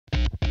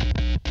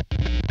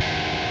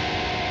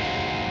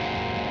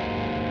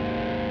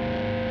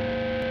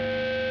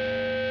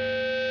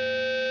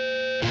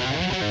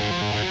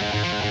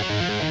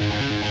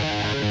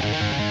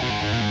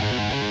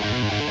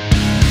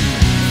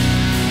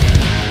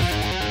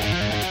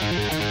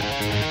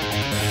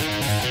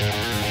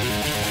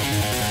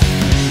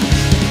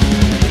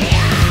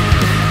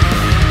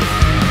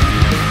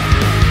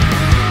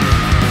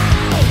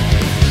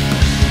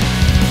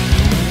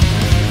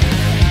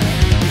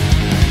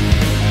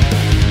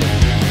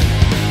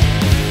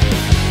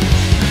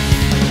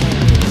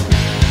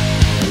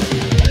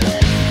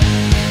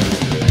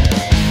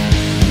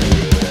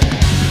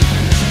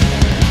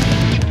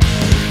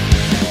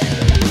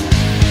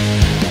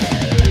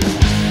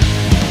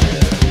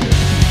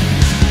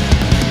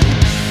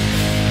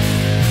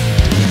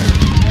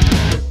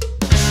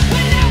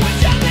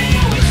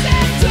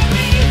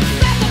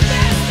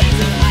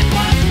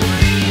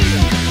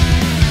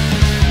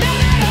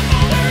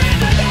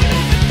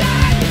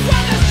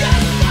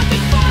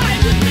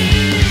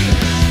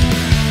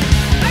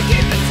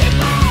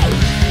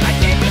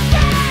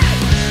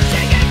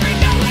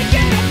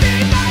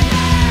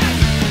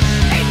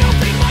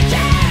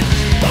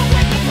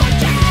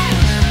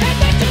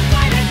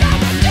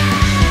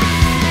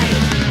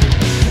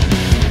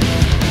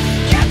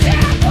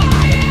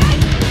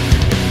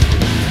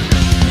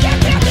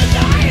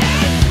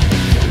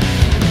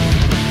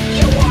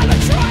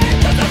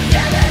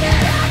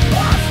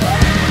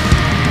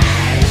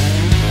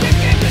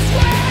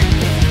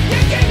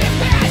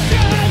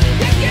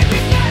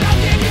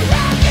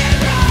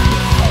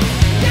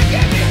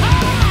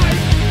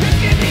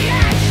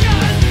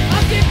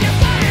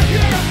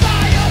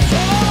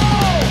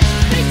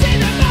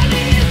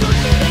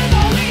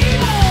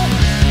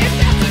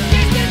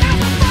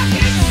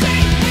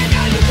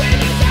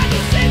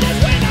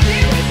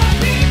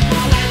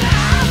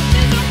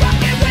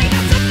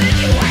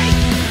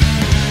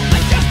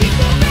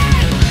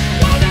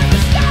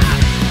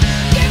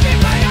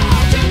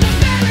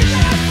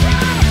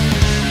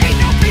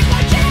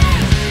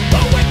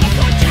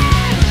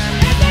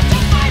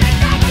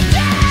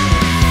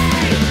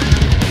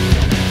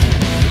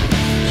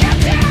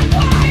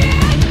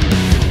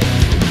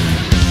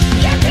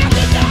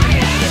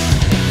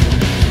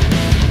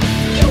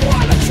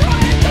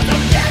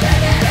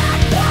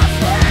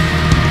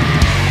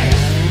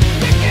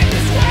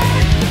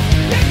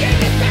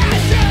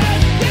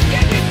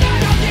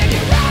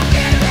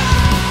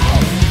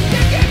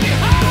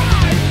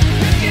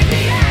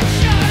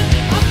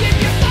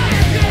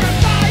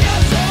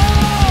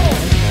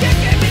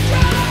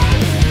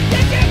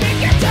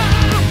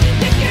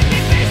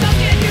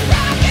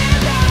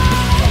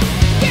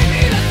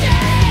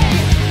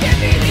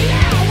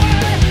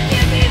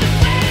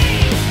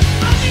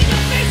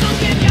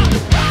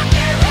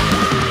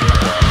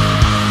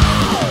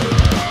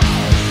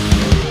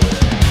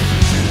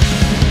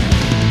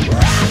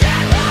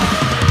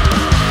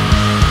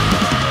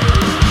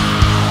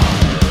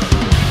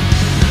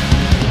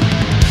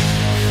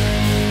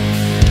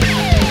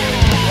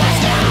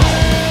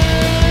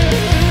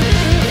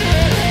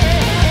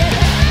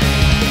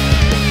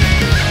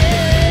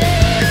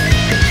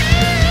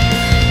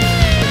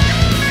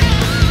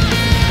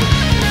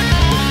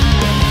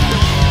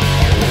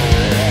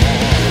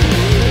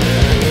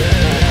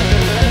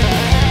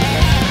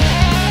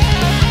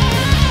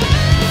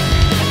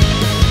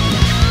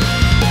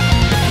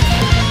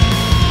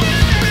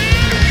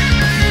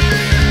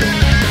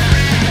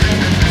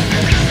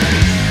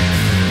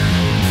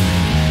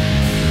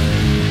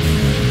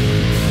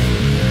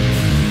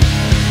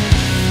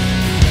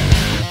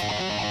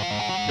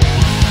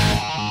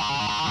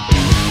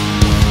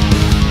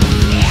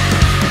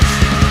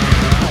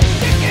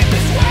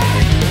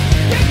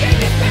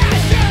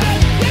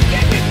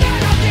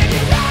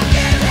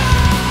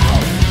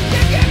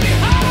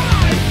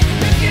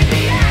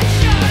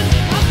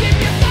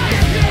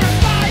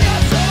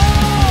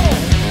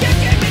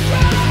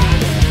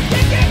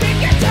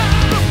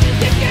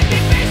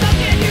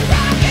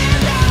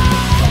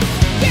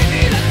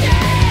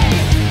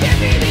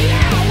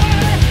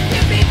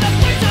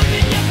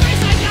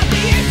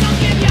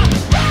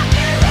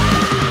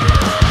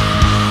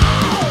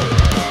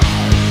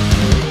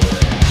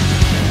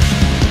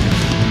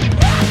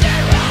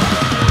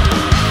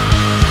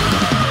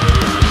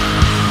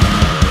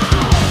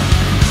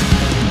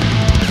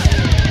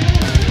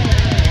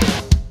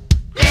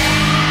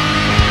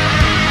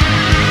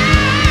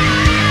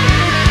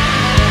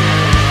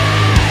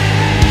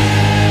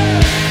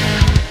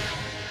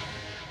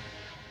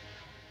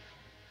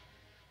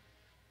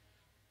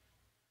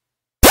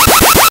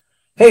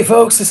Hey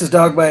folks, this is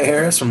Dogbite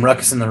Harris from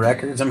Ruckus and the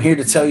Records. I'm here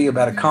to tell you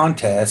about a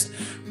contest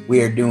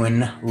we are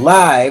doing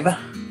live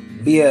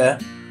via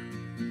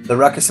the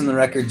Ruckus and the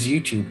Records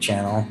YouTube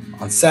channel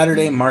on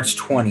Saturday, March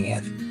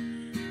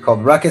 20th,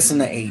 called Ruckus in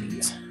the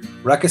 80s.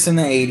 Ruckus in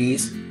the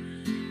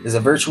 80s is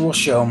a virtual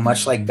show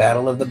much like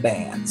Battle of the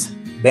Bands.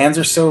 Bands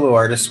or solo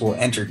artists will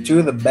enter two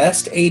of the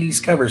best 80s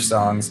cover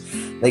songs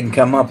they can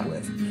come up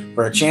with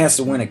for a chance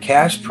to win a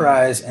cash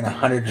prize and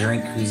 100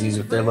 drink koozies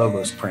with their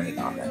logos printed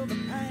on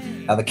them.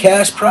 How the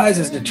cash prize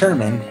is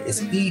determined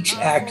is each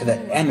act that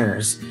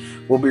enters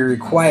will be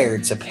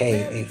required to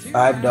pay a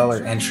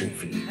 $5 entry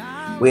fee.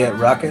 We at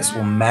Ruckus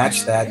will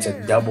match that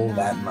to double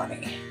that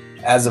money.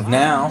 As of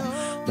now,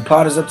 the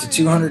pot is up to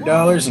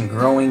 $200 and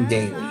growing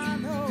daily.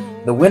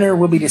 The winner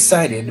will be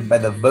decided by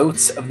the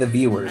votes of the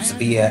viewers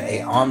via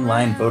an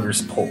online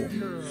voters poll.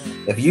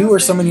 If you or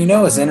someone you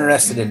know is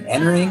interested in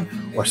entering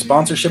or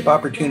sponsorship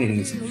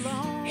opportunities,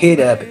 hit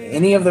up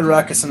any of the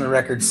Ruckus and the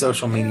Records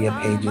social media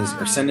pages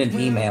or send an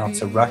email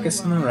to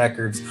Ruckus and the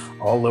Records,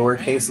 all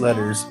lowercase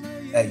letters,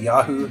 at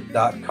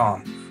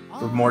yahoo.com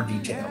for more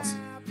details.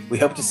 We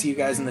hope to see you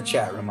guys in the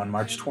chat room on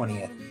March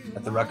 20th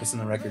at the Ruckus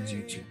and the Records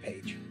YouTube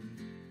page.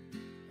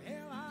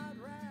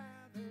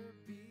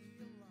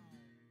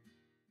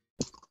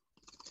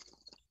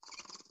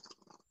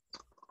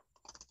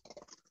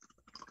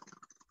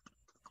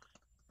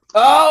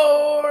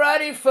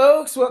 Alrighty,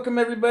 folks, welcome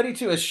everybody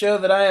to a show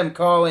that I am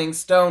calling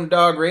Stone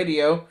Dog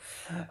Radio.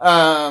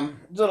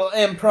 Little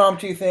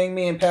impromptu thing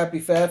me and Pappy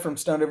Pfef from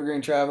Stoned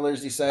Evergreen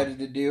Travelers decided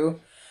to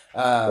do.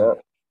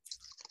 Hell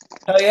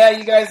yeah,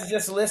 you guys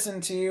just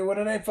listened to, what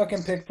did I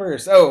fucking pick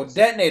first? Oh,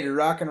 Detonator,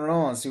 Rock and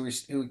Roll, and who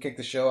we kicked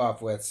the show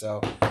off with,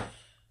 so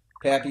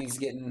Pappy's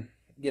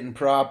getting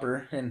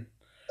proper, and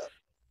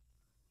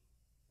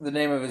the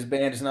name of his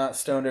band is not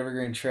Stoned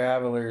Evergreen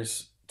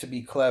Travelers to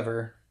be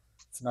clever.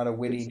 It's not a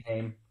witty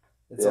name.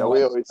 It's yeah,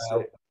 we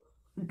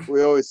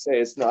always say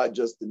it's not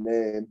just the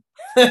name.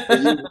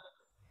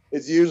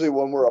 It's usually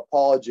when we're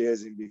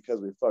apologizing because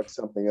we fucked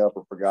something up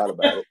or forgot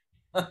about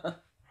it.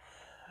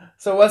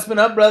 So what's been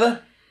up,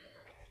 brother?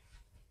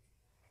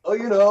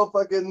 Oh,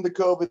 fucking the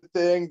COVID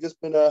thing. Just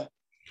been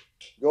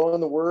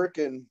going to work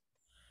and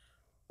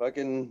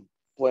fucking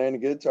playing the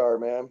guitar,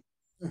 man.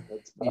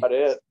 That's about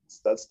it.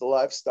 That's the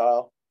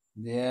lifestyle.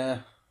 Yeah,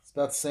 it's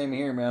about the same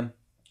here, man.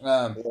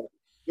 Yeah.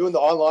 Doing the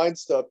online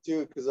stuff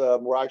too, because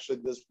we're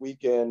actually this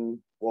weekend.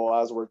 Well,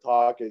 as we're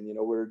talking,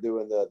 we're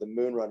doing the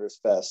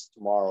Moonrunners Fest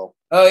tomorrow.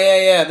 Oh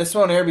yeah. This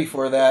won't air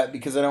before that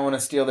because I don't want to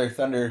steal their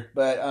thunder.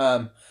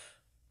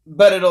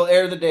 But it'll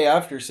air the day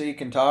after, so you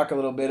can talk a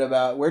little bit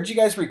about where'd you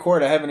guys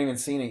record. I haven't even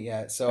seen it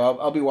yet, so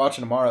I'll be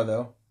watching tomorrow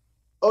though.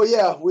 Oh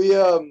yeah, we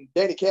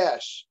Danny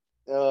Cash.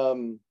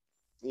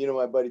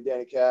 My buddy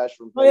Danny Cash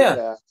from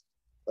Yeah.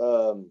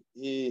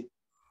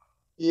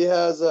 He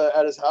has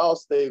at his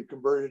house, they've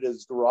converted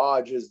his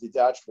garage, his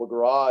detachable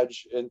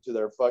garage, into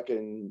their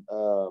fucking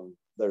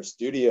their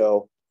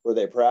studio where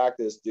they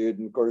practice, dude.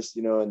 And of course,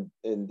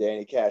 in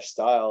Danny Cash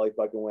style, he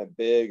fucking went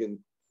big and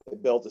they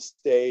built a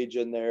stage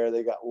in there.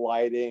 They got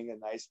lighting, a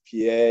nice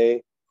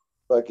PA,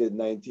 fucking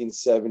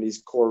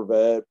 1970s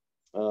Corvette.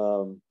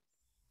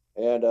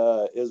 And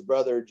his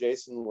brother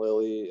Jason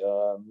Lilly,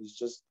 he's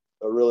just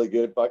a really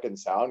good fucking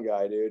sound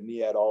guy, dude. And he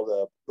had all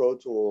the Pro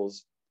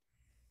Tools.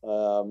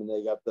 And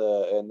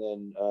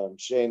then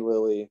Shane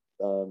Lilly,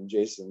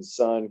 Jason's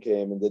son,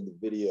 came and did the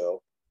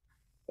video,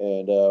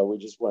 and we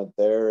just went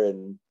there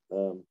and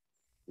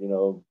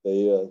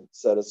they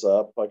set us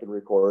up, fucking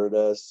recorded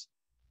us.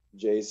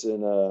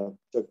 Jason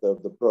took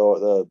the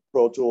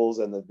Pro Tools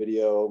and the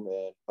video,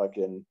 and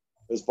fucking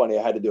it was funny.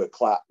 I had to do a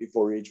clap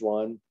before each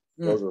one.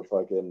 Those were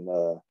fucking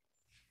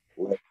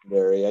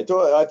legendary. I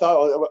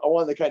thought I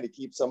wanted to kind of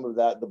keep some of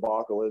that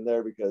debacle in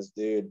there because,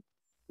 dude,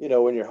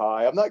 when you're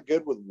high, I'm not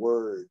good with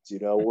words.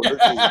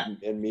 Words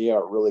and me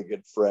aren't really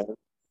good friends.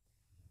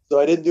 So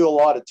I didn't do a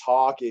lot of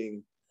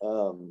talking.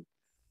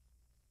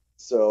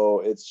 So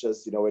it's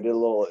just, we did a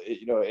little,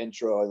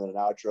 intro and then an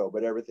outro,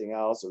 but everything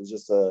else, it was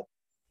just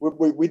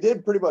we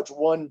did pretty much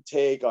one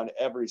take on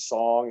every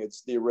song.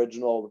 It's the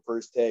original, the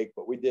first take,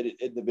 but we did it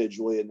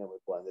individually and then we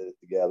blended it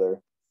together.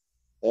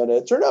 And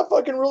it turned out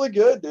fucking really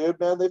good, dude,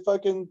 man. They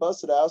fucking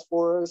busted ass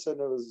for us, and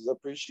it was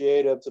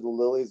appreciative to the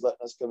Lilies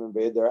letting us come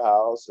invade their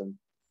house and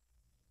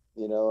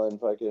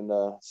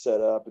fucking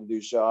set up and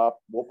do shop.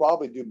 We'll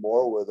probably do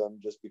more with them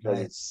just because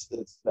it's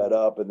set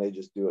up and they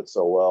just do it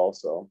so well.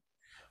 So,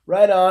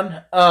 right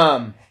on.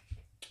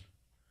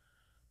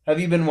 Have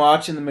you been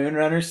watching the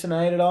Moonrunners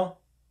tonight at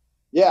all?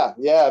 Yeah.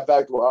 In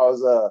fact,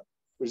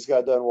 we just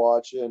got done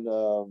watching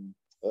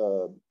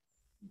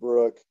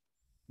Brooke.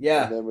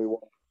 Yeah. And then we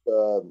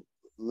watched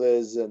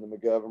Liz and the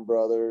McGovern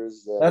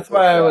brothers. That's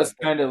why I was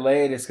kind of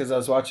late. It's because I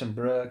was watching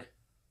Brooke.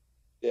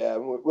 Yeah,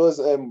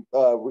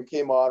 we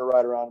came on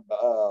right around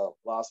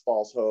Last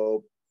Falls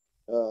Hope.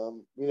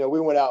 We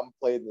went out and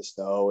played in the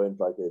snow and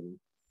fucking,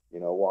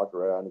 walked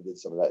around and did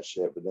some of that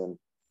shit. But then,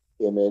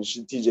 yeah, man,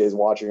 TJ's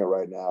watching it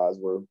right now as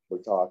we're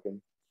talking.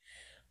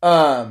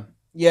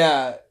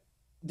 Yeah,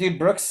 dude,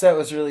 Brooke's set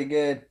was really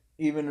good.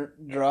 even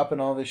dropping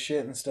all this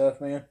shit and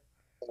stuff, man.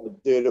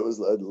 Dude, it was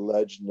a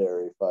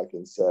legendary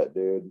fucking set,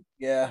 dude.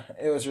 Yeah,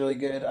 it was really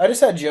good. I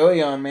just had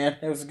Joey on, man.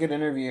 It was a good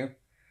interview.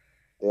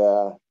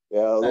 Yeah,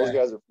 yeah, those Uh,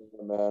 guys are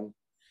fun, man.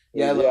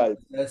 yeah, I love Yeah, those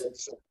guys. that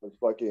set was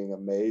fucking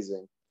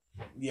amazing.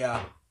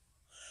 Yeah,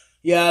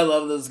 yeah, I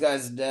love those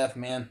guys to death,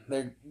 man.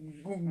 They're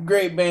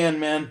great band,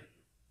 man.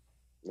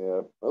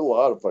 Yeah, a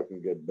lot of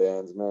fucking good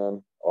bands,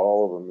 man.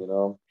 All of them, you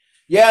know.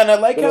 Yeah, and I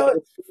like Been how a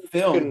it's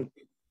filmed. fucking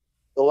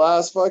the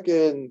last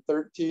fucking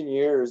 13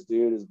 years,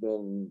 dude, has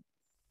been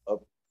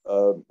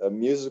a, a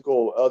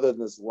musical other than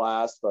this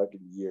last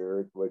fucking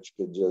year, which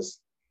could just,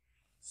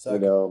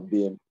 Suck it.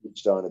 be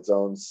impeached on its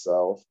own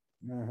self.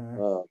 Hmm.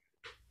 Uh,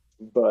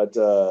 but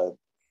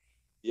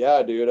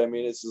yeah, dude, I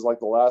mean, it's just like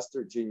the last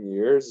 13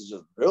 years is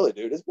just really,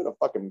 dude, it's been a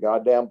fucking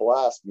goddamn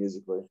blast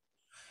musically.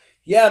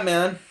 Yeah,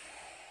 man,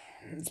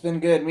 it's been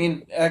good.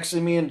 Me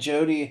and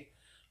Jody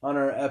on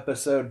our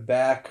episode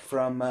back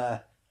from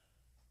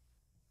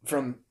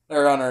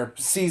or on our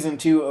season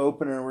 2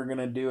 opener, we're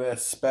gonna do a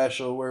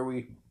special where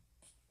we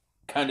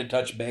kind of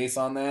touch base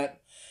on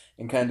that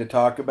and kind of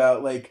talk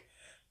about like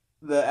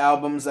the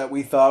albums that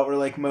we thought were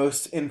like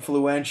most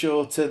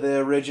influential to the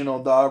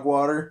original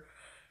Dogwater,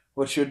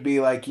 which would be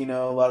like, a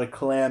lot of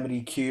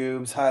Calamity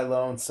Cubes, High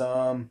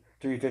Lonesome,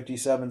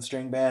 357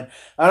 String Band.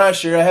 I'm not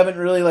sure. I haven't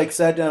really like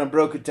sat down and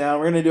broke it down.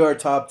 We're gonna do our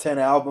top 10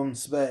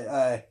 albums,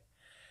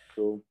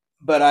 Cool.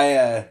 but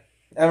I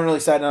haven't really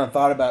sat down and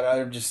thought about it.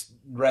 I'm just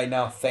right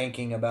now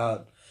thinking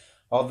about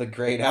all the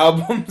great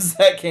albums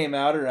that came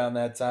out around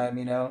that time.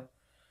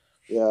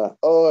 Yeah.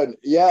 Oh, and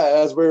yeah,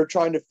 as we were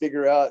trying to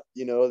figure out,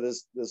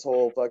 this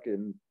whole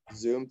fucking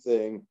Zoom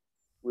thing,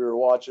 we were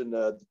watching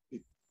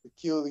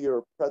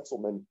Peculiar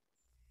Pretzelman,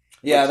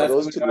 Yeah, which that's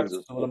those we two watched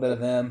dudes are a little bit of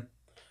them.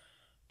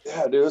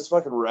 yeah, dude, it's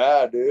fucking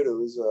rad, dude. It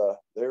was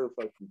they were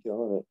fucking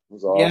killing it. It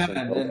was Yeah, awesome. and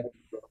I love then the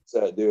drum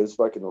set, dude. It's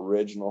fucking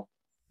original.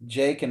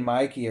 Jake and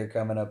Mikey are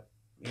coming up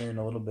here in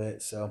a little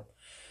bit. So,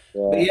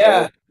 but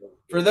Yeah, yeah,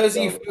 for those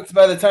of you drum. folks,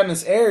 by the time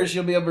this airs,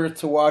 you'll be able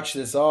to watch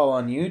this all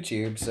on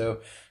YouTube. So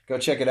go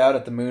check it out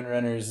at the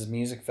Moonrunners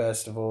Music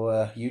Festival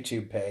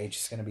YouTube page.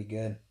 It's gonna be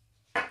good.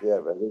 Yeah,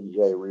 man.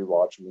 Yeah,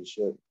 rewatch them and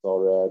shit. It's all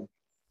rad.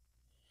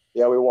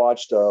 Yeah, we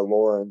watched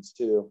Lawrence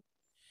too.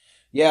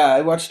 Yeah,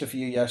 I watched a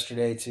few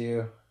yesterday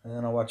too, and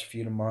then I'll watch a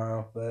few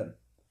tomorrow. But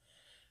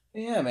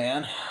yeah,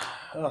 man.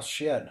 Oh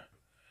shit.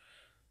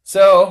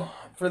 So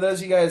for those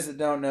of you guys that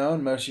don't know,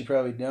 and most of you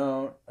probably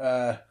don't,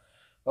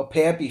 well,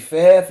 Pappy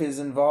Pfef is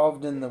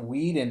involved in the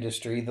weed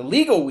industry, the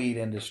legal weed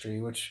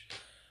industry, which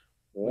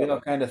we Yeah.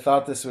 all kind of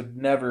thought this would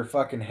never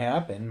fucking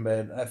happen,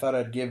 but I thought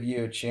I'd give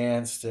you a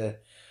chance to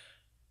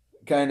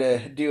kind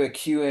of do a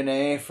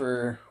Q&A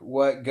for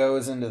what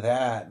goes into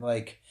that.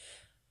 Like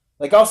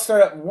I'll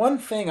start at one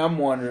thing I'm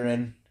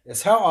wondering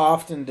is how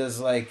often does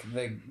like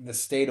the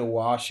state of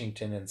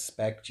Washington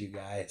inspect you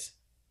guys?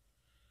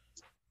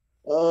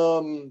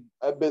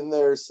 I've been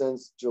there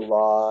since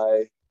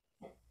July,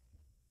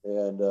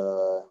 and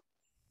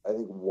I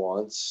think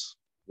once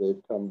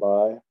they've come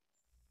by.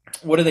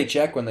 What do they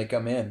check when they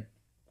come in?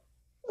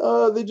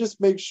 They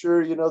just make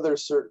sure,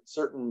 there's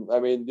certain. I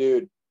mean,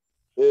 dude,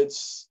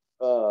 it's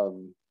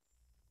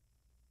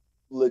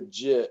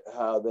legit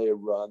how they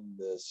run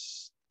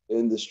this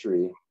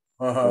industry.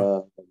 Uh-huh.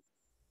 Uh,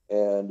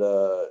 and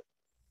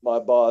my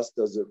boss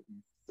does it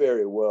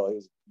very well.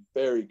 He's a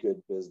very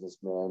good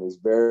businessman. He's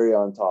very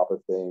on top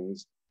of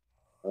things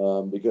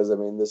because, I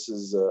mean, this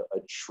is a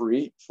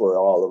treat for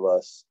all of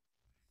us,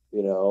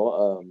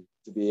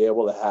 to be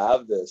able to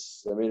have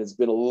this. I mean, it's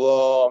been a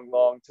long,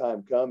 long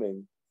time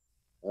coming.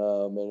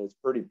 And it's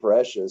pretty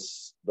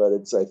precious, but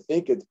I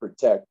think it's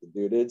protected,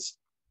 dude. It's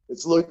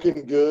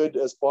looking good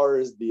as far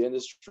as the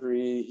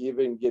industry,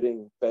 even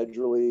getting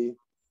federally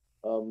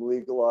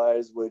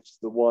legalized, which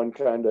the one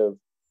kind of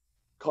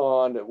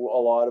con that a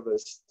lot of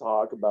us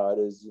talk about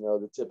is,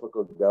 the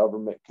typical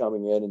government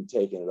coming in and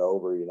taking it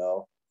over,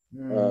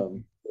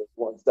 Mm.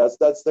 once that's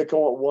the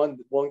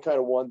one kind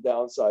of one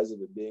downside of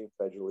it being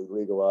federally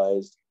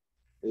legalized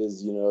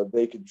is,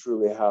 they could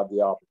truly have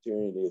the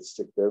opportunity to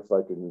stick their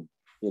fucking,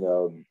 you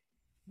know,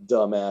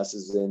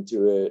 dumbasses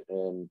into it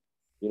and,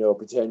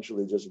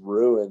 potentially just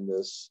ruin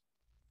this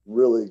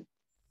really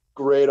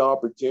great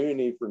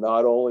opportunity for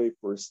not only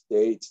for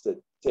states to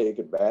take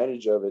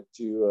advantage of it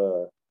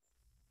to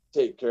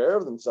take care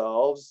of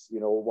themselves.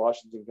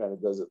 Washington kind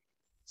of does it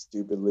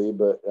stupidly,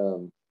 but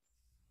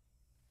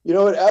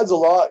it adds a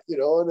lot.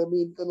 And I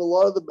mean, and a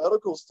lot of the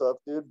medical stuff,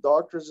 dude.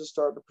 Doctors are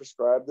starting to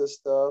prescribe this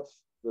stuff.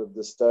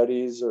 The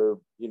studies are,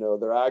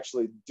 they're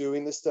actually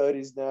doing the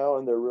studies now,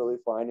 and they're really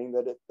finding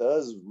that it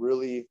does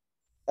really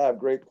have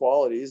great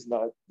qualities.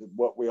 Not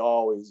what we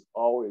always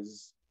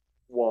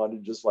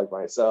wanted, just like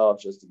myself,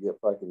 just to get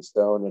fucking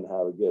stoned and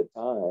have a good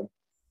time.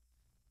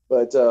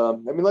 But I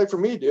mean, like for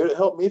me, dude, it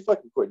helped me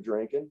fucking quit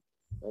drinking.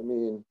 I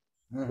mean,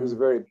 it was a Hmm.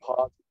 very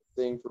positive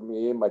thing for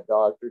me, and my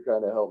doctor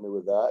kind of helped me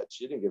with that.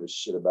 She didn't give a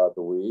shit about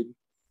the weed; it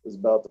was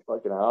about the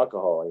fucking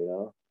alcohol,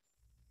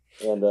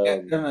 And Yeah,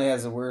 it definitely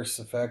has a worse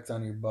effect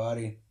on your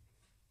body.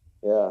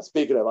 Yeah.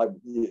 Speaking of,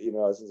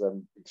 since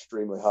I'm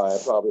extremely high, I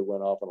probably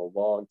went off on a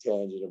long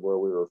tangent of where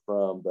we were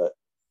from, but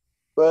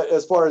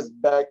as far as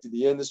back to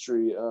the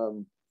industry,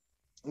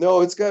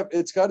 no, it's got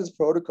its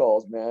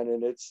protocols, man,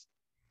 and it's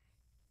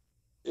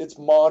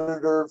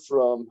monitored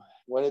from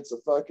when it's a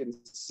fucking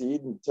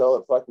seed until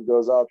it fucking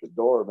goes out the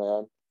door,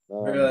 man.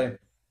 Really?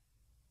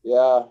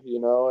 Yeah,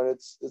 and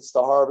it's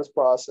the harvest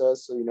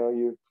process. So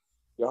you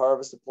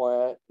harvest the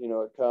plant,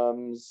 it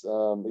comes,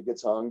 it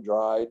gets hung,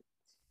 dried,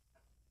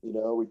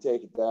 we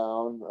take it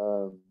down.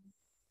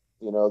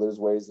 There's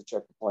ways to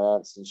check the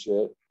plants and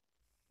shit.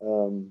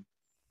 Um,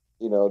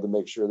 to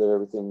make sure that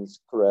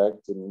everything's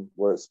correct and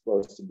where it's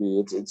supposed to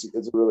be. It's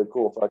a really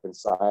cool fucking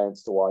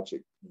science to watch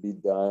it be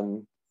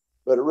done.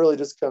 But it really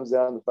just comes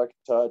down to fucking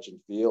touch and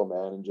feel,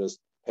 man, and just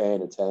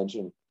paying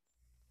attention.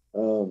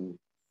 Um,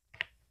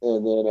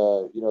 and then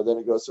then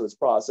it goes through its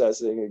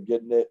processing and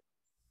getting it,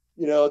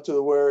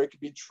 to where it can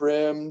be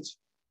trimmed.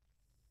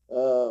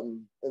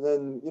 And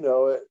then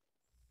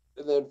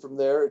and then from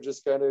there it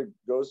just kind of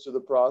goes through the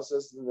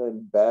process and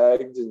then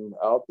bagged and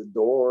out the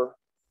door.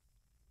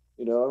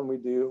 And we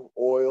do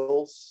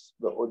oils,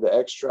 the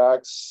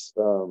extracts.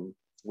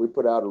 We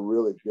put out a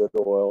really good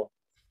oil.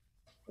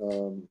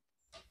 I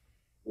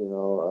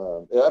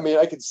mean,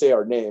 I could say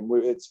our name.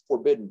 It's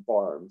Forbidden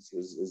Farms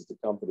is the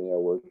company I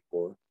work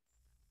for.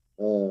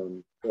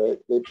 But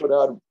they put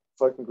out a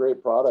fucking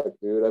great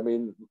product, dude. I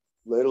mean,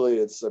 literally,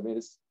 it's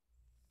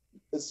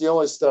the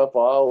only stuff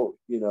I'll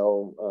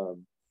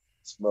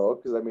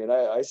smoke because I mean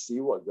I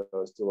see what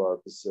goes to our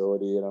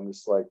facility and I'm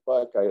just like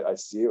fuck. I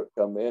see it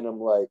come in. I'm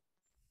like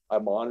I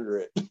monitor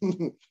it.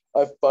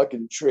 I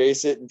fucking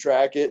trace it and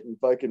track it and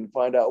fucking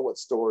find out what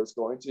store it's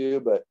going to.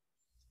 But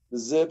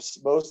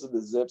most of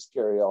the zips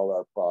carry all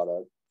our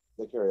product.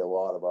 They carry a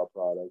lot of our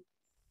product.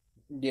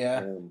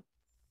 Yeah.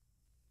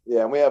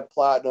 Yeah, and we have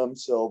platinum,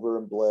 silver,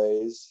 and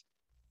blaze.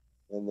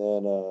 And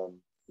then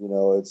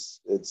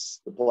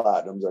it's the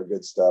platinums are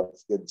good stuff.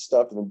 It's good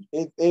stuff. And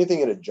anything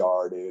in a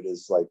jar, dude,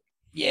 is like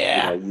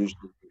Yeah.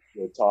 usually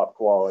the top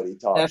quality,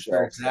 top That's where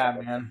shelf it's stuff.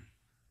 at, man.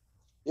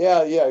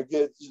 Yeah.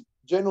 Good.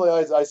 Generally,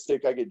 I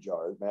get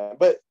jars, man.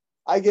 But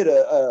I get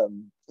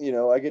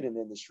I get an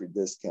industry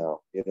discount.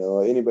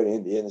 Anybody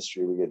in the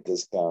industry we get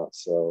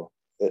discounts, so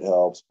it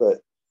helps.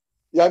 But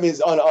yeah, I mean,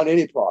 it's on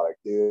any product,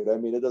 dude. I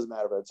mean, it doesn't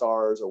matter if it's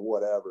ours or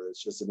whatever.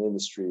 It's just an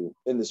industry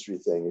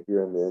thing. If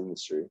you're in the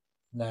industry,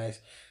 Nice.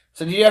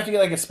 So did you have to get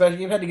like a special?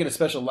 You had to get a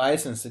special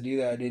license to do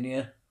that, didn't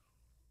you?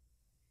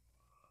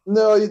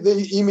 no,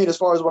 you mean as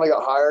far as when I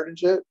got hired and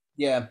shit?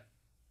 Yeah.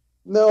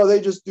 No, they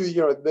just do.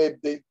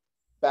 They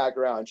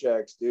background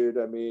checks, dude.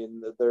 I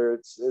mean, they're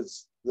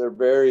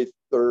very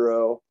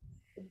thorough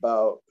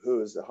about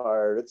who is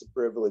hired. It's a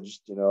privilege,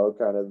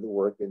 kind of the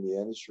work in the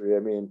industry.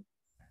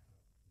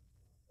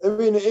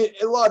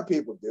 A lot of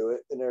people do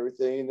it and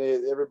everything.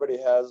 Everybody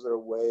has their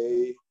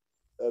way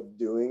of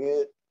doing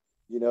it,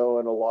 and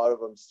a lot of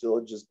them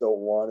still just don't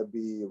want to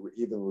be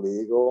even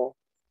legal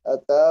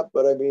at that.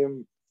 But I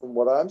mean, from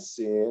what I'm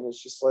seeing,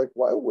 it's just like,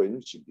 why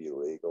wouldn't you be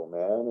legal,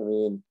 man? I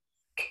mean,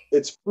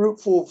 it's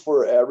fruitful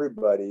for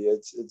everybody.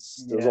 It's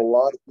there's a Yeah.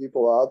 lot of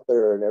people out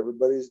there and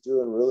everybody's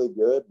doing really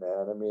good,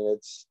 man. I mean,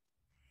 it's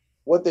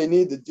what they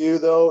need to do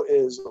though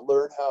is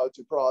learn how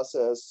to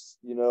process,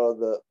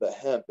 the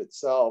hemp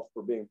itself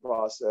for being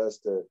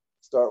processed to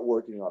start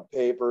working on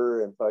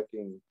paper and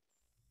fucking,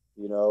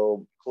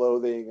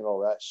 clothing and all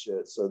that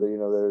shit. So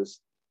that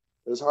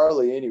there's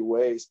hardly any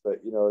waste, but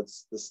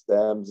it's the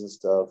stems and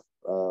stuff.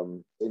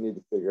 They need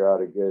to figure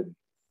out a good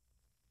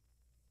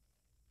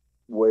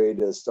way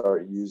to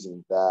start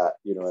using that.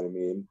 You know what I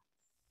mean?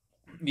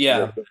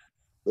 Yeah.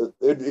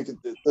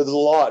 There's a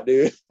lot,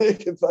 dude. It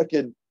can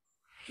fucking,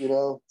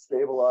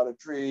 save a lot of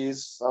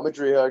trees. I'm a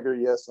tree hugger.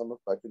 Yes, I'm a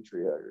fucking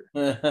tree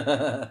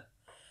hugger.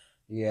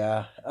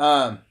 Yeah.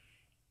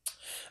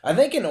 I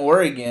think in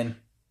Oregon,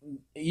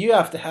 you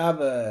have to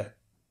have a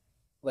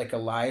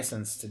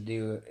license to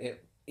do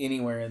it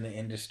anywhere in the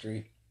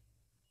industry.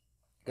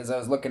 Because I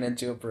was looking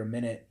into it for a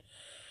minute.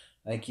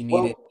 Like you need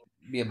it Well,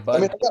 to be a I mean,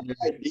 bud I got tender.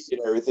 my ID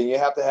and everything. You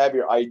have to have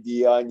your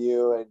ID on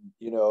you, and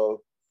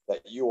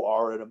that you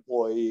are an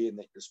employee and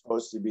that you're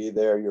supposed to be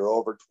there. You're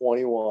over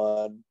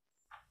 21.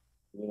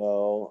 You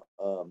know,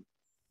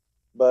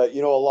 but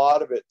a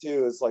lot of it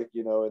too is like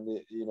in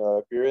the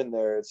if you're in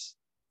there, it's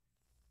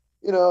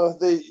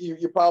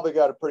you probably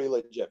got a pretty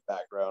legit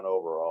background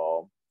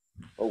overall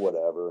or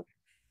whatever.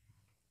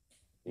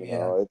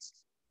 Yeah.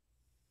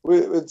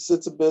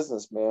 It's a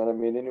business, man. I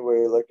mean, anyway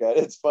you look at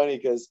it, it's funny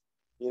because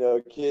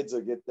kids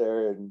will get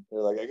there and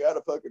they're like, I got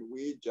a fucking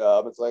weed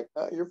job. It's like,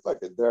 no, you're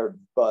fucking there,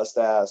 bust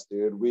ass,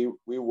 dude. We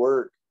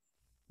work,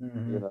 you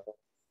Hmm. know.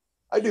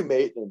 I do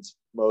maintenance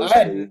I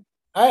had mostly.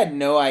 I had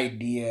no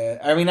idea.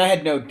 I mean, I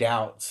had no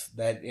doubts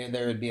that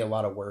there would be a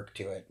lot of work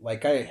to it.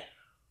 Like I,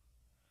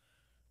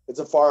 It's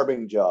a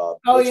farming job.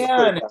 oh Let's just put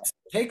yeah, it and down.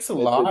 it takes a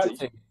It's lot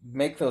to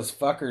make those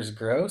fuckers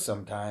grow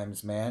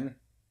sometimes, man.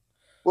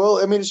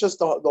 well, I mean, it's just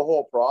the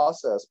whole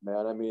process,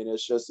 man. I mean,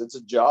 it's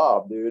a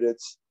job, dude.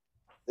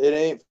 It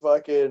ain't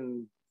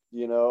fucking.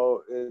 you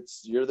know,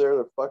 you're there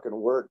to fucking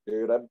work,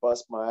 dude. I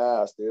bust my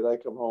ass, dude. I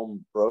come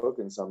home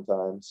broken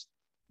sometimes,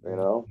 you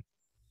know.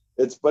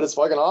 But it's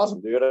fucking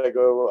awesome, dude.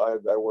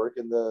 I work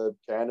in the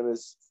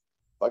cannabis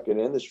fucking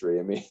industry.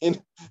 I mean,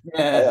 I,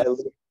 Yeah. I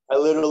I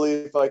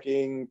literally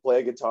fucking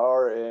play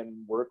guitar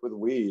and work with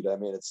weed. I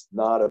mean, it's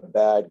not a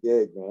bad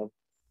gig, man.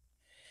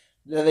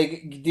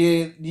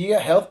 Do you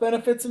got health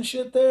benefits and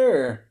shit there?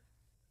 Or?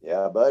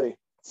 Yeah, buddy.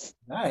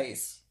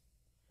 Nice.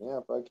 Yeah,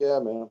 fuck yeah,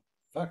 man.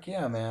 Fuck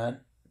yeah, man.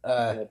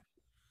 Uh, Yeah.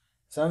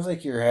 sounds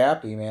like you're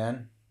happy,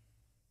 man.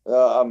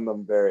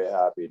 I'm very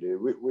happy,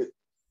 dude. We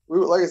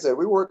like I said,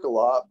 we work a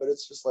lot, but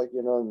it's just like,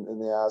 you know, in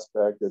the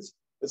aspect it's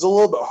a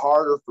little bit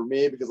harder for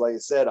me because, like I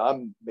said,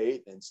 I'm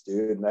maintenance,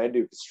 dude, and I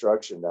do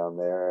construction down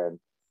there, and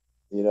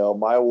you know,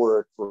 my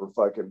work for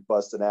fucking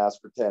busting ass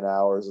for 10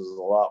 hours is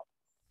a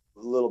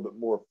little bit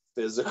more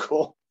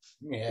physical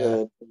Yeah.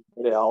 than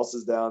anybody else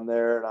is down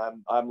there,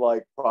 and I'm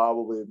like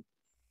probably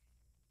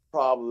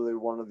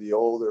one of the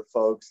older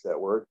folks that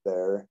work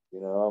there.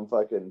 You know, I'm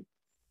fucking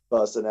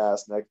busting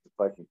ass next to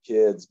fucking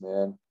kids,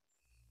 man.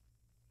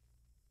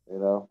 You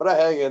know, but I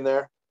hang in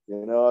there.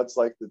 You know, it's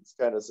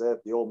kind of sad.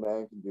 The old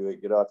man can do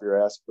it. Get off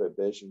your ass, quit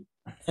bitching.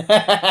 You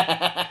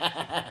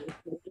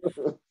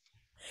know,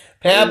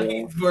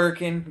 Pappy's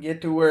working.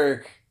 Get to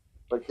work.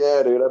 but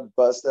yeah, dude, I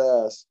bust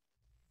ass.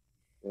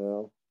 You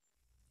know,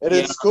 and Yeah.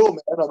 it's cool,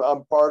 man.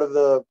 I'm part of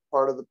the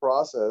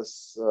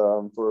process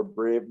for a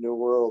brave new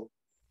world.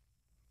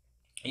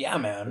 Yeah,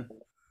 man.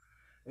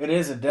 It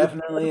is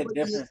definitely a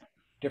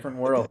different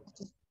world.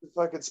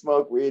 Fucking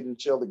smoke weed and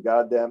chill the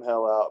goddamn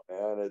hell out,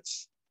 man.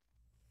 It's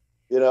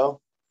you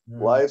know, Mm.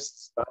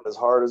 life's not as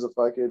hard as a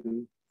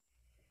fucking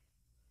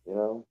you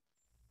know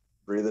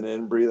breathing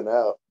in, breathing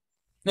out.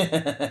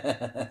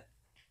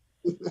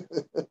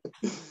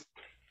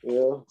 You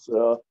know,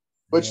 so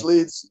which Yeah.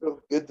 leads to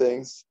good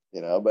things,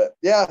 you know. But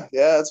yeah,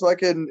 it's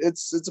fucking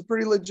it's a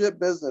pretty legit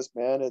business,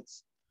 man.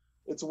 It's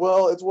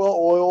well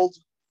oiled.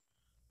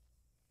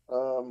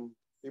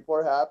 People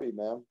are happy,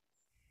 man.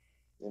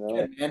 You know.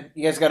 Good, man.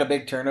 You guys got a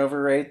big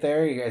turnover rate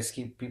there. You guys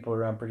keep people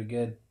around pretty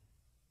good.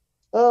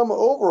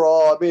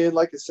 Overall, I mean,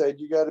 like I said,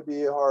 you got to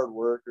be a hard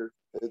worker.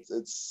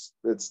 It's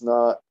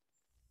not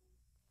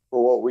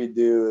for what we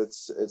do.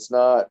 It's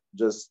not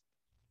just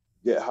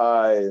get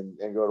high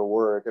and go to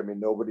work. I mean,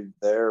 nobody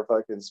there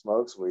fucking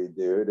smokes weed,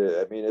 dude.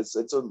 I mean, it's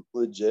a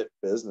legit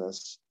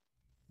business.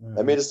 I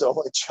Mhm. mean, it's the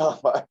only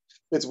job.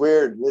 It's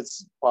weird.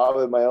 It's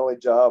probably my only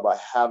job. I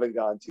haven't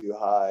gone too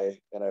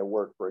high, and I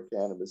work for a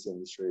cannabis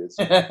industry. It's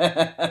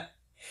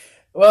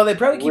Well, they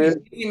probably keep you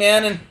weird. busy,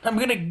 man. And I'm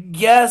gonna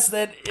guess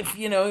that if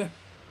you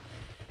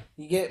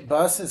get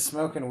busted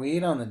smoking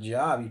weed on the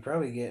job, you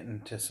probably get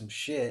into some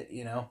shit.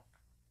 Yeah.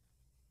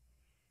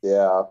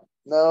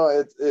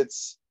 No,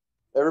 it's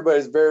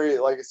everybody's very,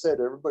 like I said,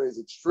 everybody's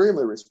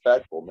extremely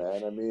respectful,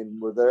 man. I mean,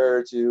 we're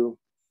there to,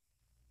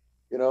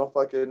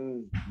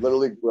 fucking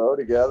literally grow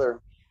together,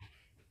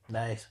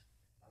 Nice.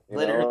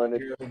 Literally and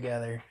grow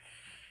together.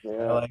 I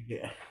yeah, like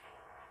it.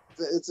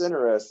 it's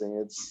interesting.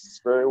 It's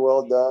very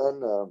well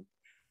done.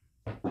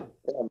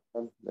 Yeah,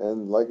 man.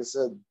 And like I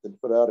said, they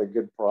put out a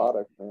good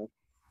product, man.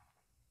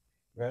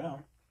 Right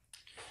on.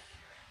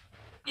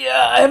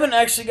 Yeah, I haven't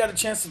actually got a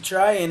chance to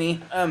try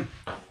any.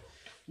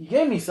 You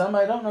gave me some.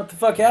 I don't know what the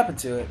fuck happened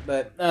to it,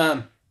 but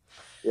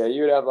Yeah,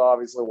 you'd have to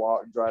obviously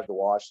drive to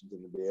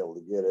Washington to be able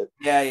to get it.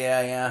 yeah,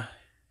 yeah, yeah,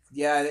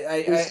 yeah.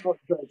 This is Tri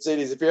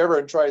Cities. If you're ever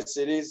in Tri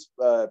Cities,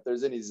 if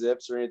there's any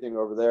zips or anything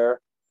over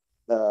there,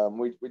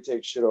 we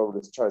take shit over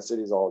to Tri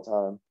Cities all the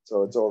time.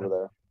 So it's over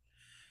there.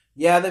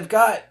 yeah,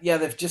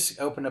 they've just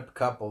opened up a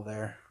couple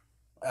there.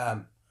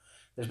 Um,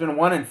 there's been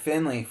one in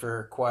Finley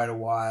for quite a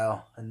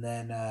while, and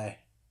then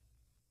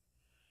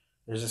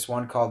there's this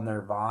one called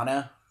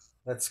Nirvana.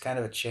 That's kind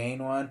of a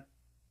chain one.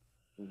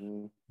 Mm-hmm.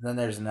 And then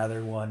there's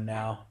another one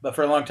now, but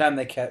for a long time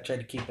they tried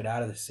to keep it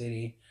out of the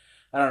city.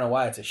 I don't know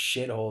why it's a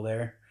shithole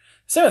there.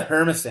 Same with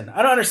Hermiston.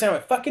 I don't understand why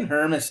fucking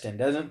Hermiston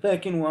doesn't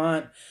fucking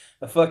want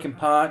a fucking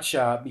pot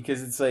shop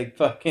because it's like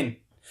fucking.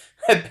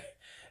 I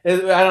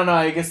don't know.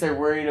 I guess they're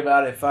worried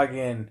about it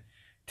fucking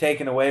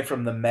taken away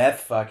from the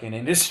meth fucking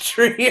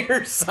industry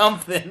or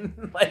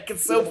something. Like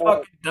it's so Yeah,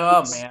 fucking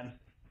dumb, it's man.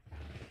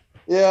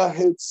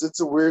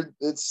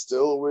 it's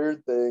still a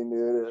weird thing,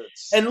 dude.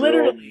 It's And still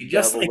literally,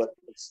 just devil like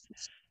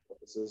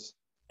lettuce.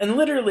 and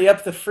literally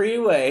up the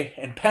freeway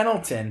in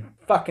Pendleton,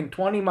 fucking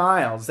 20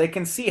 miles, they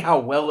can see how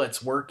well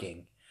it's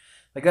working.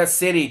 Like that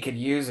city could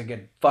use a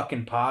good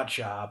fucking pot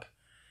shop,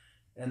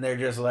 and they're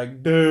just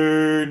like,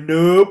 dude,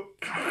 nope.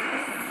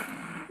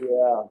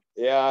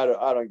 Yeah,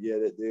 I don't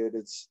get it, dude.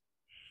 And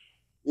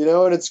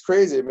it's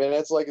crazy, man.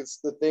 It's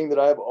the thing that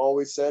I've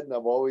always said and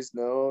I've always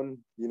known,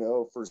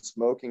 for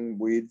smoking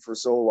weed for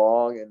so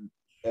long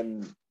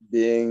and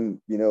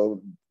being,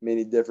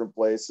 many different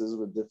places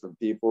with different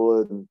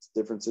people and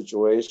different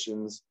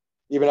situations,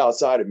 even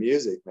outside of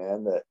music,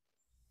 man, that,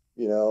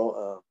 you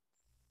know,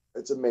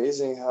 it's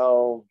amazing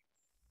how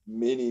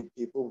many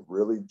people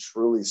really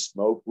truly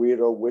smoke weed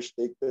or wish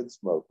they could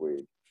smoke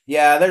weed.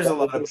 Yeah, there's a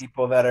lot of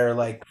people that are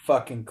like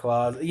fucking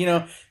closet. You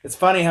know, it's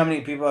funny how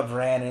many people I've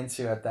ran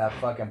into at that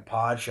fucking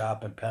pod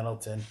shop in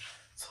Pendleton.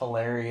 It's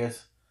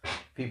hilarious.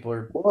 People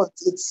are. Well,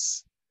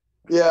 it's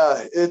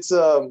yeah, it's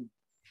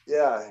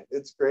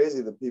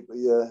crazy the people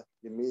you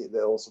meet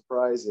that will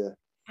surprise you.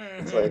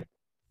 It's Mhm. like,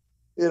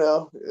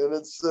 and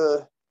it's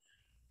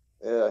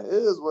yeah, it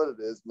is what it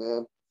is,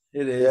 man.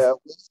 It is. Yeah,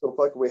 so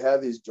fucking we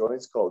have these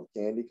joints called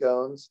candy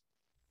cones.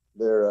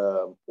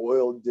 They're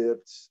oil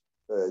dipped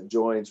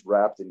joints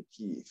wrapped in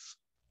keef.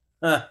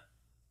 Huh.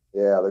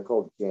 Yeah, they're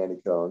called candy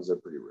cones. They're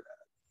pretty rad.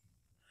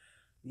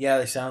 Yeah,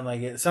 they sound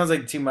like it. It sounds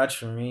like too much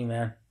for me,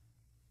 man.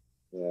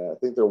 Yeah, I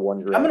think they're one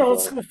I'm an gram old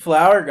joint. school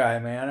flower guy,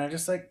 man. I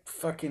just like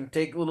fucking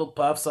take little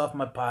puffs off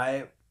my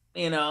pipe.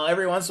 You know,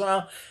 every once in a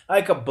while, I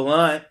like a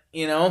blunt,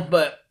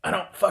 but I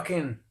don't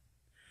fucking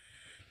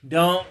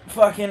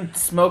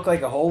smoke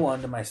like a whole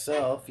one to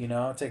myself,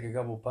 I'll take a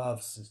couple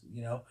puffs. To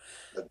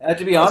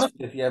be That's honest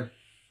with you,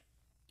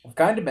 I've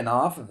kind of been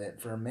off of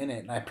it for a minute,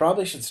 and I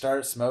probably should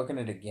start smoking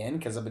it again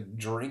because I've been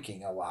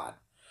drinking a lot.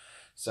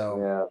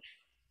 So,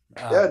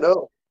 yeah, yeah. um,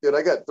 No, dude,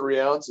 I got 3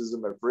 ounces in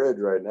my fridge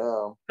right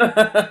now.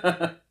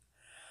 yeah,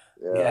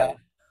 Yeah,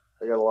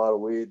 I got a lot of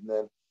weed, and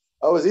then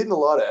I was eating a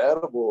lot of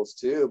edibles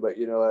too. But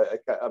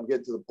I'm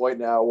getting to the point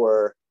now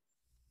where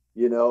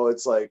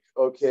it's like,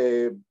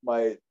 okay,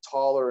 my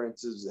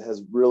tolerance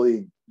has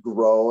really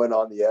grown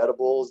on the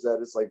edibles. That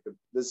it's like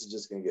this is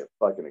just gonna get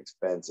fucking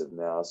expensive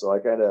now. So I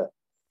kind of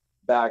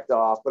backed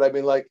off. But I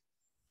mean, like,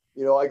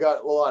 I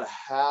got a lot of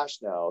hash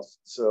now.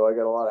 So I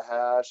got a lot of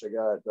hash. I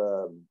got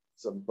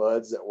some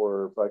buds that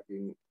were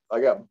fucking.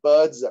 I got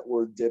buds that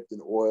were dipped in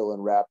oil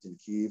and wrapped in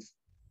keef.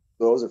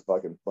 Those are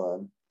fucking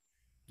fun.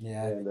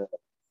 yeah. And You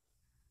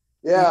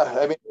yeah,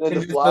 I mean, and the can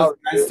just those flower.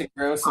 nice to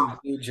grow some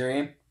blue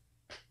dream.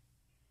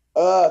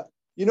 Uh,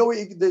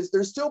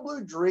 there's still Blue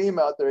Dream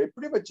out there.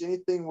 Pretty much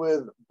anything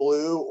with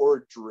blue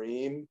or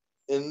dream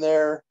in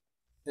there.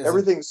 Is a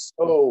Everything's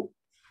so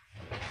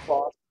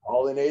cross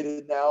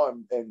pollinated now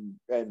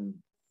and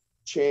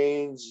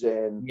changed,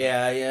 and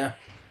yeah, yeah,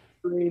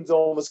 screens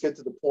almost get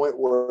to the point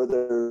where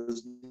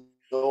there's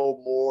no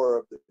more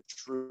of the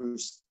true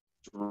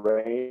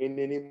strain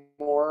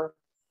anymore.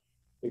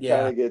 It kind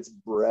yeah. of gets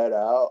bred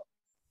out.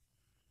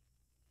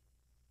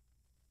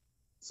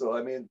 So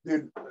I mean,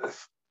 dude,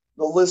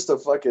 the list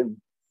of fucking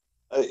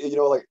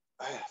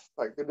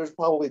like there's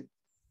probably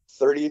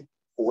 30,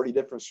 40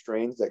 different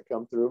strains that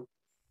come through.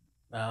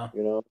 No.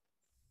 You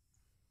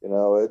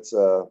know,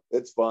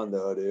 it's fun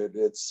though, dude.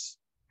 It's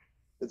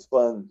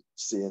fun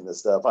seeing this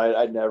stuff.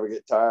 I never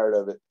get tired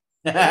of it.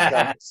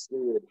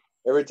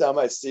 Every time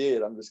I see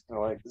it, I'm just kind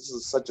of like, this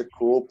is such a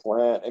cool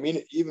plant. I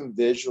mean, even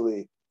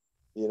visually,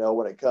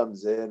 when it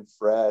comes in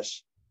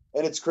fresh,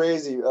 and it's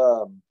crazy.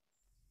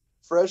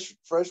 Fresh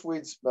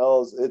weed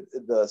smells.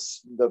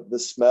 The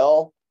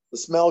smell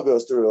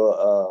goes through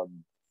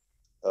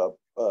a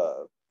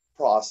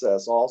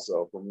process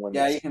also from when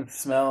Yeah, you it's can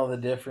smell the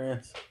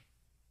difference.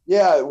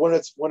 yeah when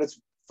it's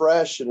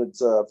fresh and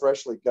it's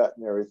freshly cut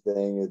and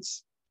everything.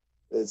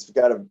 It's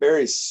got a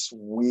very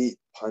sweet,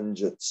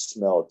 pungent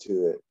smell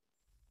to it.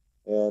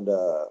 And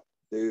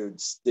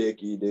dude,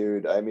 sticky,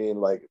 dude. I mean,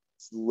 like,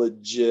 it's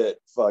legit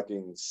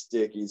fucking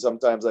sticky.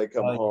 Sometimes I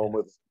come Oh home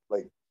with,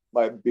 like,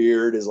 my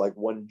beard is like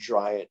one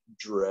giant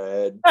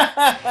dread.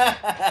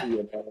 yeah.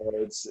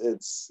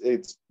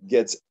 It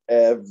gets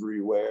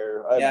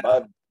everywhere. I've Yeah.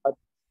 I've I've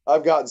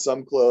I've gotten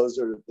some clothes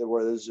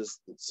where there's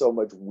just so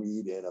much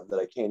weed in them that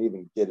I can't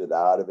even get it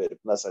out of it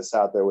unless I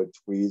sat there with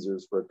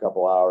tweezers for a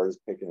couple hours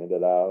picking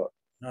it out.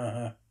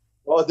 Uh-huh.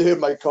 Oh, dude,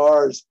 my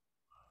cars.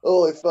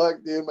 Holy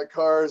fuck, dude, my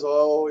cars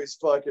always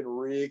fucking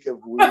reek of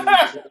weed.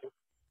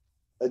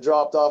 I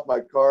dropped off my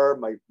car,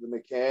 the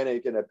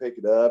mechanic, and I pick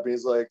it up, and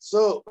he's like,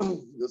 "So,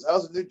 he goes,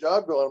 how's the new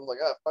job going?" I'm like,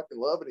 "I fucking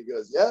love it." He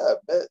goes, "Yeah, I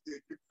bet,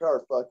 dude, your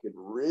car fucking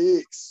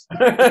reeks."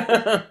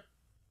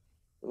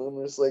 And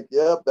I'm just like,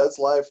 "Yep, that's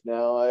life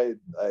now. I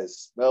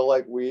smell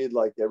like weed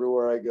like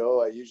everywhere I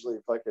go. I usually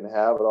fucking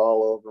have it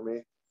all over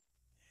me,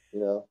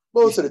 You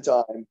most of the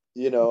time,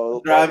 still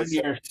like I driving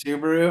said." your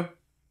Subaru?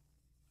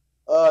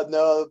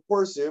 No,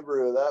 poor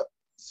Subaru. That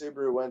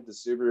Subaru went to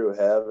Subaru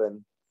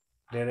heaven.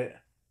 Did it?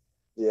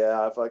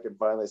 Yeah, I fucking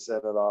finally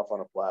sent it off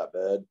on a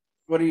flatbed.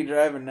 What are you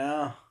driving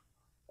now?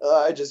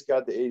 I just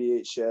got the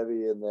 '88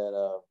 Chevy and then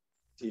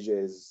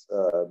TJ's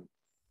Oh,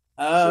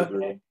 okay.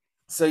 Subaru.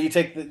 So you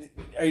take the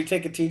are you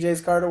taking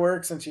TJ's car to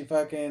work since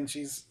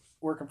she's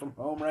working from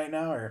home right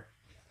now or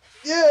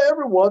Yeah,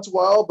 every once in a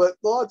while, but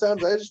a lot of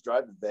times I just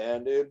drive the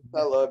van, dude.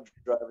 I love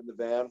driving the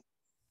van,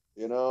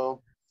 you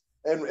know.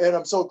 And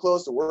I'm so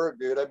close to work,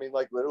 dude. I mean,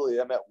 like, literally,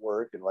 I'm at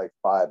work in like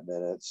 5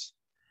 minutes.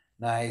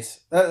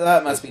 nice.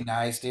 That must be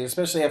nice, dude,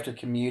 especially after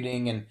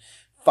commuting and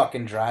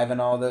fucking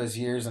driving all those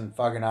years in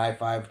fucking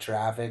I-5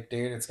 traffic,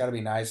 dude. It's got to be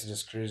nice to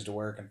just cruise to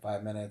work in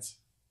 5 minutes.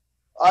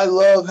 I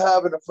love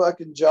having a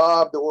fucking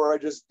job to where I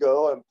just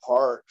go and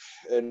park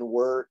and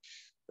work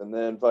and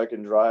then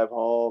fucking drive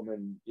home.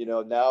 And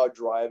now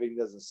driving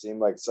doesn't seem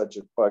like such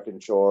a fucking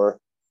chore.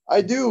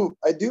 I do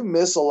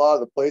miss a lot of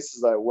the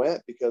places I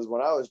went, because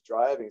when I was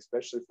driving,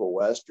 especially for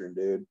Western,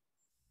 dude,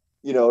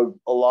 you know,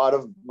 a lot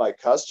of my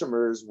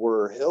customers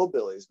were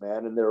hillbillies,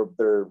 man, and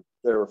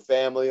they're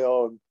family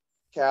owned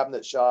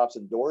cabinet shops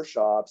and door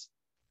shops.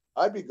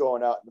 I'd be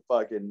going out in the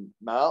fucking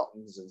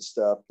mountains and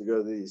stuff to go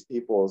to these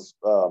people's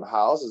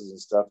houses and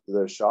stuff, to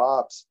their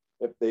shops.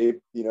 If they,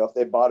 you know, if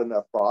they bought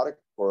enough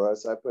product for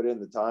us, I put in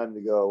the time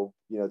to go,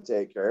 you know,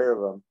 take care of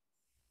them.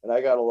 And I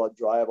got to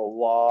drive a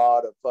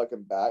lot of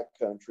fucking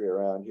backcountry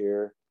around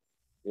here.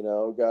 You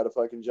know, got to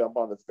fucking jump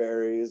on the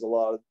ferries a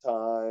lot of the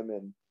time,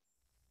 and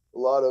a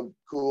lot of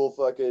cool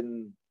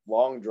fucking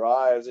long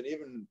drives. And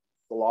even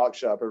the lock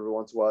shop, every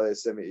once in a while, they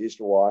send me to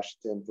Eastern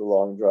Washington for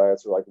long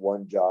drives for like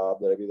one job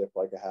that I'd be there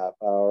for like a half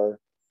hour.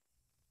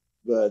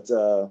 But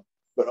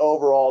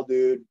overall,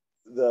 dude,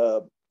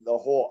 the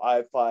whole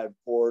I-5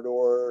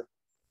 corridor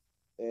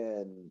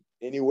and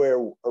anywhere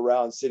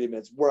around city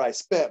limits, where I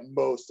spent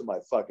most of my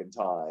fucking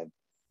time,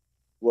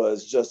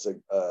 was just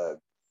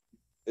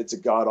it's a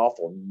god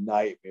awful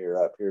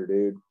nightmare up here,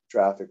 dude.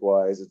 Traffic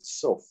wise, it's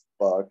so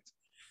fucked.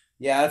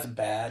 Yeah, that's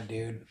bad,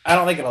 dude. I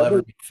don't think it'll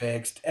ever be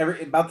fixed.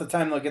 About the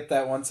time they'll get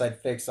that one side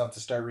fixed, I'll have to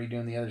start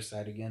redoing the other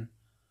side again.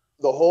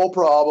 The whole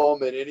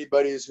problem, and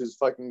anybody who's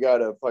fucking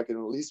got a fucking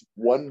at least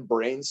one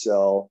brain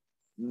cell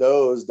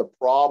knows the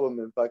problem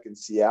in fucking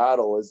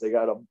Seattle is they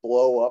got to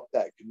blow up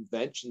that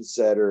convention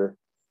center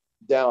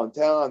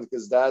downtown,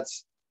 because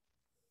that's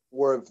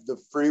where the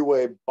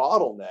freeway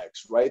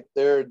bottlenecks, right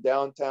there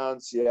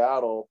downtown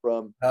Seattle,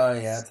 from Oh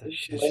yeah, it's a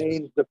shit.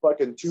 lanes to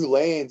fucking 2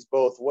 lanes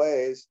both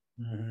ways.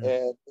 Mm-hmm.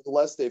 And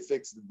unless they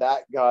fix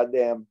that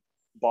goddamn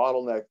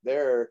bottleneck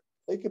there,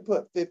 they could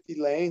put 50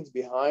 lanes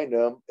behind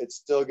them. It's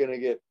still going to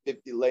get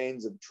 50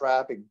 lanes of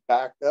traffic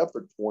backed up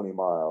for 20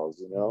 miles,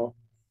 you know?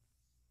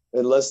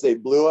 Unless they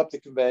blew up the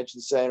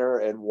convention center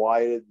and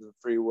widened the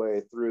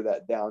freeway through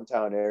that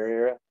downtown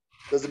area.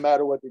 Doesn't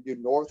matter what they do,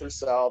 north or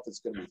south, it's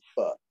going to be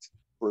fucked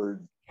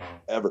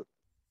forever,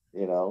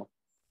 you know?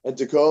 And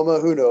Tacoma,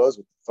 who knows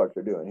what the fuck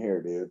they're doing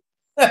here, dude.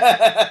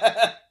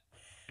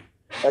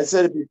 I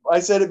said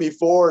it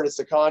before, and it's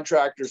the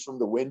contractors from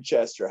the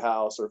Winchester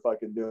house are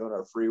fucking doing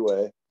our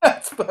freeway.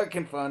 That's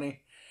fucking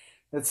funny.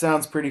 That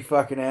sounds pretty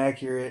fucking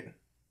accurate.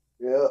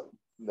 Yeah,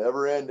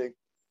 never ending.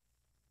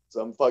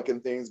 Some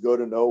fucking things go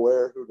to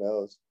nowhere. Who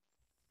knows?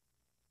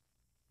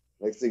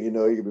 Next thing you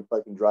know, you could be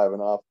fucking driving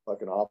off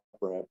fucking off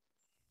ramp.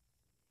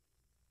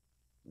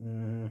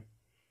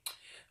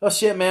 Oh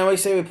shit, man! What do you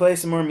say we play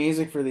some more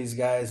music for these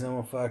guys, and then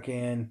we'll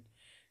fucking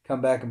come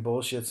back and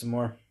bullshit some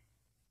more.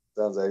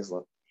 Sounds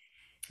excellent.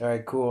 All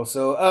right, cool.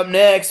 So up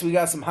next, we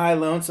got some High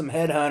Lonesome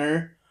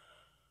Headhunter,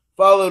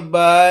 followed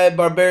by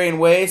Barbarian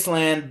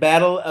Wasteland,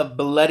 Battle of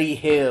Bloody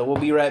Hill. We'll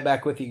be right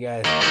back with you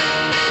guys. 1,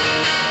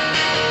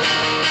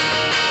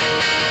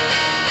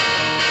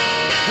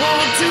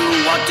 2,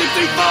 1, 2,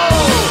 3,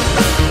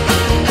 4.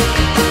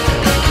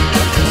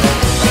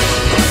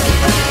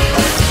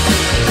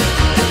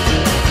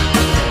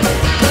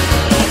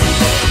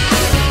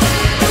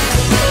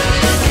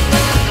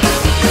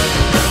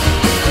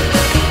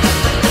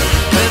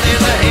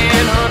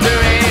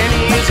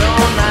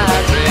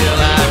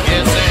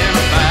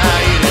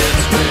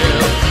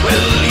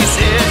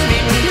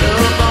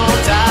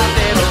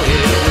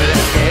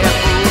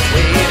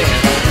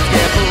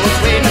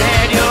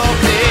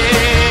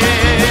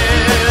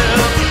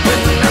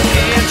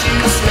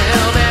 You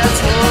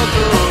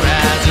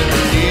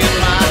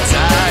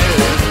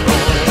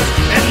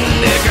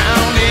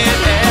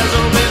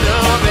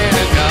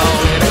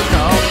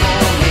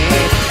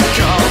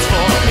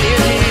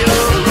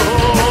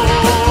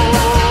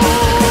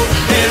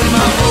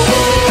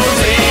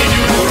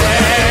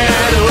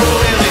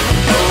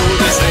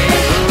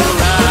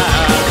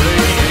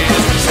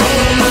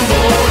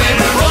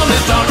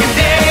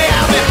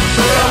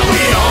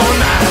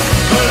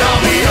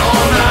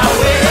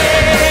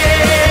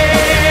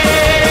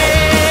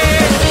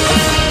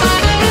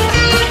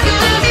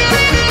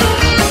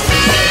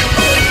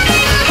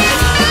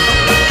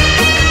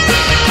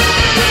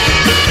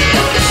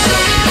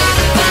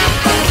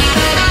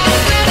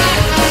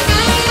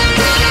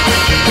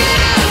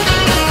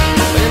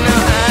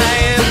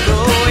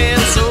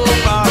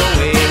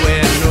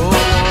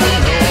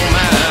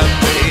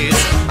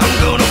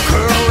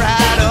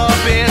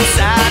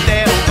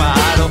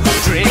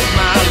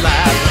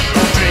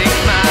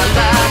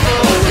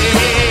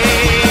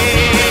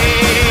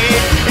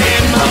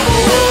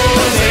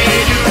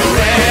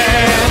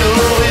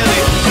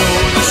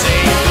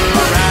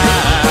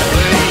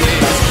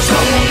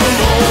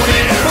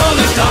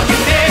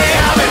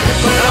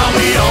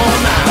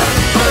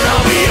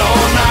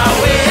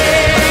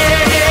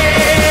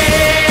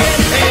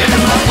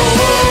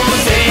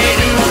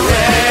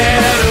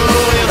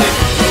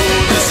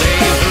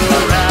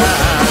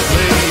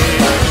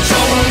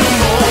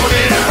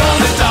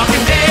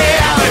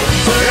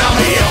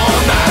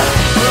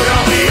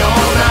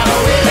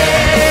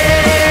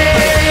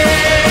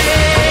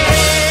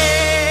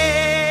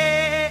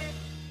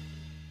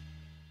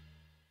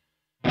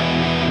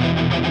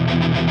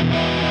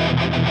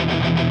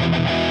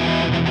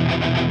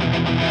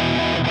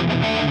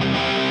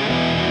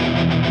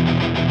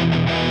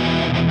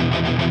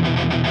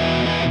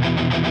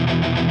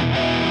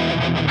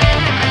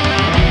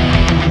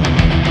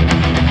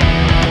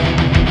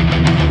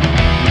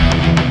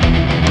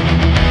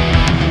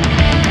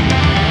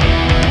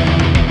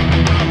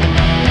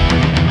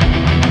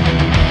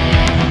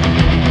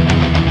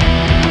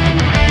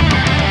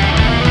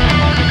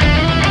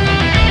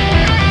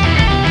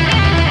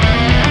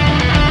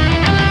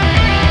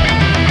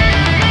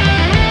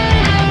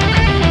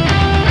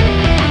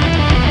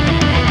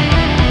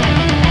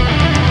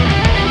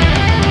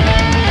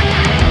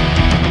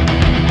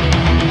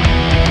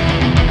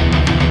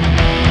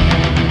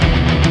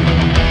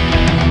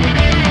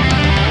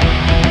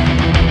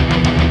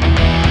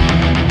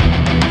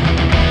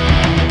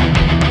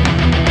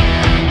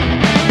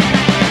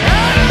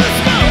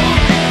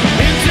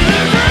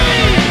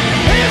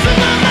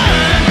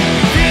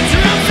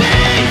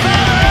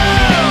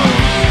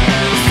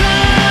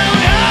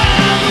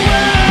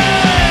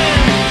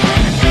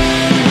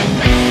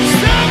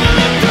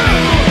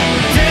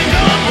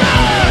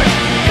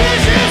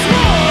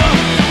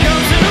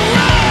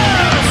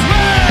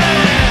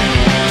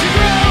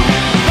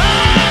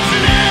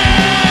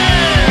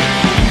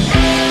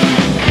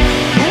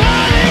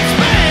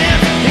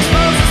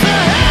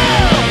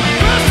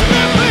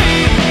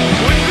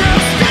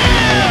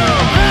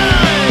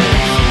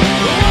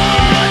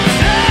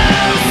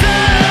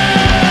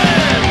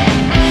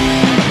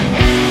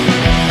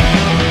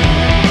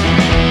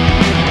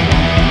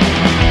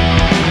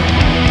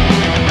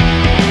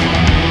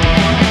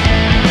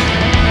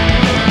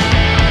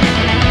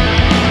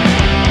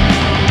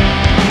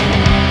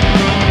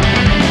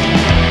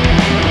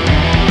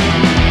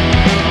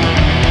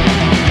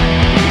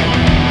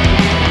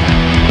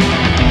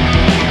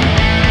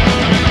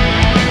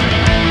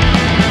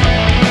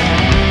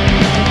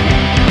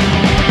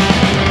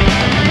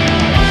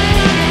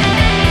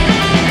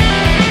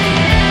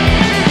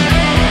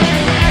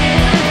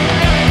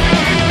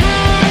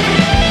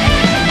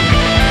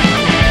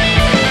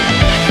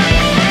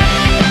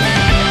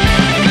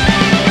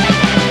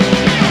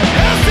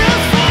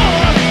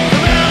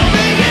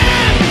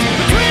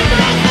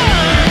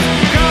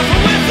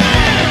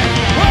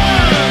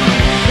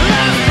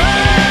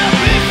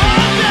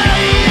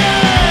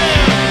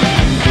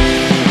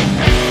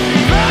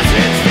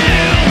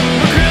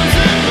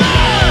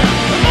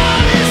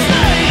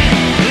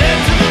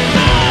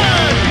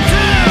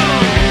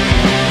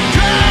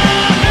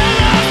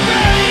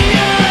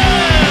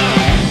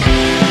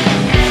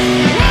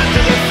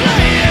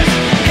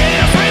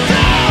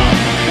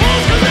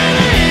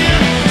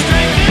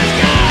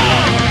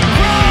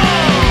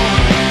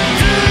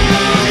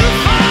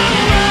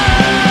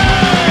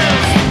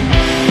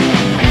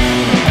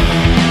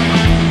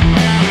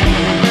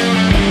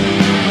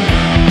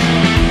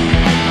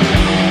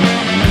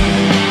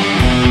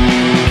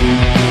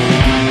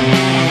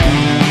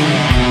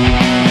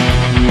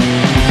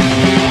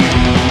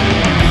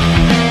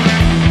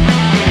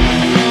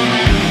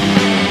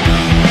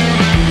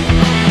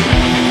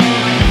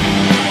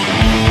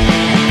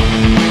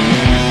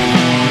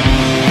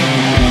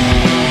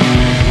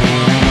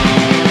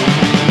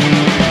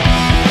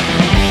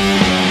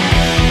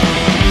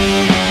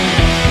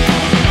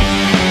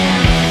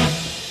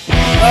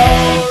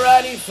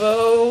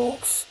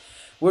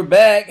We're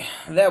back.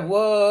 That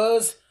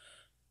was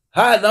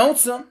High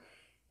Lonesome,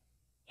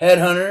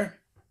 Headhunter,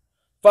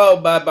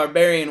 followed by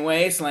Barbarian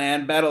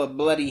Wasteland, Battle of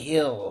Bloody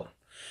Hill.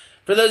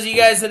 For those of you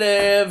guys that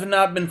have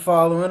not been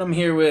following, I'm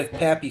here with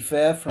Pappy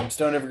Pfef from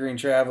Stoned Evergreen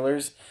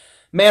Travelers.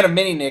 Man of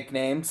many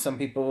nicknames. Some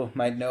people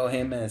might know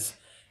him as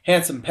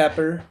Handsome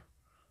Pepper,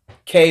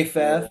 K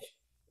Pfef,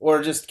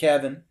 or just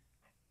Kevin.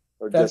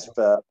 Or Pfef. just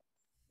Pfef.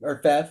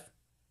 Or Pfef.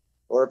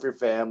 Or if you're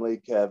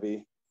family,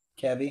 Kevy.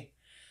 Kevy.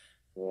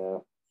 Yeah.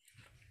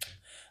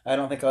 I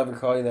don't think I'll ever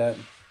call you that.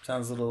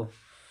 Sounds a little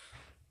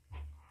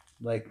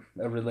like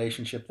a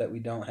relationship that we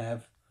don't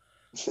have.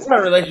 It's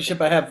not a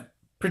relationship I have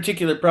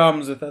particular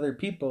problems with other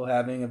people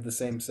having of the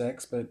same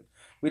sex, but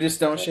we just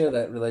don't share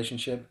that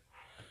relationship.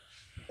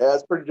 Yeah,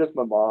 it's pretty just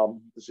my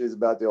mom. She's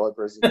about the only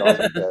person who calls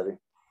me Kevy.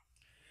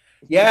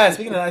 Yeah,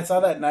 speaking of that, I saw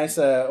that nice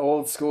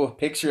old school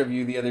picture of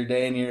you the other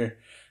day in your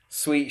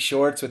sweet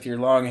shorts with your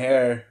long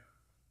hair.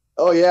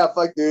 Oh yeah,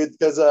 fuck dude.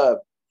 Because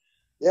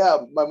yeah,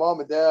 my mom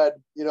and dad,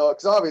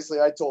 because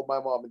obviously I told my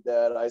mom and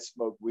dad I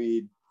smoked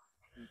weed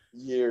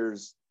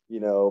years,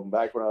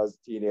 back when I was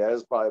a teenager. I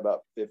was probably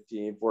about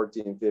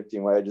 14,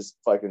 15, when I just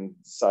fucking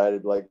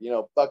decided, like,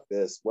 fuck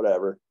this,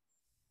 whatever.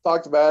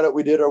 Talked about it,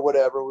 we did or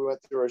whatever, we went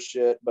through our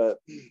shit, but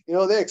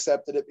they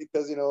accepted it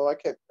because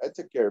I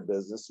took care of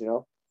business.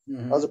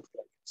 Mm-hmm. I was a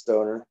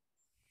stoner,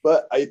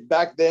 but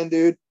back then,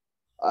 dude,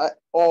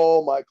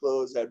 all my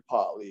clothes had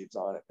pot leaves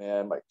on it,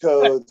 man. My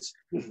coats,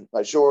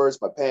 my shorts,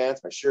 my pants,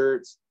 my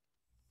shirts.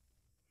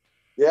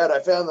 Yeah, and I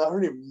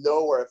don't even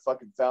know where I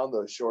fucking found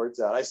those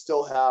shorts at. I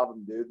still have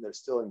them, dude, and they're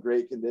still in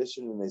great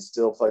condition and they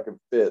still fucking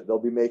fit. They'll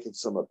be making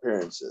some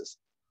appearances.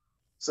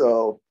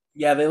 So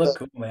yeah, they look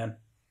cool, man.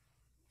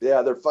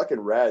 Yeah, they're fucking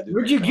rad, dude.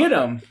 Where'd you get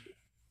them?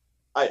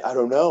 I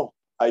don't know.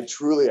 I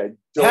don't.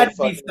 Had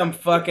to be some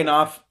fucking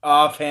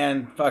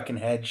offhand fucking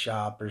head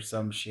shop or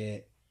some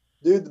shit.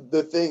 Dude,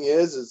 the thing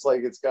is, it's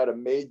like it's got a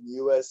made in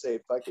USA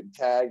fucking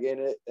tag in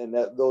it, and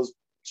those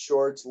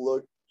shorts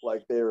look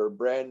like they were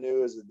brand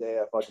new as the day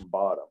I fucking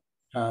bought them.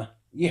 Huh?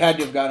 You had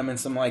to have got them in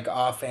some like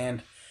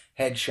offhand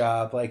head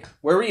shop. Like,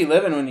 where were you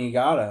living when you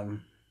got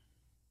them?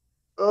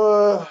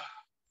 Were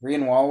you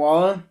in Walla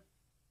Walla?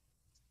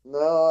 No,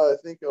 I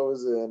think I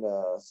was in.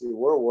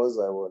 Where was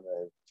I when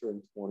I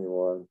turned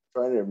 21? I'm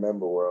trying to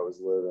remember where I was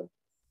living.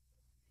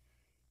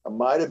 I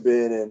might have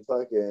been in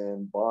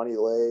fucking Bonnie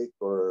Lake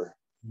or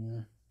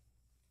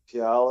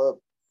Puyallup.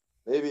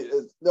 Maybe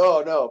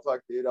no,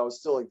 fuck, dude. I was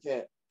still in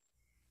Kent.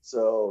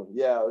 So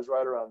yeah, it was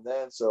right around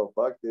then. So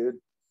fuck, dude.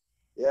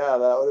 Yeah,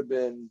 that would have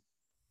been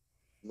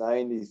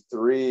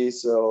 93.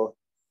 So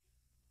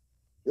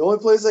the only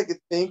place I could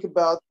think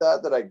about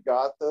that I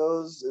got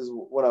those is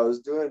when I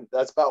was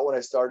that's about when I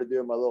started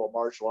doing my little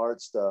martial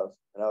arts stuff.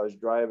 And I was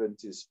driving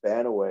to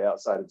Spanaway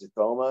outside of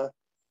Tacoma.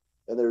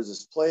 And there's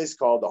this place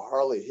called the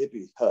Harley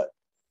Hippie Hut.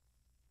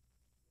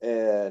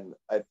 And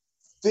I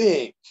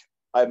think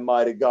I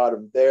might have got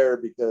them there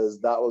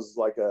because that was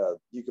like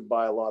you could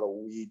buy a lot of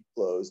weed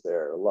clothes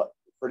there.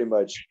 Pretty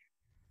much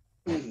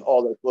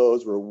all their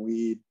clothes were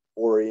weed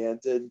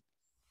oriented.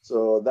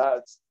 So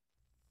that's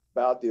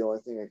about the only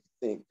thing I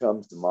think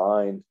comes to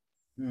mind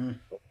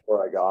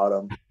before I got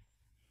them.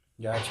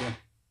 Gotcha.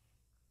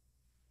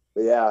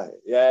 But yeah,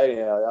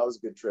 that was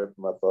a good trip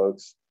for my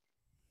folks.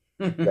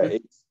 Got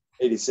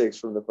 86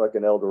 from the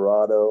fucking El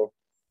Dorado.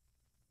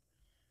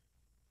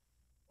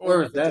 Where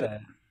was that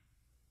at?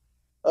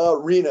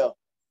 Reno.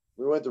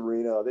 We went to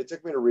Reno. They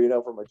took me to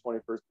Reno for my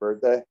 21st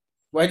birthday.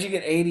 Why'd you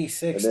get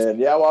 86? And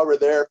then, while we're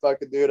there,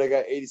 fucking dude, I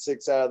got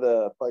 86 out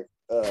of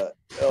the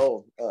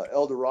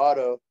El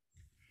Dorado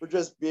for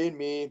just being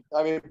me.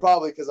 I mean,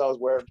 probably because I was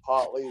wearing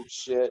pot leaf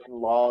shit and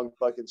long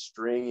fucking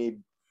stringy,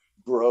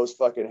 gross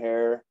fucking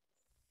hair.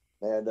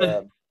 And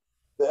the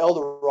El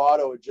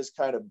Dorado had just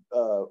kind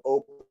of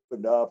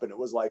opened up, and it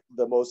was like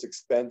the most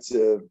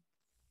expensive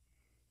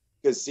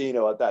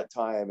casino at that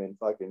time in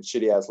fucking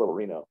shitty ass little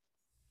Reno.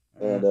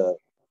 And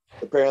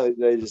apparently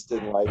they just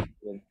didn't like it.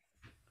 And,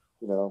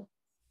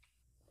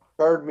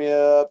 carded me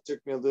up, took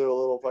me to a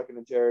little fucking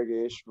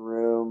interrogation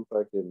room.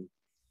 Fucking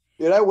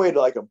dude, I weighed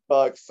like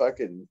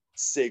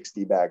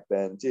 $1.60 back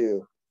then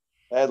too.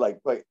 I had like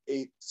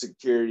 8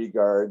 security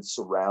guards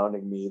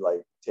surrounding me,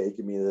 like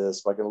taking me to this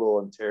fucking little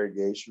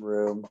interrogation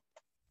room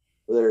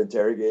where they're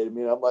interrogating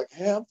me. And I'm like,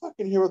 hey, I'm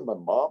fucking here with my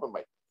mom and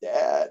my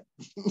dad.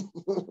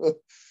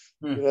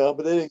 But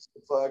they didn't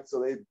give a fuck,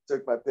 so they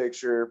took my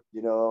picture,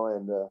 and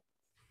went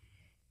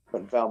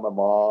and found my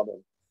mom.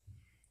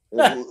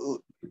 And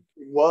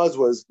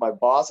was my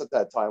boss at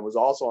that time was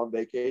also on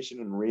vacation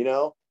in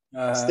Reno,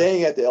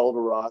 staying at the El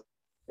Dorado,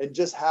 and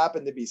just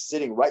happened to be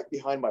sitting right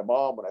behind my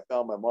mom when I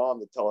found my mom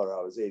to tell her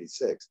I was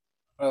 86.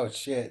 Oh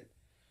shit!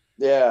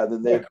 Yeah,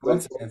 and then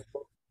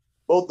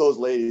both those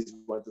ladies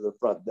went to the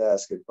front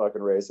desk and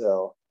fucking raised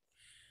hell.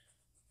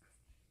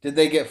 Did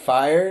they get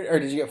fired, or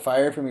did you get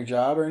fired from your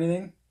job or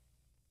anything?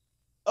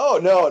 Oh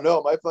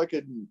no, my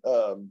fucking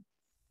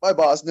my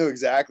boss knew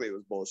exactly it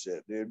was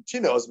bullshit, dude. She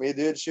knows me,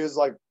 dude. She's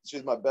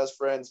my best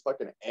friend's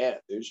fucking aunt,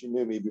 dude. She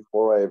knew me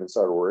before I even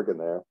started working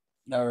there.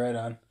 No, right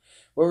on.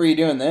 What were you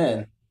doing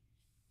then?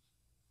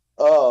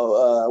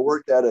 Oh, I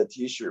worked at a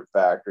t-shirt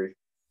factory.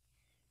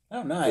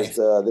 Oh, Just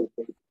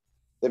nice.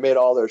 they made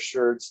all their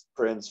shirts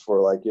prints for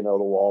like the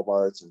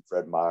Walmarts and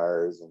Fred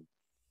Meyers and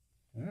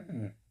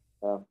Mm.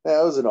 yeah,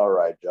 it was an all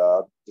right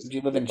job. Did Just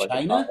you live in get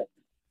fucking China?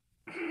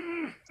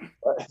 high.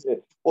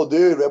 Well,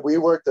 dude, we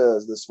worked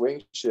the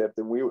swing shift,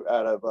 and we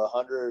out of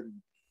 100,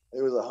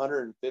 it was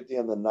 150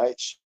 on the night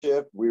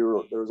shift. There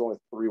was only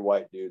three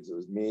white dudes. It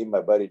was me, my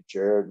buddy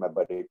Jared, my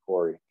buddy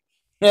Corey.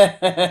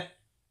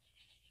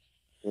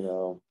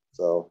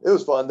 So it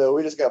was fun though.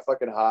 We just got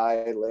fucking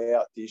high, lay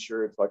out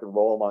t-shirts, fucking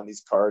roll them on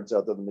these cards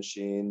out to the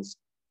machines,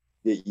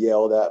 get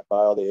yelled at by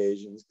all the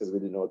Asians because we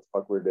didn't know what the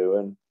fuck we were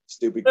doing.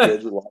 Stupid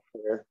kids with long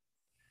hair.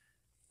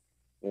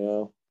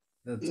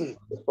 That's It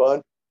was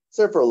fun. It's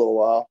there for a little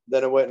while.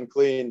 Then I went and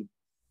cleaned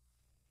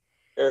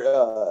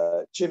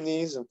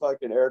chimneys and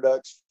fucking air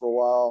ducts for a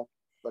while.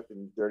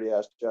 Fucking dirty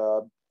ass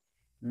job.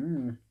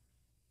 mm,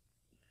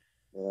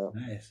 Yeah,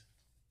 nice.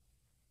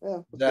 yeah,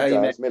 Is it's that how good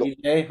you met times. Made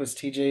TJ? Was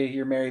TJ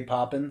your Mary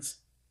Poppins?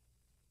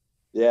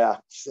 yeah.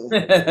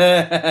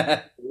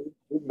 Yeah.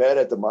 We met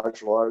at the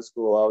martial arts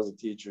school. I was a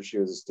teacher. She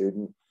was a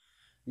student.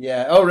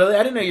 Oh, really?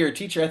 I didn't know you were a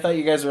teacher. I thought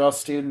you guys were all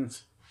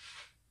students.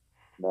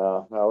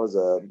 No, I was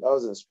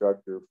an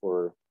instructor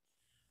for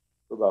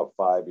about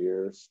 5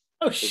 years,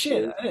 Oh, 6 years.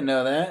 shit. I didn't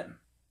know that.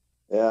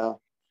 Yeah,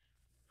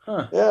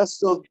 Huh. yeah.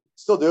 Still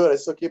do it. I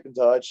still keep in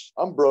touch.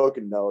 I'm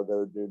broken though,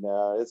 dude.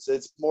 Now it's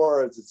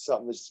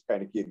something that's just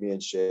kind of keep me in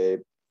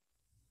shape.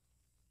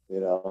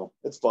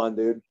 It's fun,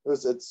 dude.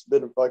 It's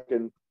been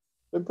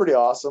pretty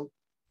awesome.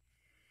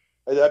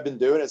 I've been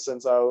doing it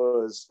since I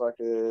was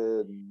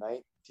fucking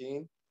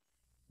 19.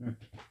 Hmm.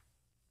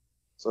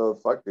 So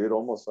fuck, dude,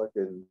 almost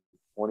fucking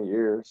 20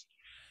 years.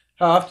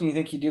 How often do you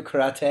think you do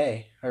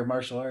karate or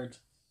martial arts?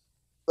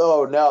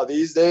 Oh, now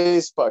these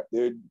days, fuck,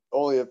 dude.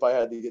 Only if I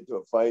had to get to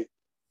a fight,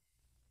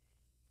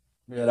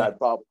 and Really? I'd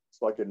probably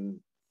fucking.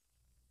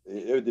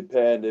 It would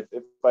depend. If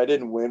I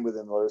didn't win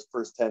within the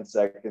first 10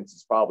 seconds,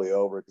 it's probably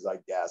over because I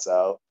gas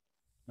out.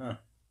 Huh.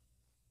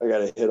 I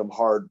gotta hit them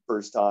hard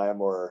first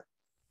time, or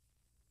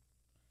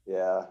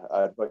yeah,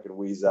 I'd fucking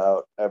wheeze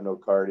out. I have no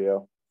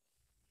cardio.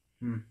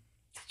 Hmm.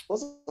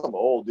 Plus, I'm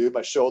old, dude.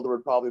 My shoulder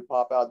would probably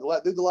pop out. The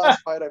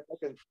last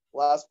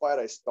fight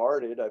I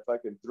started, I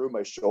fucking threw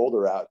my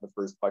shoulder out in the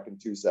first fucking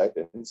 2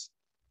 seconds.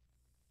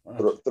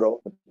 Throw it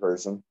the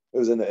person. It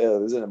was in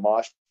a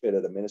mosh pit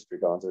at a Ministry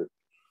concert.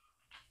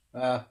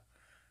 Uh,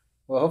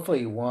 well, hopefully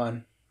you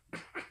won.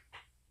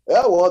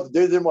 Yeah, well, the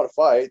dude didn't want to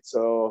fight,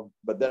 so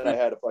but then I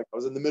had to I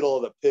was in the middle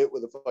of the pit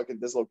with a fucking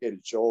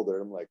dislocated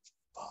shoulder. I'm like,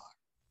 fuck.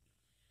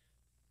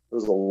 There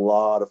was a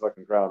lot of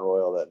fucking Crown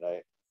Royal that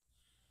night.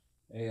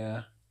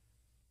 Yeah.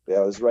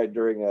 Yeah, it was right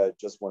during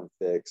Just One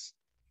Fix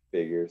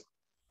figures.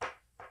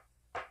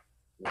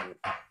 So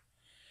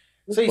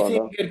It's you fun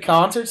seen though. good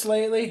concerts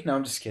lately? No,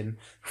 I'm just kidding.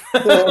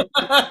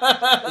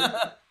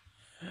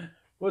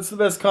 What's the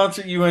best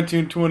concert you went to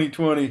in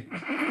 2020?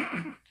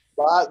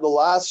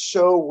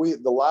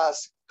 The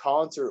last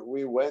concert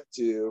we went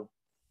to,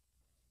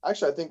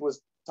 actually, I think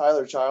was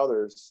Tyler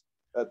Childers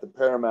at the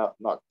Paramount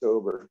in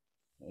October.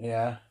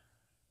 Yeah.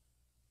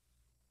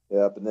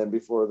 Yep, and then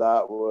before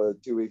that was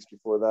 2 weeks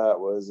before that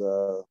was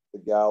the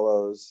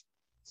Gallows,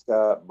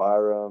 Scott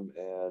Byram,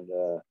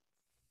 and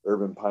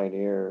Urban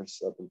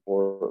Pioneers up in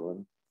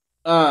Portland.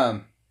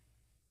 Um.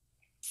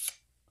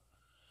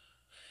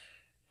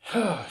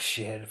 Oh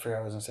shit! I forgot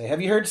what I was gonna say.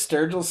 Have you heard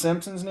Sturgill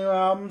Simpson's new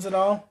albums at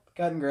all?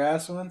 Cutting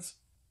Grass ones.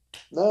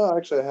 No,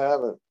 actually, I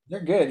haven't.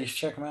 They're good. You should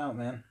check them out,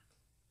 man.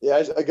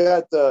 Yeah, I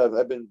got.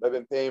 I've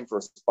been paying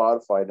for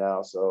Spotify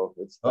now, so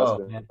that's Oh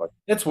been man, fucking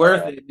it's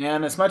worth bad. it,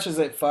 man. As much as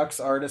it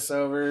fucks artists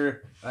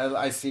over,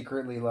 I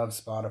secretly love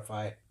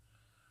Spotify.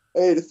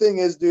 Hey, the thing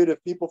is, dude,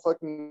 if people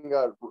fucking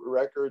got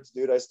records,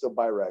 dude, I still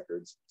buy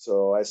records.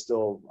 So I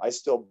still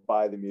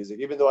buy the music,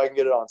 even though I can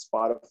get it on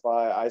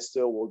Spotify. I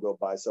still will go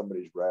buy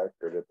somebody's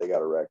record if they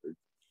got a record.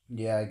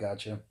 Yeah, I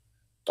got you.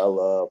 I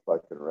love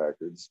fucking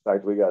records. In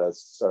fact, we gotta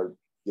start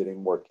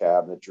getting more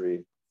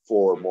cabinetry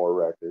for more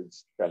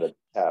records. Kind of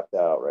tapped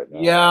out right now.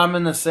 Yeah, I'm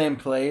in the same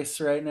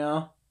place right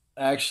now,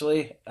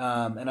 actually.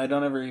 And I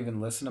don't ever even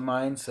listen to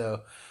mine.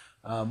 So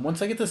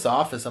once I get this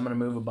office, I'm gonna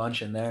move a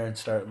bunch in there and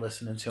start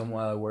listening to them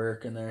while I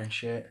work in there and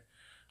shit.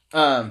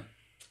 Um,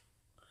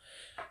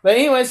 but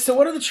anyways, so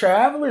what have the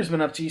travelers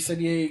been up to? You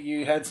said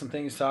you had some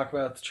things to talk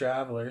about the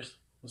travelers.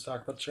 Let's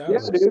talk about the Yeah,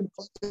 travelers. dude.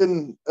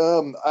 Fucking,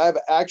 I've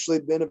actually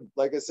been,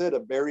 like I said, a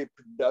very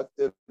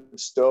productive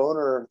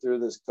stoner through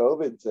this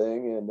COVID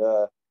thing, and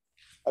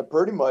I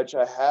pretty much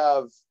I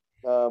have.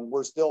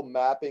 We're still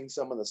mapping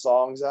some of the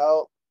songs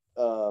out,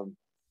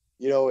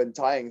 and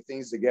tying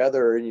things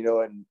together,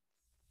 and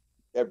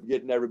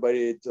getting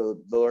everybody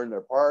to learn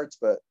their parts.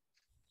 But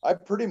I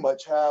pretty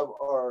much have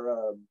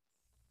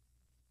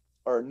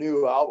our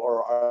new album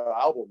or our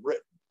album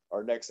written.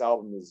 Our next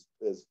album is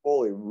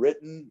fully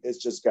written. It's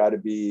just got to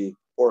be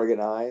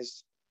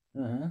organized.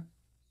 Mm-hmm.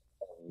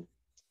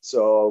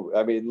 So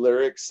I mean,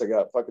 lyrics. I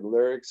got fucking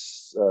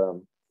lyrics.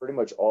 Pretty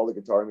much all the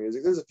guitar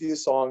music. There's a few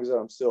songs that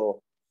I'm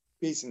still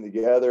piecing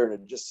together, and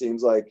it just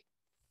seems like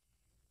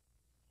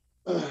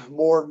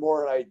more and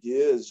more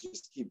ideas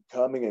just keep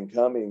coming and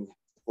coming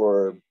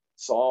for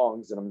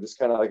songs, and I'm just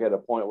kind of like at a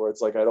point where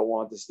it's like I don't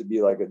want this to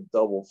be like a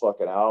double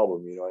fucking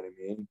album, you know what I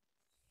mean?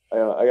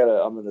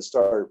 I'm gonna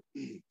start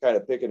kind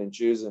of picking and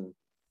choosing,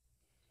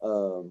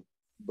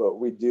 but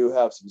we do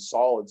have some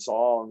solid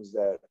songs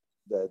that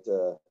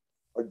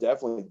are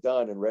definitely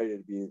done and ready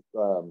to be.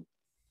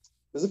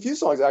 There's a few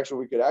songs actually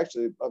we could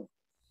actually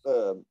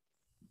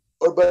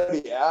our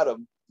buddy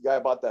Adam, the guy I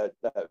bought that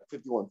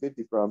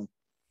 5150 from,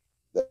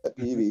 that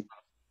PV.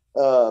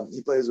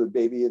 He plays with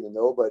Baby and the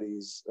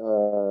Nobodies.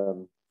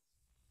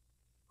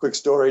 Quick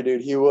story,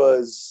 dude. He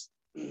was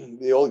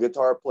the old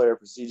guitar player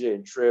for CJ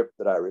and Trip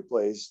that I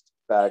replaced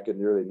back in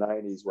the early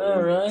 90s when All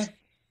he right.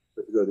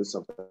 to go do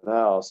something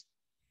else.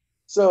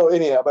 So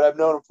anyhow, but I've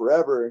known him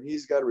forever, and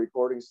he's got a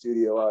recording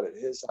studio out at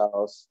his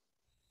house.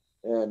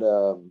 And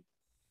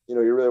he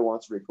really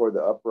wants to record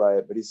the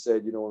Upright, but he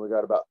said, when we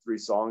got about 3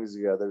 songs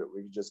together, that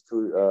we could just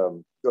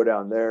go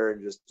down there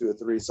and just do a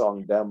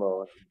 3-song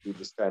demo, and we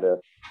just kind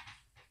of,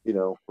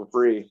 for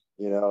free,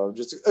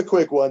 just a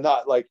quick one,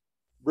 not like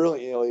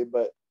brilliantly,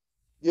 but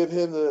give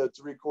him to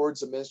record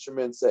some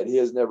instruments that he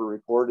has never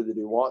recorded that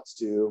he wants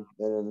to,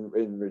 and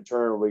in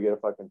return we get a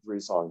fucking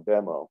 3-song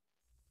demo.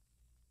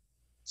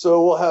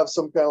 So we'll have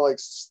some kind of like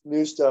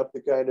new stuff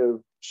to kind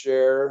of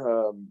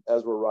share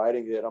as we're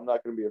writing it. I'm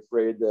not going to be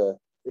afraid to,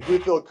 if we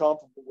feel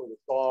comfortable with a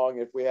song,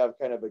 if we have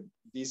kind of a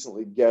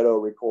decently ghetto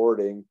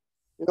recording,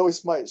 we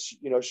might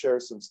share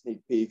some sneak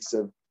peeks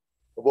of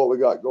what we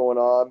got going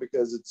on,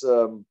 because it's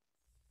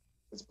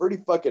pretty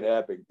fucking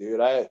epic,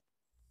 dude. I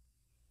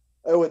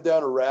went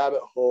down a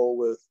rabbit hole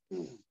with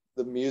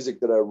the music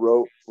that I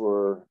wrote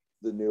for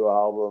the new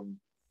album.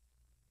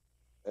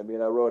 I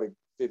mean, I wrote a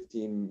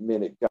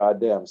 15-minute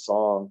goddamn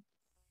song,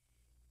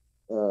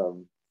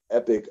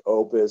 epic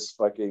opus,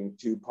 fucking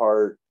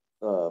 2-part.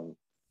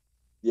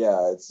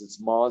 It's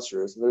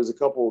monstrous. And there's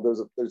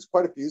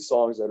quite a few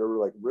songs that are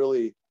like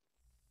really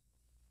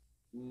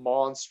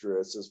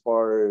monstrous as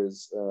far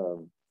as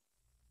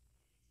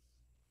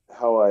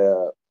how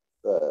I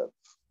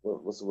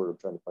what's the word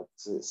I'm trying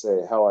to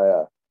say, how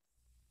I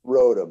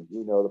wrote them,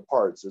 the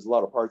parts. There's a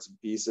lot of parts and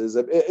pieces.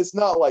 It's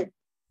not like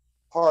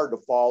hard to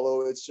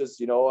follow. It's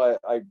just,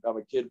 I'm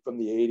a kid from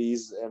the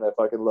 80s, and I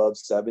fucking love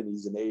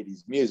 70s and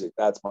 80s music.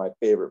 That's my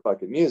favorite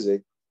fucking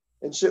music.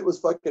 And shit was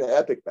fucking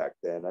epic back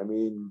then. I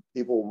mean,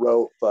 people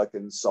wrote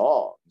fucking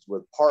songs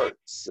with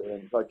parts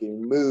and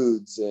fucking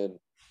moods and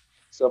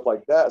stuff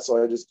like that.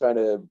 So I just kind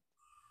of,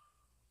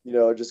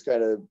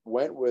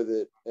 went with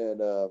it, and,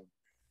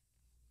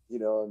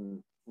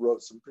 and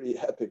wrote some pretty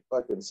epic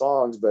fucking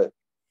songs, but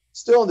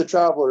still in the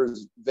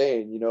Travelers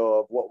vein,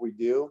 of what we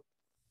do.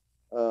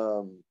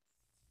 A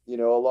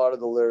lot of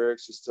the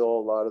lyrics are still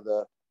a lot of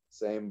the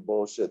same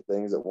bullshit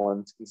things that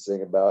one can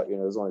sing about.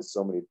 There's only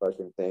so many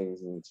fucking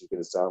things, and it's just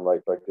gonna sound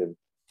like fucking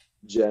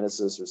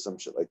Genesis or some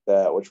shit like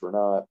that, which we're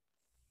not.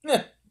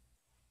 Yeah.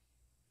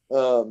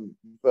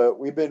 But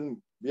we've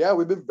been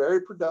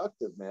very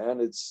productive,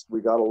 man.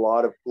 We got a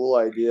lot of cool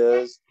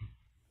ideas.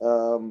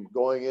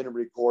 Going in and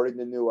recording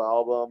the new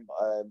album,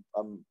 I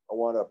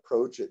want to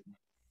approach it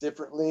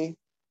differently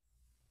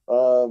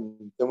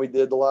than we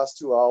did the last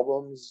 2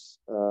 albums.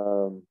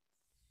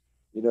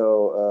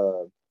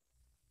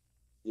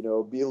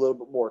 Be a little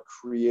bit more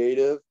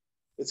creative.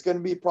 It's going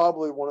to be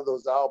probably one of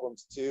those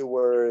albums too,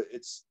 where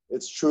it's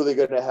truly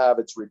going to have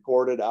its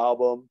recorded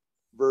album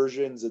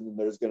versions, and then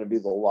there's going to be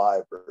the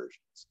live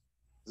versions.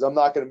 Because I'm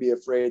not going to be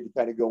afraid to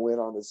kind of go in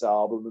on this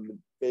album and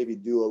maybe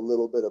do a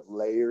little bit of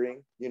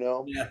layering,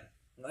 Yeah,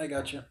 I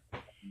got you.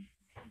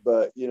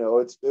 But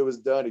it was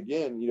done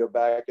again,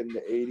 back in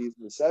the 80s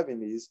and the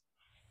 70s.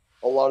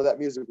 A lot of that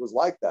music was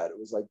like that. It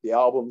was like the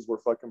albums were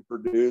fucking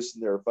produced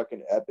and they were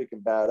fucking epic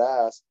and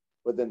badass,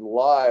 but then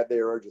live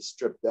they were just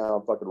stripped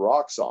down fucking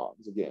rock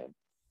songs again.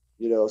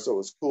 So it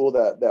was cool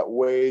that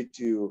way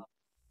to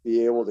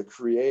be able to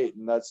create,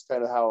 and that's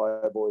kind of how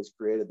I've always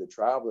created the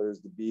Travelers,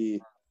 to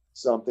be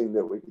something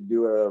that we can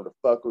do whatever the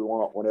fuck we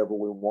want, whenever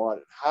we want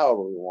it,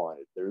 however we want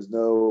it. There's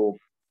no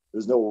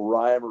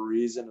rhyme or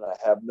reason, and I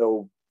have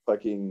no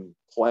fucking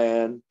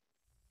plan.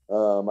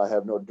 I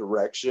have no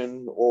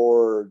direction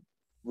or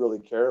really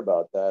care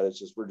about that. It's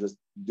just, we're just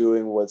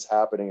doing what's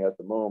happening at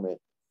the moment.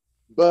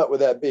 But with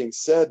that being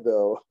said,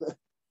 though,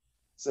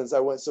 since I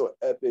went so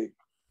epic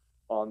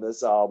on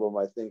this album,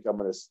 I think I'm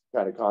going to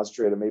kind of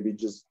concentrate on maybe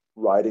just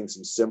writing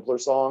some simpler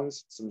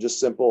songs, some just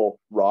simple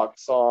rock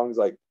songs,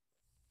 like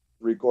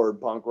record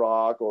punk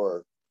rock,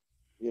 or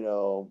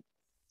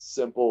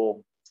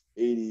simple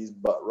 80s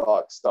butt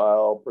rock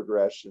style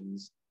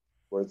progressions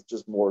where it's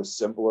just more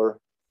simpler.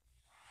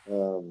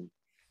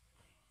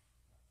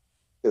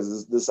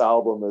 Because this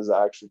album is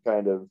actually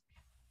kind of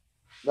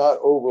not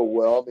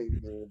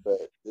overwhelming me,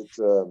 but it's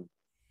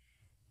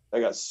I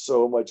got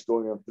so much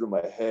going on through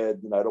my head,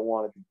 and I don't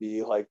want it to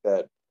be like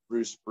that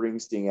Bruce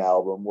Springsteen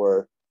album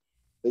where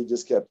they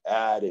just kept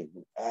adding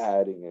and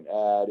adding and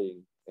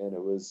adding, and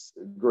it was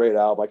a great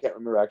album. I can't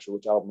remember actually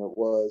which album it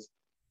was,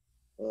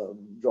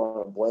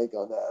 Drawing a blank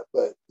on that,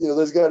 but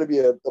there's got to be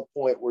a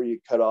point where you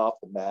cut off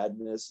the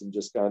madness and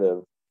just kind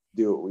of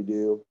do what we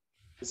do.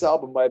 This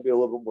album might be a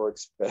little bit more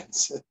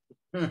expensive,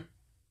 Hmm.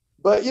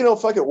 but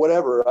fuck it,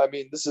 whatever. I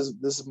mean, this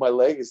is my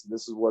legacy.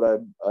 This is what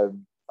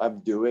I'm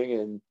doing,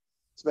 and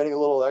spending a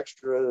little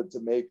extra to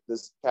make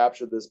this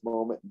capture this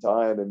moment in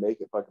time and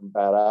make it fucking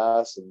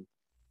badass and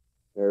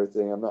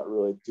everything. I'm not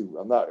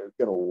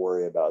gonna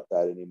worry about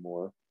that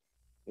anymore.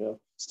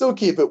 Still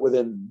keep it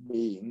within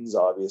means,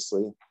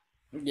 obviously.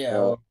 Yeah.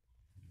 Uh, Well,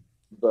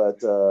 but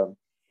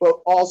but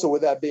also,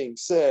 with that being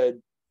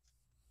said,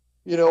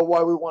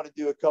 why we want to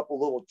do a couple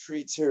little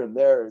treats here and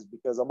there is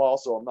because I'm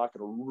not going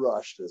to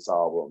rush this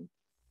album.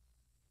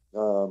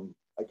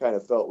 I kind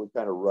of felt we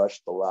kind of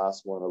rushed the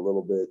last one a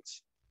little bit.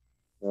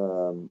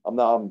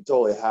 I'm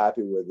totally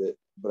happy with it,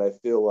 but I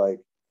feel like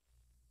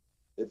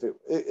if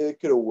it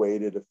could have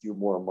waited a few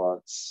more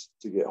months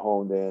to get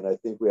honed in. I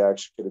think we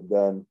actually could have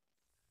done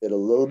it a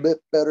little bit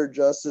better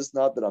justice.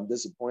 Not that I'm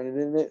disappointed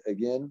in it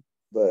again,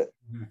 but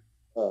mhm.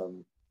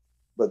 um,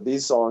 but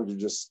these songs are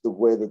just the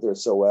way that they're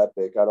so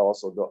epic. I'd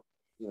also go,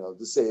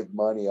 to save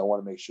money, I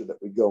want to make sure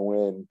that we go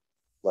in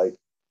like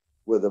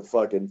with a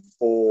fucking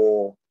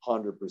full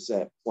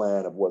 100%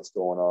 plan of what's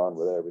going on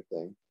with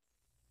everything,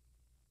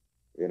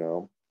 you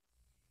know.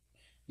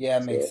 Yeah,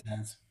 it makes So,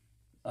 sense.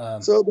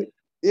 but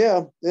yeah,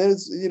 and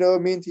it's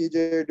me and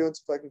TJ are doing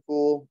some fucking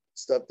cool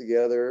stuff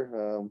together.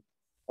 I'm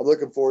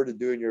looking forward to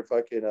doing your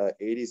fucking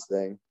 '80s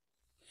thing.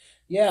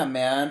 Yeah,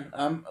 man.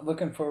 I'm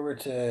looking forward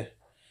to.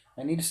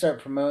 I need to start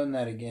promoting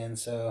that again.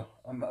 So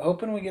I'm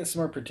hoping we get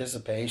some more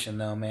participation,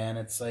 though, man.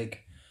 It's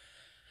like,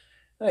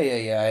 oh yeah,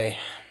 yeah.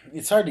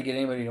 It's hard to get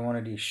anybody to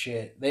want to do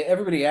shit.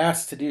 Everybody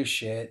asks to do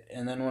shit,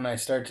 and then when I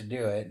start to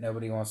do it,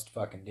 nobody wants to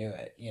fucking do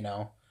it.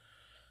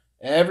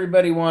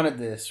 Everybody wanted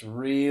this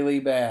really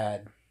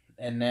bad,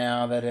 and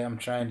now that I'm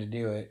trying to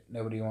do it,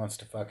 nobody wants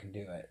to fucking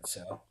do it.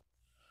 So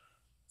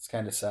it's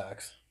kind of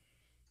sucks.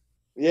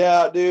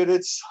 Yeah, dude,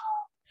 it's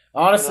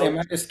you Honestly, I know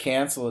might just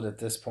cancel it at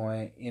this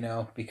point,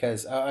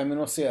 because I mean,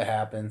 we'll see what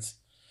happens.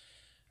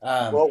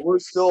 Um, Well,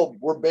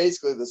 we're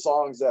basically the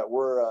songs that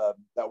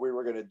we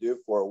were gonna do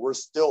for it. We're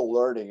still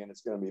learning, and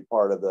it's gonna be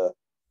part of the.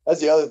 That's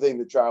the other thing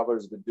the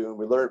Travelers have been doing.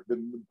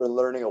 Been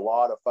learning a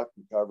lot of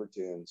fucking cover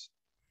tunes.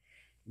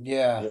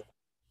 yeah, You know,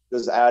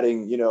 just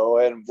adding,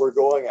 and we're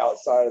going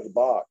outside of the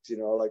box.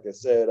 Like I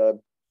said,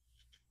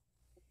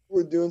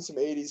 we're doing some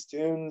 '80s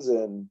tunes,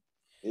 and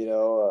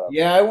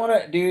yeah. I want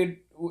to, dude.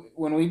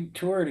 When we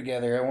tour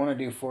together, I want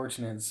to do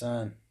 "Fortunate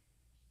Son."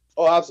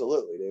 oh,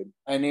 absolutely, dude.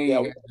 I knew Yeah,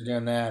 you guys were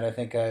doing that. I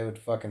think I would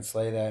fucking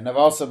slay that. And I've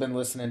also been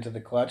listening to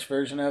the Clutch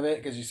version of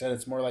it because you said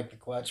it's more like the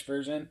Clutch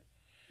version,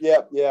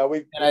 yeah. and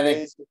We I think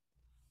basically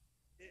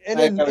and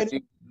I think I in would do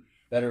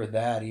better with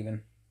that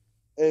even.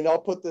 and I'll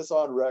put this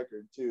on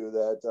record too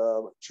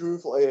that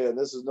truthfully, and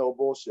this is no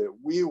bullshit,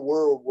 we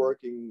were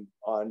working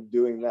on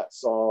doing that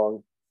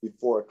song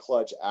before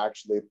Clutch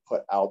actually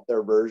put out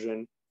their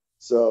version.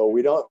 So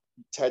we don't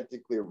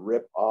technically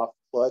rip off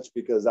Clutch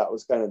because that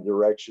was kind of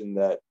direction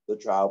that the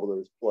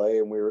Travelers play,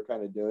 and we were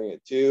kind of doing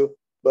it too.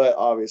 But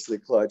obviously,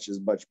 Clutch is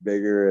much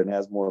bigger and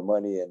has more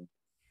money and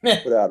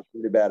put out a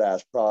pretty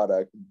badass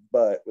product.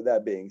 But with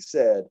that being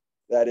said,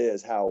 that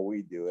is how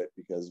we do it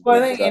because Well, I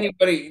with the think Travelers.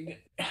 anybody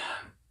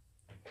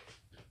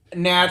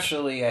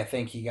naturally, I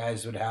think you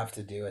guys would have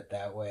to do it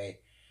that way.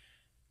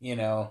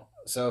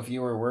 So if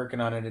you were working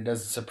on it, it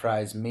doesn't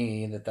surprise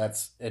me that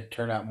it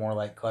turned out more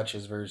like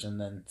Clutch's version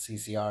than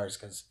CCR's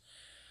because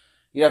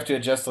you have to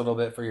adjust a little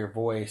bit for your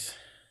voice,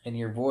 and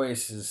your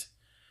voice is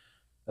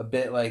a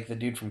bit like the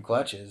dude from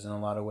Clutch's in a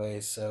lot of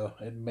ways. So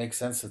it makes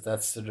sense that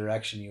that's the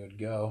direction you would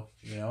go.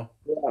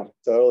 Yeah,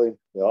 totally.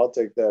 Yeah, I'll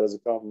take that as a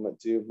compliment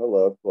too. I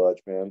love Clutch,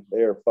 man.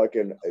 They are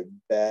fucking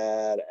a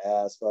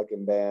badass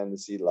fucking band to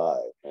see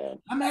live, man.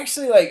 I'm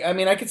actually like, I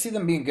mean, I could see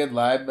them being good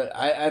live, but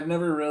I've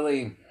never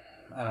really,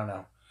 I don't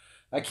know,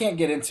 I can't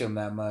get into them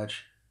that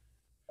much.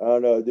 I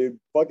don't know, dude.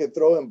 Fucking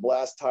throw in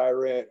Blast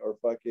Tyrant or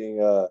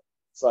fucking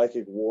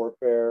Psychic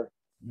Warfare.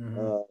 Hmm.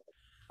 Uh,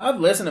 I've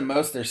listened to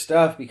most of their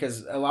stuff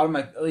because a lot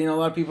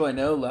of people I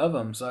know love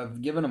them, so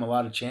I've given them a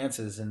lot of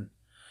chances. And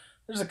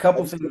there's a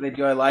couple have you things seen? they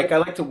do I like. I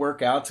like to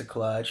work out to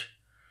Clutch,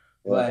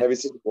 Yeah, but have you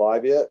seen them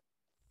live yet,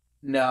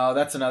 no,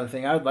 that's another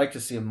thing. I would like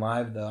to see them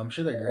live though. I'm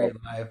sure they're great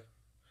live.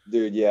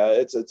 dude? Yeah,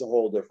 it's a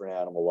whole different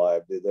animal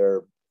live, dude. They're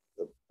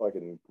a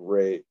fucking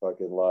great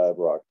fucking live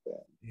rock band.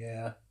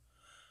 Yeah,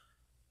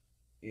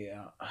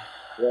 yeah.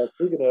 Yeah,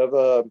 speaking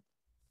of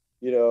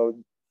you know,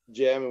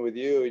 jamming with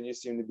you, and you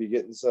seem to be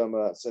getting some.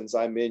 Since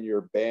I'm in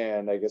your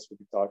band, I guess we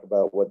could talk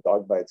about what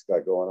Dog Bite's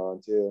got going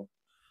on too.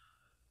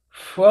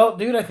 Well,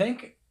 dude, I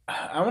think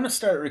I want to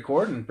start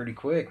recording pretty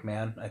quick,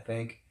 man. I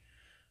think.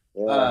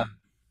 Yeah, Uh,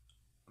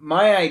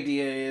 my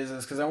idea is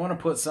because I want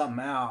to put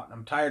something out.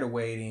 I'm tired of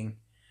waiting.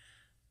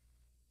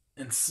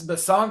 But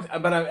songs,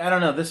 but I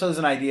don't know. This was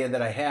an idea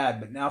that I had,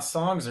 but now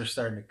songs are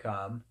starting to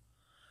come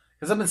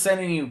because I've been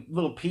sending you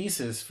little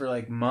pieces for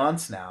like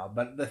months now.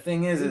 But the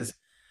thing is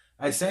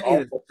I it's send you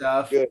this all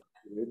stuff. good,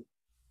 dude.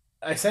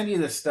 I send you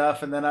this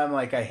stuff, and then I'm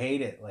like, I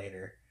hate it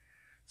later.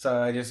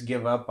 so I just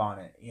give up on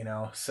it,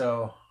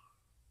 So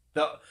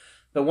the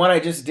the one I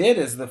just did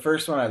is the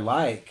first one I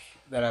like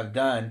that I've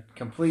done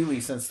completely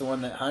since the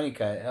one that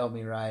Honeycutt helped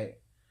me write.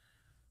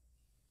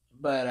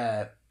 But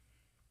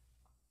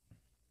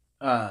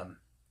um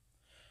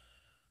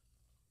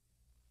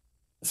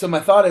so my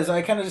thought is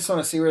I kind of just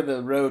want to see where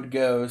the road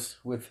goes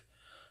with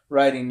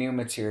writing new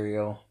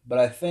material, but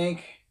I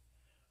think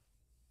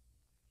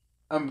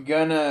I'm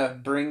gonna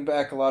bring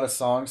back a lot of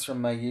songs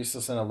from my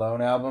Useless and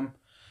Alone album,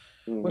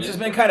 which has Mhm.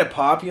 been kind of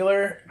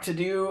popular to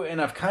do,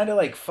 and I've kind of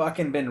like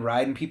fucking been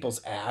riding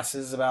people's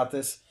asses about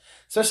this,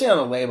 especially on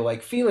the label.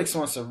 Like Felix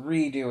wants to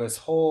redo his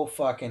whole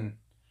fucking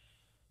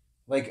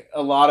like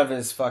a lot of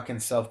his fucking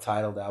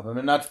self-titled album,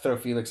 and not to throw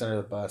Felix under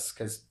the bus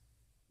because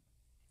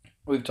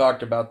we've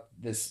talked about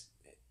this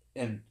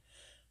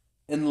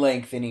in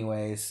length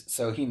anyways,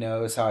 so he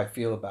knows how I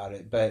feel about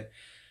it. But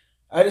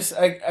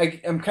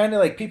I'm kind of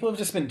like people have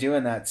just been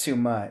doing that too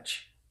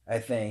much. I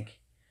think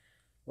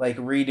like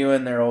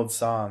redoing their old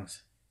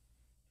songs,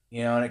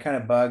 and it kind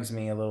of bugs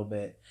me a little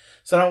bit.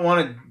 So I don't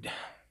want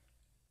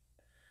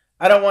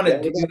Yeah,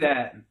 to do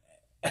that.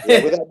 yeah.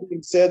 With that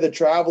being said, the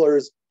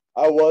Travelers,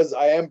 I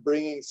am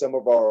bringing some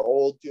of our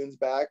old tunes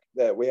back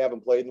that we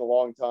haven't played in a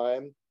long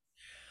time.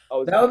 I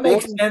was That would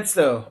make going, sense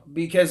though,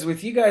 because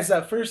with you guys,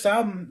 that first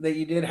album that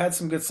you did had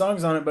some good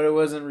songs on it, but it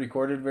wasn't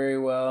recorded very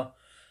well,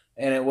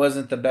 and it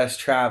wasn't the best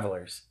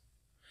Travelers.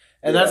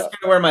 And that's yeah,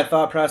 kind of where my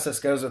thought process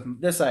goes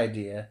with this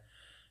idea.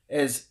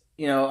 Is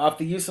off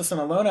the Useless and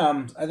Alone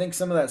album, I think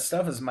some of that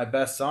stuff is my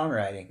best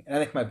songwriting, and I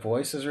think my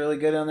voice is really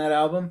good on that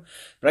album,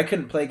 but I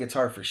couldn't play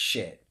guitar for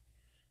shit.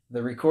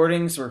 The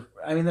recordings were,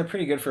 I mean, they're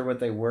pretty good for what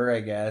they were, I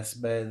guess,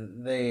 but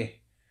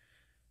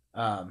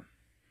um,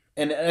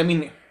 and I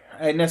mean,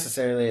 I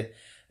necessarily,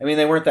 I mean,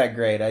 they weren't that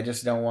great. I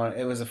just don't want.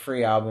 It was a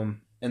free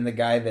album, and the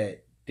guy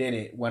that did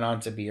it went on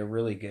to be a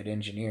really good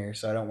engineer,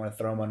 so I don't want to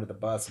throw him under the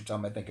bus and tell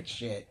him I think it's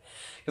shit,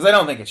 because I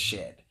don't think it's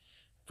shit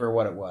for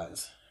what it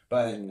was.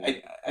 But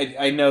mhm.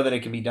 I know that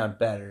it can be done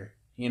better.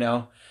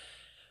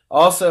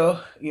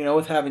 Also,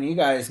 with having you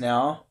guys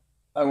now,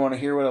 I want to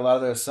hear what a lot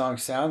of those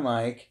songs sound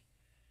like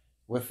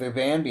with the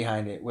band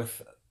behind it,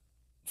 with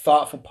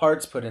thoughtful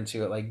parts put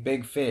into it. Like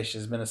Big Fish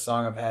has been a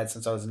song I've had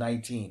since I was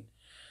 19.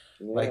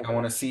 Yeah. Like I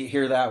want to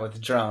hear that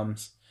with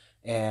drums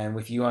and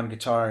with you on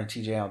guitar and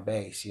TJ on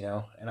bass.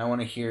 And I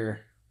want to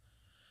hear,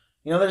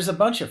 there's a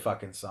bunch of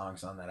fucking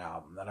songs on that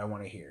album that I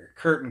want to hear.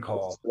 Curtain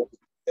Call.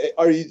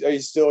 Are you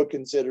still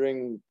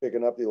considering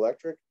picking up the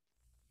electric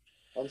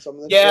on some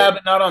of this Yeah, shit?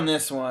 but not on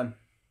this one.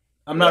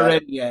 I'm not Yeah,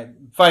 ready yet.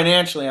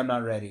 Financially, I'm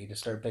not ready to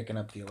start picking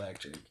up the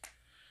electric.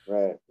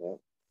 right. Yeah.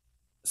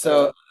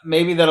 So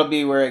maybe that'll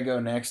be where I go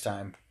next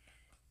time.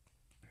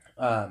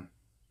 Um,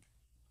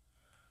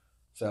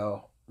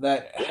 so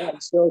that, Yeah, I'm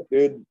stoked,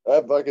 dude.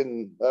 I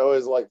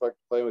always like fucking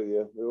playing with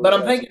you. We but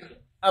always have some.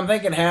 I'm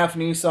thinking half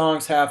new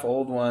songs, half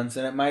old ones,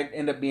 and it might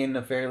end up being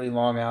a fairly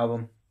long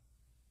album.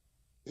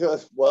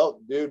 Well,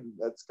 dude,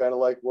 that's kind of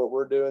like what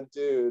we're doing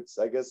too.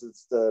 I guess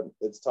it's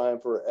time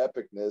for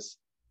epicness.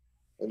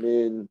 I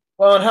mean,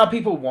 Well, and how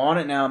people want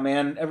it now,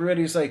 man.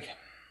 Everybody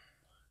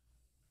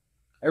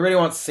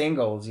wants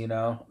singles. They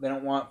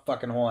don't want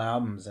fucking whole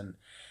albums, and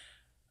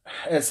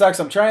it sucks.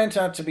 I'm trying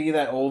not to be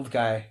that old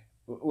guy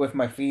with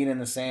my feet in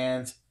the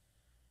sands,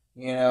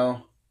 you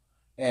know,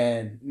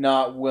 and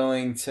not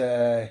willing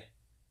to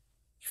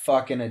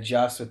fucking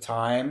adjust with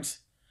times.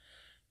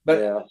 But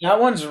yeah. that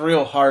one's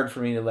real hard for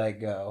me to let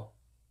go.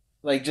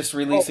 Like just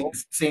releasing Oh, a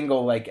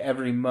single like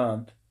every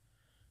month,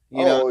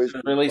 I'll always instead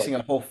of do releasing fucking.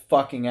 a whole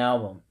fucking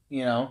album.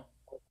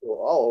 I'll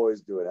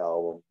always do an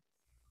album.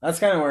 That's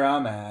kind of where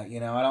I'm at.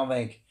 I don't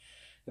think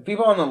the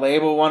people on the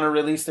label want to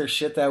release their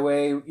shit that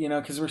way,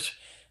 because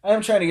I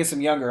am trying to get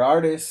some younger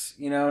artists.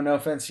 No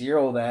offense to your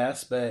old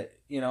ass, but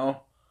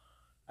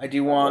I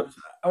do Right.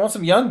 want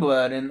some young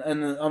blood and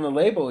on the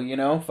label,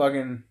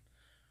 fucking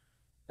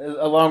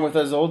along with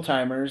those old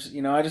timers.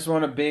 I just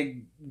want a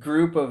big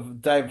group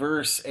of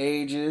diverse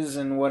ages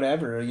and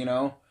whatever.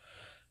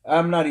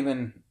 I'm not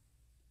even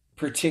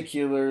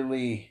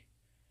particularly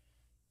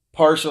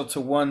partial to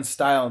one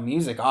style of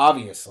music,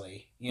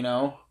 obviously.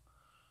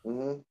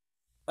 Mm-hmm.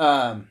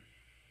 Um,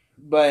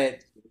 but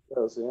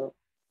Yes, yeah.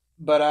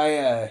 but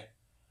I'd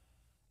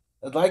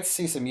like to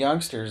see some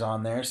youngsters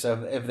on there.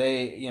 So if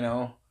they,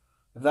 if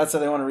that's how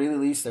they want to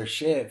release their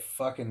shit,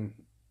 fucking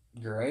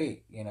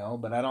great.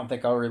 But I don't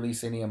think I'll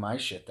release any of my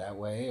shit that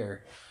way,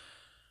 or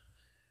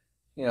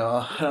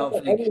I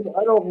don't think.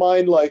 I don't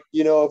mind, like,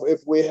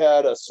 if we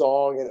had a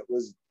song and it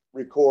was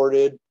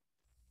recorded,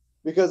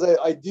 because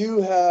I do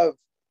have,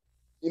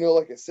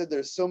 like I said,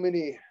 there's so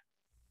many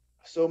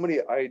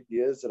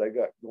ideas that I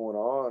got going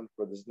on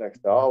for this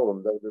next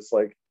album that are just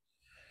like,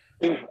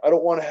 I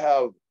don't want to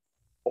have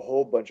a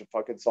whole bunch of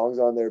fucking songs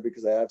on there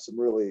because I have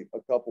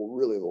a couple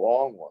really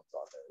long ones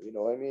on there. You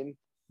know what I mean?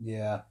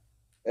 Yeah,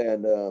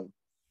 And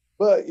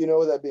but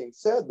with that being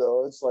said,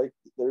 though, it's like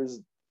there's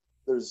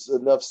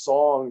enough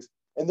songs,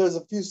 and there's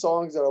a few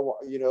songs that I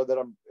want,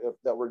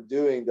 that we're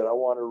doing that I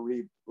want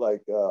to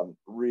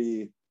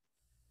re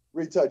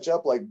retouch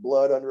up like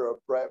Blood Under a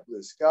Bright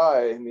Blue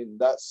Sky. I mean,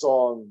 that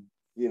song,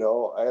 you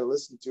know, I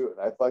listened to it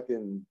and I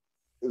fucking,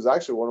 it was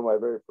actually one of my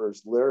very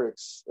first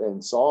lyrics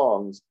and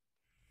songs,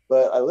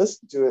 but I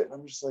listened to it and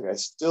I'm just like, I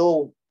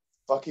still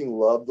fucking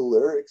love the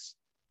lyrics.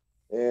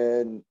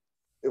 And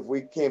if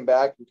we came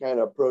back and kind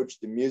of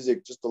approached the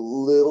music just a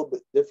little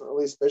bit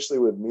differently, especially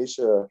with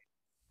Misha,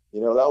 you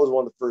know, that was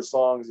one of the first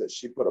songs that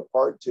she put a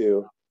part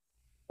to.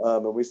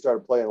 And we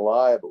started playing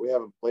live, but we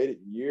haven't played it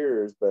in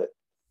years. But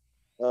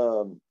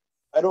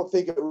I don't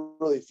think it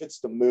really fits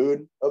the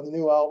mood of the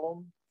new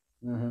album.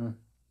 Mm-hmm.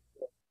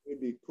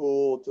 It'd be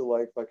cool to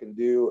like fucking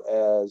do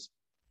as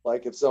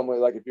like if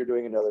someone like if you're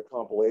doing another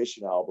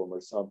compilation album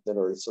or something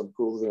or some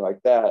cool thing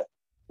like that,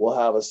 we'll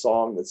have a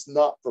song that's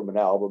not from an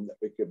album that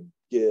we could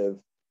give.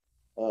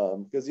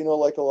 Because you know,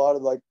 like a lot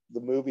of like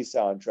the movie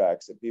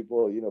soundtracks that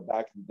people, you know,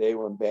 back in the day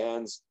when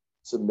bands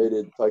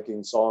submitted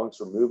fucking songs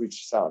for movie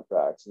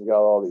soundtracks, and you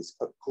got all these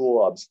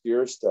cool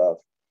obscure stuff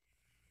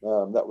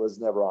that was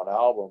never on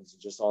albums,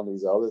 just on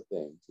these other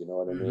things. You know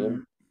what I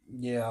mean?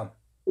 Yeah.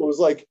 It was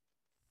like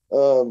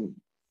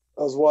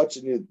I was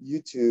watching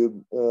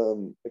YouTube.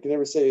 I can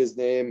never say his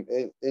name.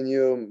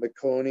 Ennio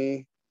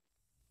Morricone,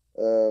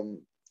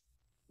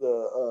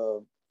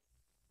 the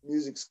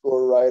music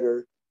score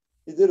writer.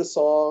 He did a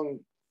song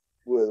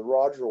with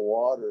Roger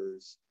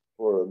Waters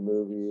for a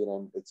movie,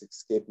 and it's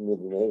escaping me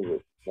the name of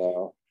it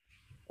now.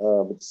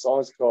 But the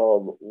song's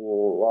called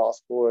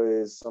Lost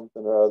Boys,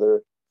 something or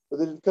other. But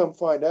then come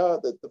find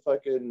out that the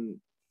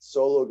fucking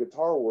solo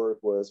guitar work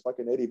was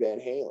fucking Eddie Van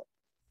Halen.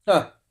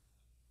 Huh.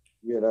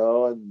 You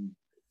know, and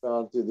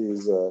found through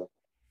these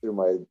through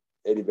my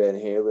Eddie Van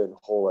Halen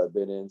hole I've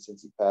been in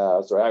since he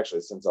passed, or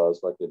actually since I was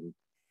fucking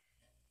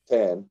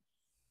 10.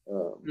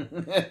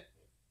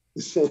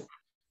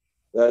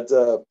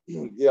 That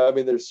yeah, I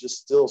mean, there's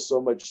just still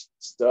so much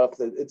stuff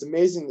that it's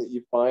amazing that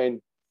you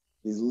find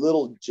these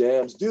little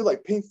gems, dude.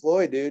 Like Pink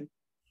Floyd, dude.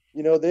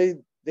 You know, they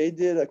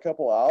did a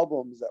couple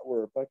albums that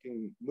were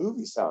fucking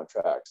movie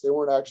soundtracks. They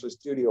weren't actually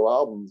studio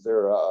albums;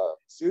 they're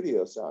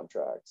studio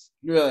soundtracks.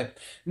 Really?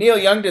 Neil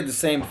Young did the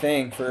same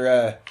thing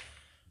for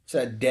it's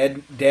a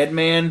Dead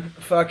Man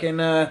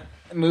fucking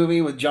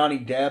movie with Johnny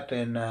Depp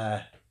and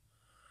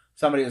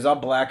somebody. It was all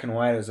black and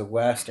white. It was a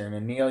western,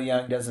 and Neil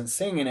Young doesn't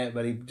sing in it,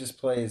 but he just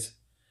plays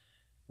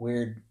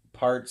weird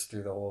parts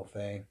through the whole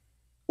thing.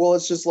 Well,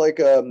 it's just like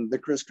the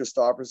Chris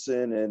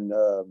Christopherson and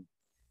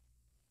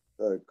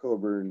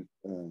Coburn.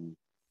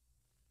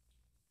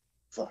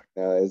 Fuck,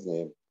 now his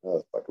name. Oh,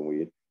 it's fucking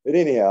weird. But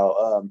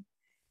anyhow,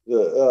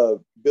 the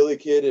Billy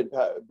Kid and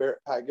Pat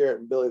Garrett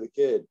and Billy the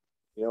Kid.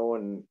 You know,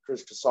 when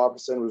Chris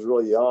Christopherson was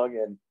really young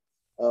and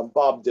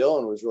Bob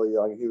Dylan was really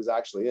young, and he was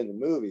actually in the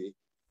movie,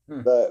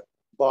 but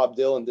Bob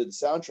Dylan did the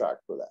soundtrack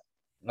for that.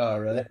 Oh,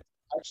 really? And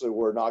actually,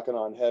 "We're Knocking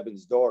on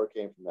Heaven's Door"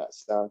 came from that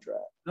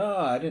soundtrack. Oh,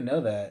 I didn't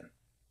know that.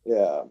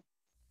 Yeah.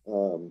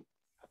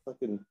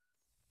 Fucking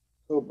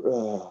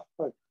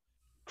fuck.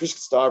 Chris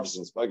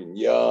Christopherson's fucking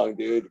young,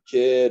 dude,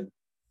 kid.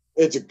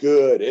 It's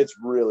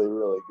really,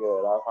 really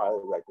good. I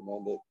highly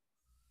recommend it.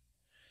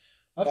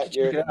 I'll have to Pat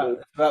check Garrett it out.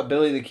 It's about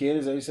Billy the Kid,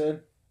 is that what you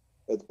said?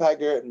 It's Pat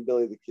Garrett and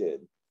Billy the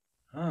Kid.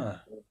 Huh.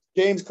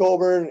 James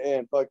Colburn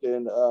and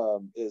fucking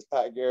is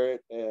Pat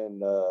Garrett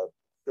and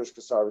Chris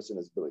Christopherson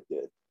is Billy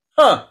Kid.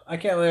 Huh. I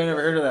can't believe I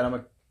never heard of that. I'm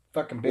a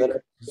fucking big.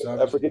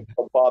 I forget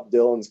what Bob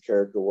Dylan's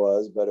character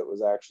was, but it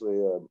was actually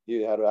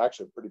he had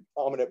actually a pretty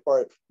prominent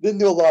part. Didn't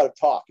do a lot of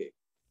talking,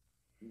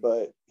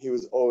 but he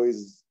was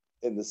always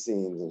in the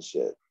scenes and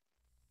shit.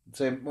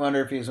 So I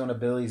wonder if he's one of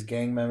Billy's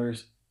gang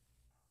members.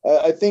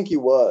 I think he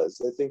was.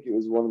 I think he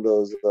was one of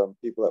those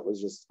people that was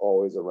just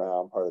always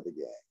around, part of the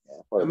gang.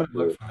 Yeah, I'm gonna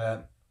look for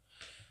that.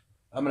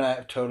 I'm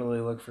gonna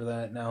totally look for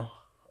that now.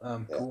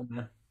 Yeah. Cool,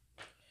 man.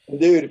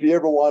 Dude, if you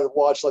ever want to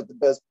watch like the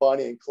best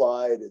Bonnie and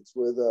Clyde, it's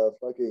with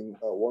fucking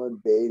Warren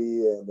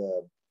Beatty and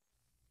oh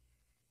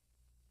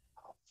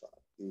fuck,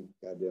 dude,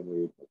 goddamn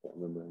weird. I can't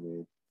remember her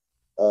name.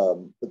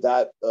 But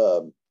that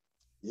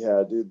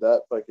yeah, dude,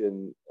 that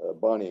fucking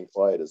Bonnie and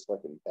Clyde is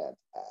fucking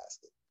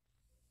fantastic.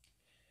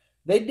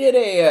 They did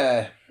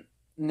a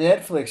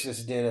Netflix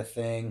just did a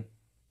thing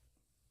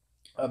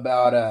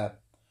about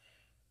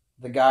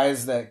the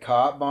guys that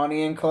caught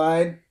Bonnie and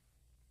Clyde,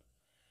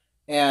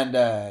 and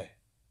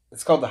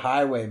it's called The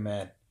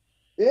Highwaymen.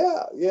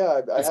 Yeah, yeah,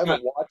 I It's got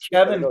haven't watched it.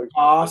 But I Kevin know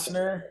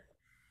Costner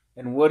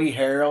and Woody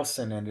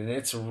Harrelson in it.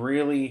 It's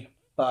really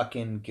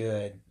fucking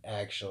good,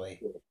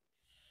 actually.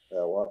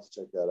 yeah, we'll have to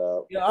check that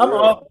out. Yeah,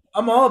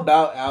 I'm all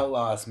about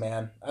outlaws,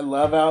 man. I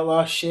love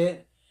outlaw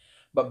shit,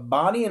 but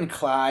Bonnie and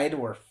Clyde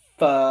were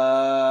fucked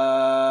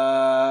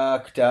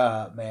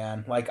up,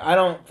 man. Like I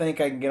don't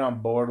think I can get on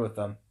board with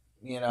them.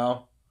 You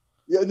know,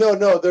 Yeah,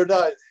 no, they're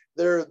not.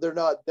 They're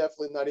not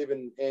definitely not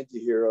even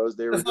anti-heroes.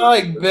 They were it's not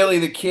just like Billy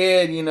the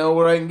Kid. You know,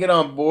 where I can get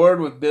on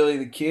board with Billy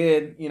the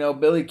Kid. You know,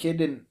 Billy Kid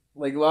didn't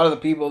like a lot of the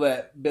people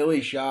that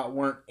Billy shot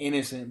weren't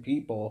innocent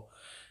people.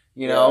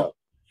 You yeah. know,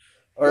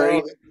 or No,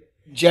 even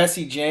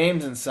Jesse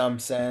James in some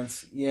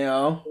sense. You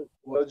know,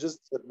 just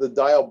the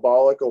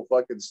diabolical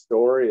fucking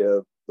story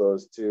of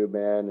those two,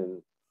 man,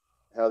 and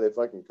how they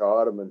fucking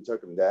caught him and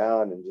took him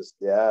down, and just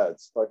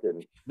it's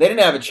fucking. They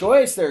didn't have a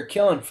choice. They're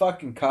killing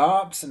fucking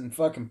cops and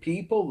fucking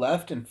people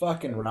left and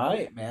fucking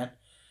right, man.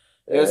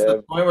 It was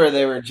the point where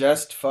they were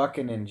just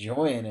fucking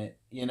enjoying it,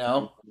 you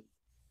know?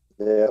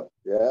 Yeah,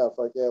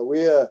 fuck yeah.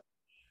 Where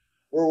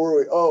were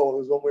we? Oh, it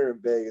was when we were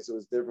in Vegas. It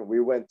was different. We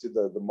went to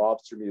the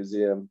Mobster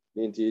Museum,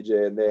 me and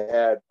TJ, and they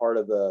had part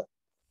of the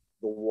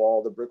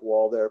wall, the brick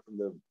wall there from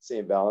the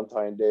St.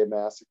 Valentine Day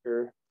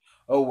massacre.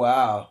 Oh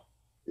wow.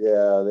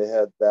 Yeah, they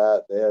had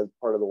that. They had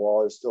part of the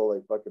wall. There's still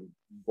like fucking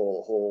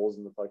bullet holes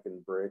in the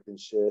fucking brick and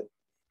shit.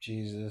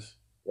 Jesus.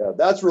 Yeah,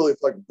 that's really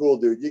fucking cool,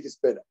 dude. You can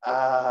spend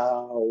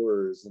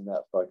hours in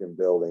that fucking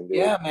building, dude.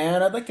 Yeah,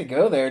 man, I'd like to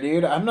go there,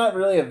 dude. I'm not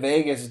really a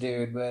Vegas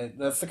dude, but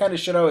that's the kind of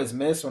shit I always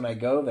miss when I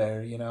go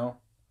there, you know?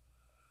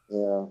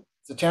 Yeah.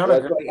 It's a town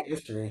of great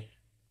history.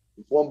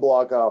 It's one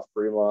block off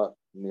Fremont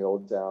in the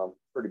old town.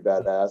 Pretty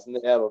badass. And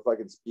they have a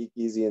fucking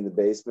speakeasy in the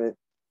basement.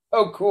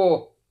 Oh,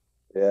 cool.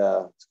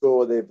 Yeah, it's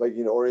cool. They like,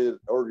 you know,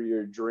 order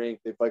your drink.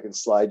 They fucking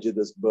slide you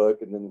this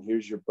book, and then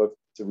here's your book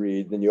to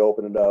read. Then you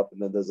open it up,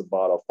 and then there's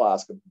a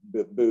flask of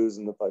booze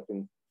in the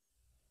fucking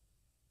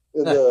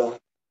the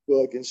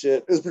book and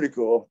shit. It was pretty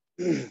cool.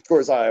 Of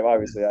course, I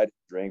didn't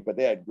drink, but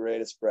they had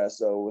great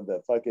espresso with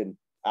the fucking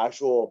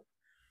actual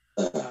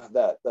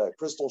that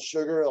crystal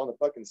sugar on the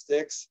fucking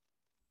sticks.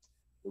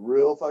 The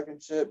real fucking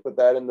shit. Put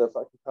that in the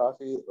fucking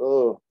coffee.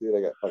 Oh, dude,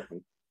 I got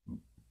fucking.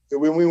 So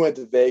when we went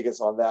to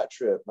Vegas on that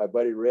trip, my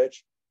buddy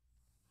Rich,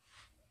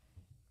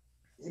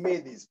 he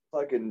made these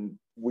fucking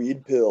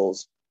weed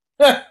pills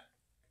that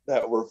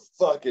were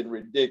fucking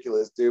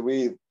ridiculous, dude.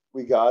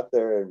 We got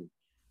there and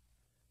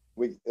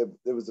it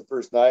was the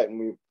first night,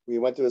 and we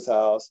went to his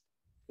house.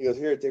 He goes,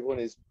 "Here, take one of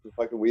these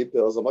fucking weed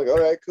pills." I'm like, "All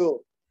right,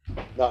 cool."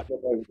 Not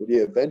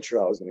the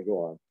adventure I was going to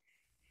go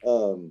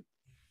on.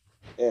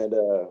 And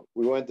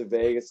we went to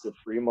Vegas to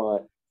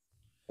Fremont.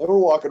 And we're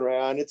walking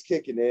around, it's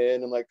kicking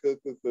in. I'm like,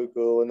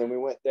 cool. And then we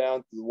went down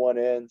to the one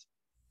end,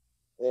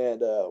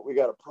 and we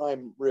got a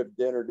prime rib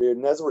dinner, dude.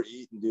 And as we're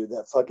eating, dude,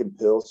 that fucking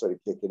pill started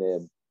kicking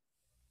in.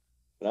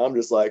 And I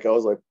was like,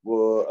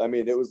 whoa. I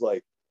mean, it was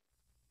like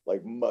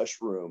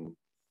mushroom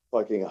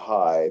fucking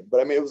high.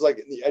 But I mean, it was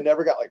like, I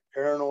never got like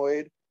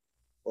paranoid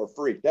or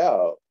freaked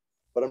out.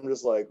 But I'm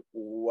just like,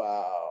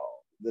 wow,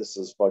 this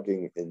is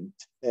fucking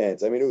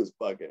intense. I mean, it was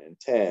fucking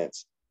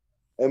intense.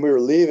 And we were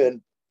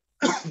leaving,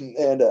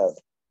 and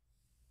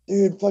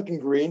dude, fucking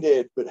Green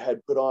Day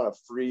had put on a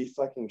free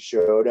fucking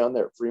show down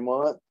there at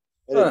Fremont,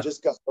 and it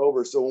just got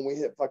over. So when we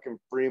hit fucking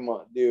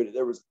Fremont, dude,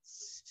 there was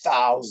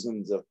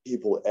thousands of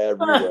people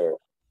everywhere.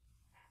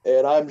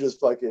 And I'm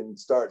just fucking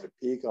starting to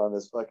peek on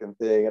this fucking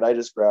thing, and I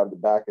just grabbed the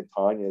back of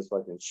Tanya's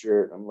fucking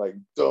shirt. I'm like,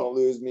 "Don't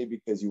lose me,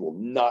 because you will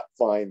not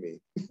find me."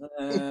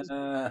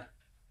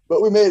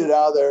 But we made it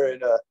out there,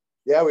 and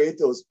yeah, we ate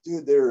those.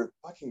 Dude, they were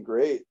fucking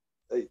great.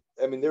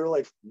 I mean, they were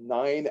like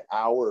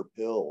 9-hour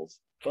pills.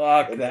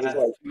 Fuck, that's like,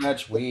 too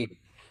much weed.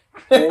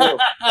 There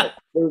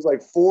was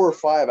like 4 or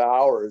 5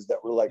 hours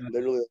that were like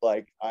literally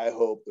like, I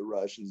hope the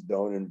Russians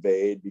don't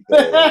invade,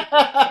 because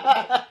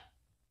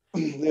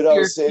dude, I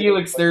was saving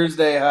Felix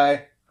Thursday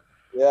high.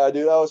 Yeah,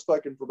 dude, I was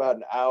fucking for about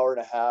an hour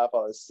and a half. I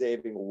was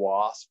saving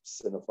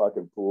wasps in a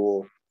fucking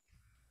pool.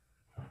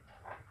 I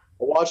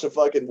watched a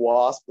fucking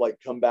wasp like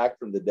come back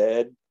from the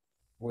dead.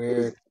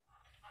 Weird.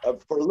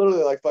 For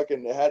literally like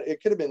fucking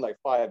it could have been like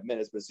 5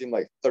 minutes, but it seemed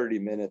like 30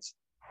 minutes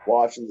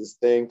watching this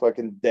thing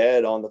fucking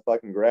dead on the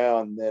fucking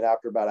ground. And then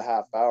after about a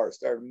half hour, it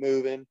started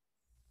moving,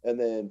 and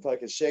then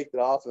fucking shaked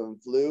it off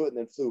and flew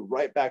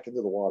right back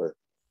into the water.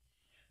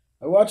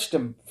 I watched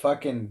a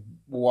fucking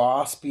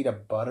wasp eat a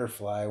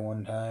butterfly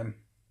one time.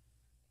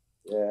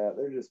 Yeah,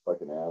 they're just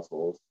fucking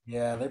assholes.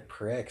 Yeah, they're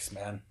pricks,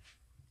 man.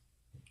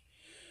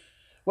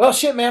 Well,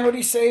 shit, man, what do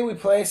you say we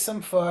play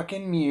some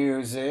fucking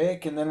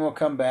music, and then we'll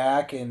come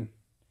back and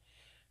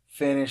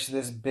finish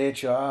this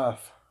bitch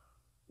off?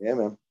 Yeah,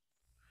 man.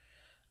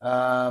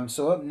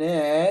 So up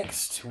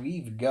next,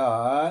 we've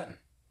got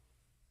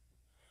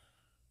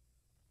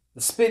the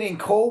Spitting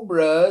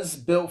Cobras,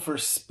 Built for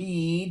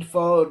Speed,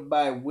 followed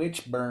by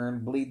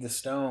Witchburn, Bleed the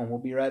Stone. We'll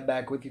be right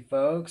back with you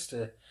folks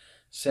to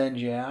send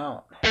you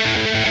out.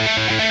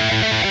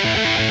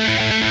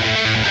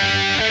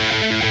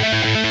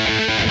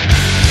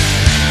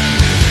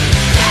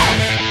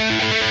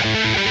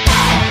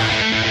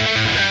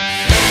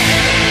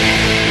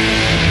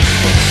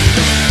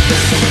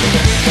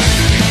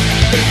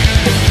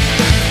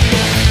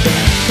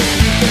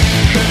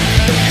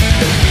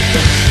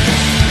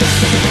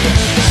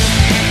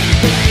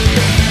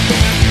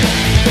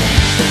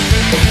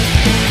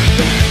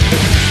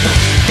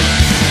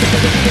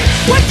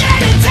 We're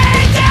getting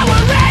taken and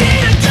we're ready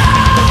to go.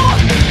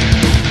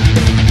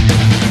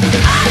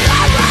 I'm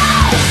the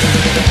road.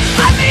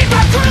 I meet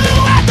my crew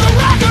at the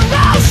rock and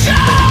roll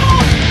show.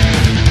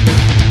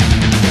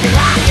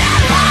 Rock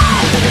and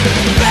roll,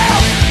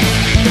 built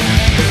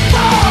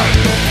for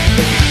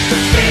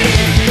speed.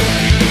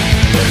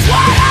 That's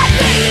what I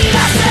need.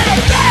 I said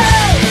I'm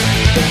built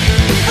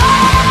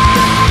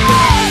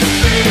for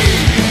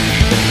speed.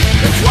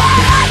 That's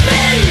what I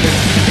need.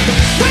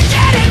 We're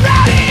getting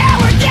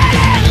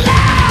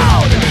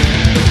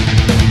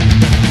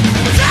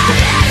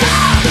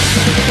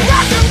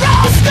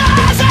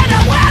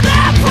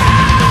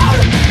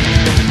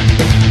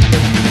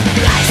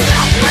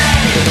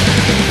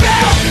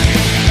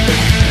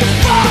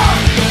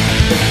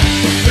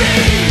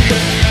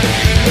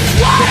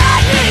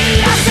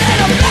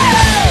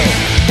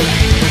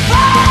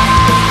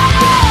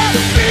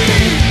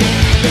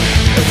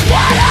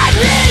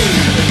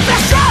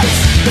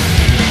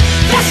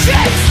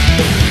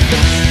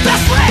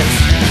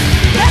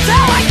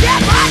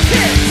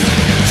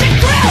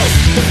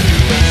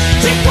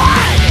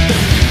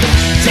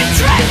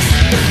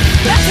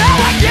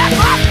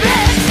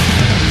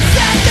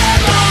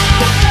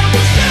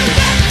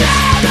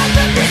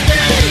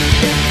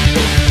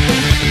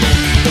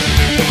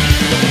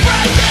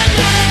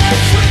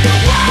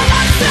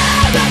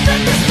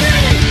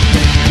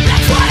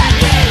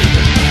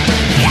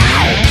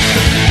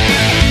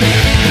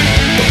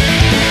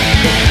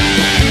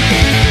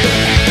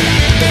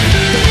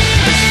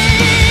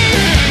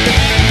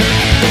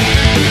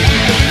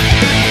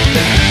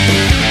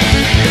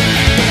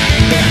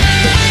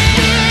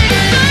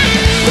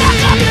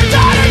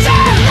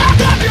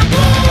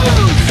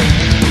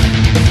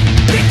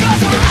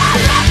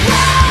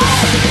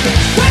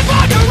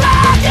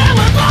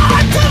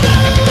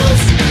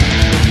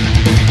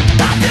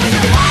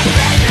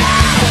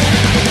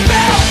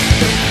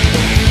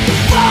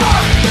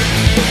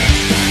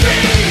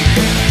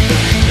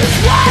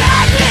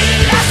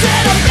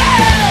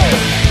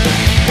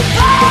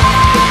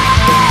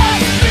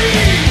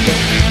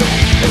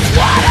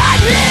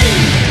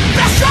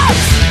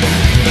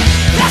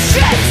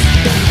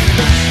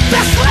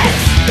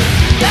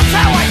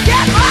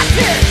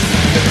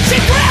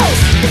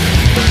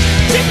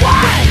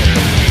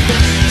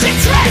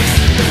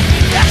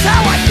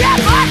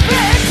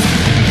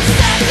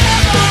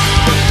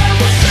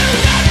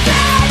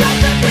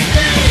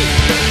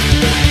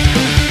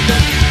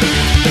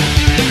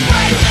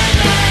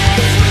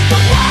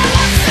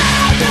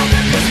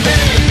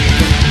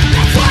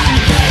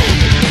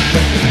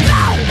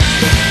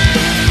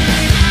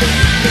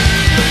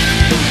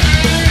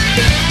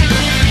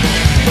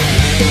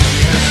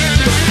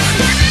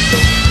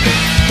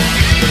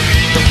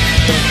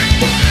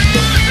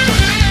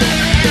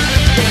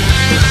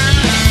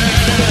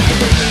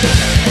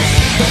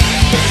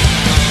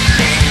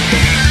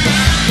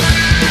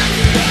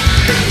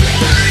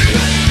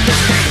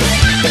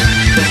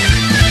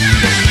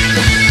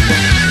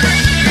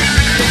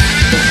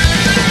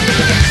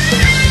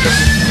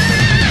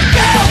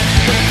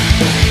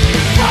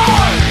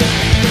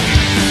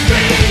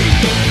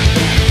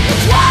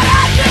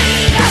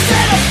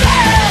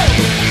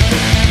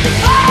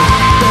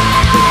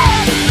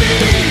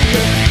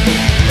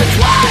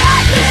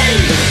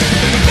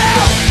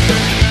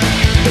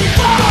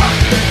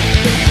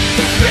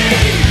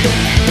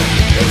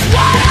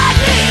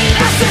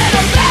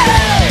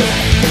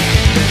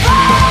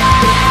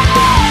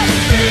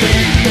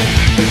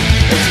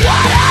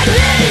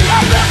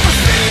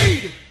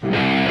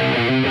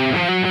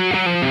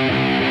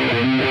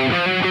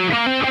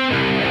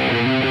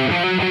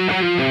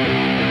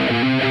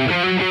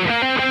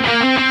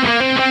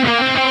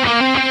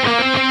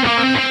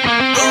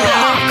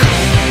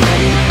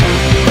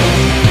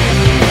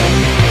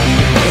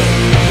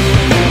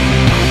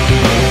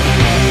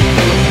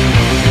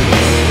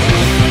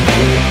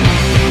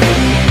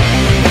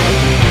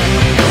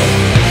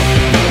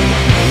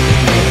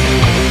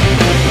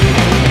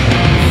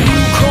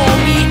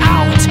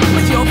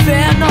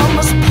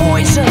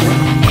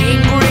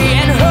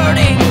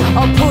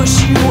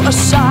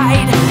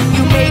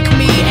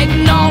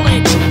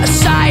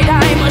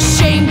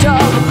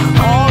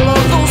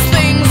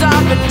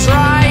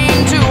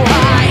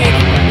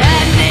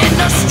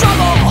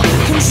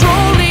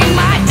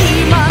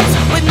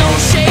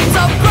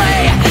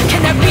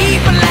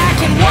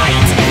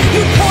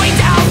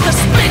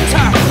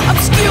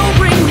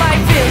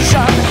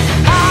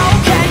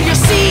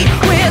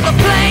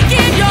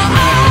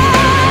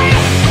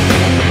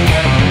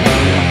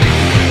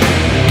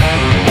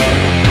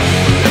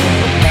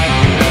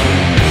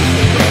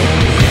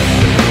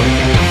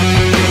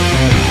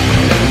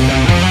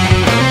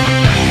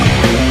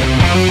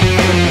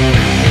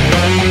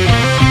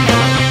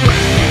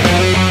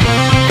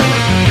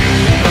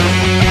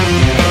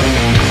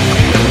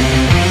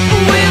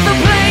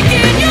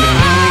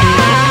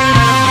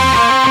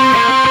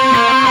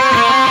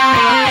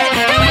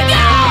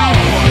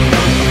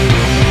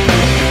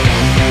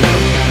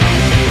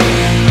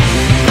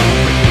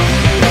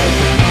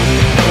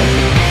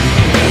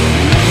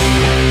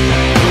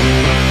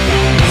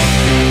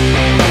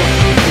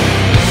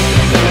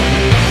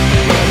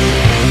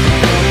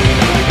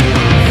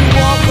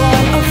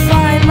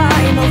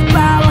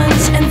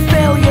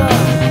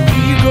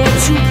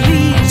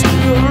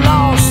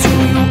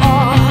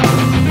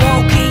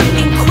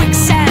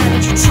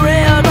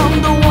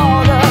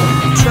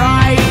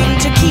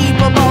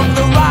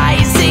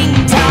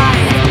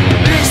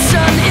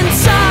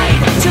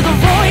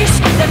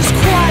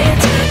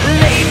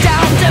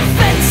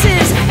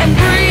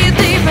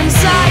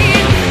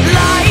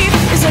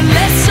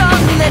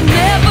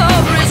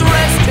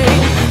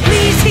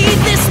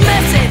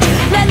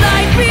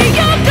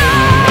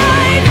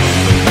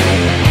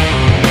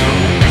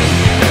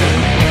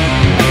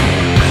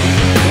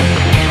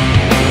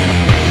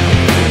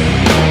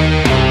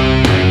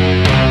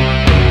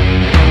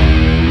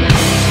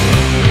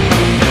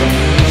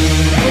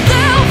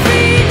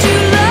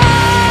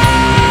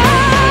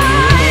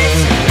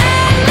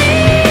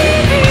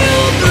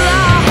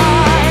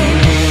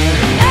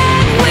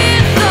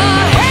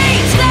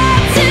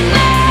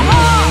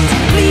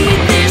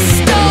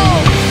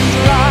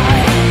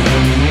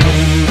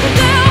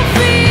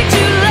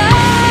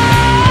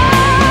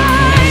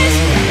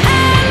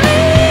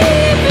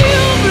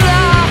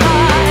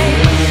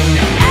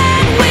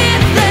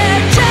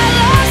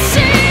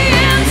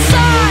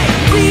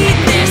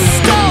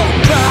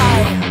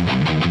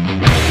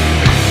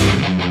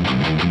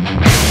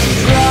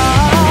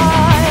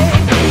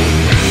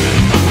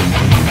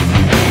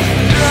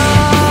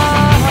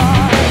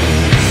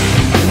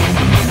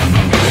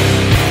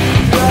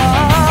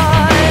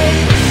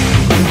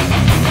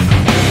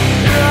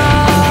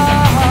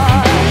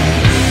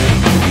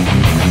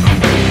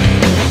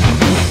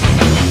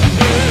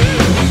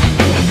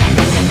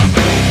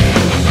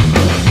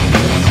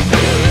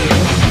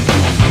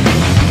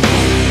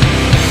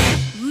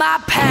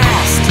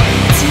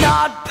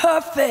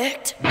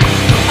perfect.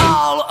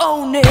 I'll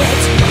own it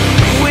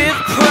with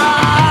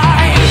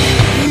pride.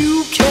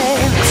 You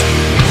can't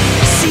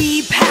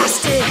see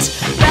past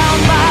it,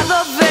 bound by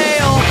the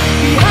veil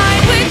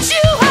behind which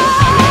you hide.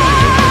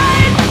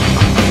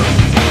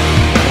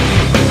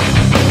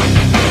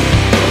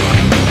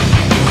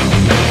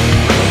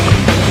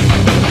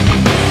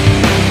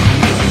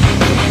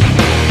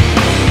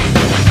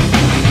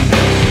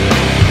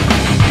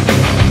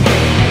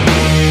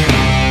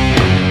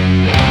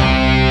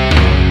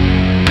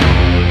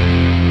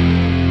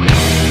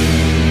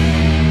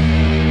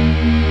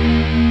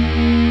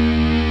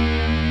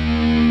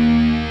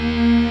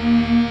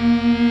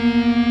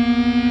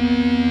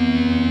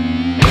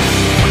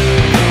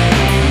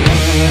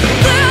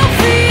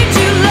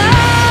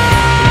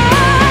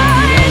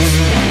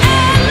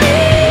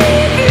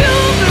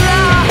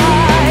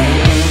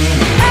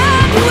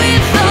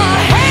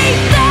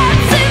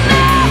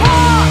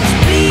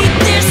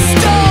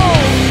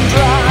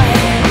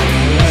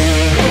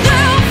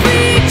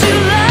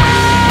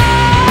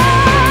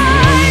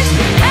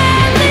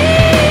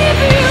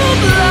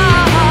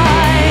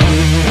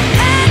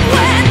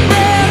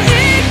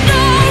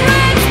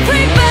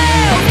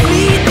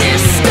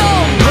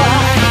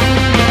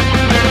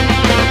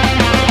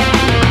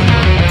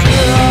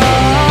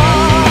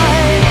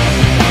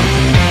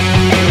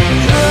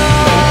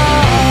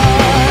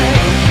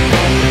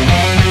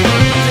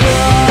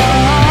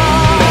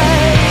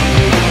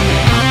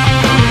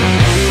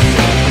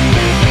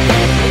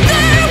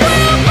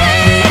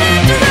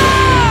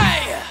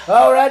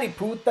 Alrighty,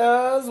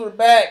 putas, we're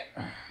back.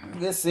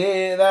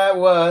 That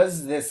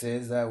was.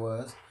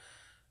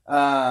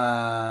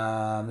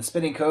 The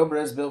Spinning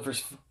Cobras built for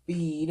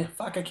speed.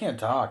 Fuck, I can't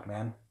talk,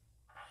 man.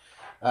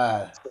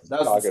 That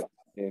was the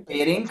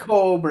Spinning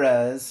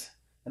Cobras,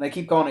 and I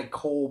keep calling it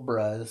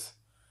Cobras.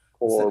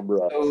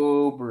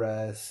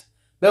 Cobras.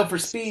 Built for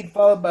speed,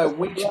 followed by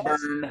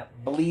Witchburn,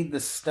 Bleed the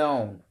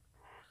Stone.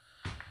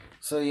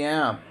 So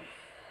yeah.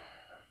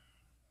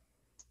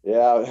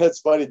 Yeah, it's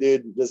funny,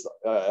 dude. Just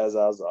as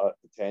I was, the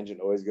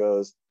tangent always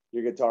goes.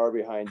 Your guitar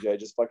behind you, I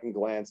just fucking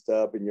glanced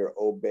up, and your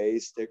Obey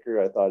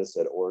sticker, I thought it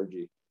said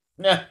Orgy.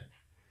 Yeah.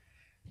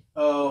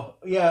 Oh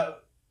yeah,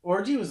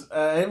 Orgy was.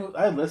 I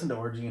listened to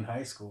Orgy in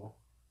high school.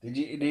 Did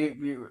you? Do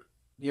you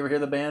ever hear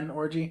the band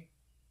Orgy?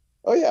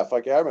 Oh yeah,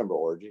 fuck yeah, I remember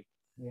Orgy.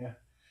 Yeah.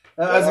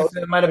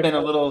 It might have been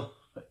a little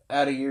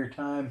out of your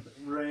time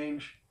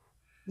range.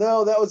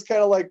 No, that was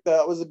kind of like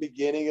that was the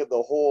beginning of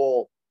the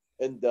whole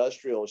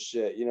industrial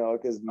shit, you know,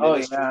 because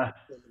Ministry yeah.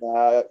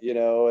 out, you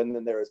know, and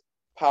then there was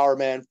Power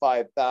Man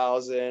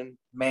 5000,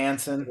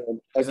 Manson,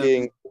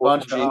 fucking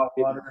bunch of hot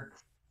water.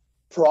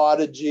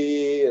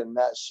 Prodigy, and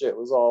that shit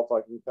was all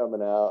fucking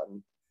coming out,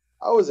 and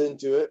I was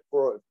into it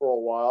for a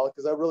while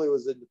because I really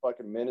was into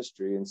fucking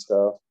Ministry and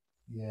stuff.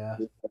 Yeah.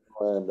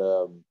 And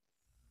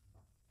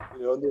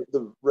you know,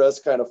 the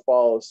rest kind of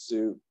follows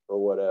suit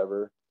or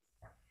whatever.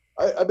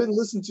 I've been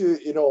listening to,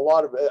 you know, a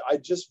lot of it. I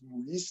just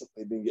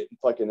recently been getting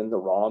fucking into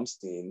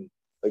Rammstein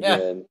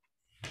again.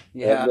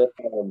 Yeah. And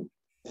then,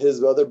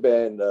 his other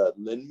band,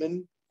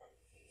 Lindman,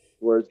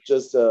 where it's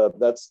just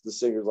that's the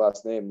singer's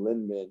last name,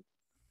 Lindman.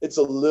 It's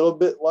a little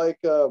bit like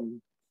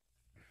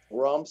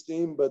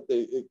Rammstein, but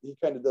he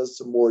kind of does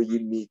some more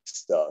unique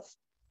stuff.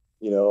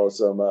 You know,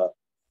 some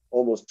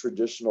almost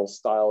traditional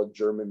style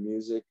German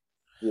music.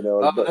 You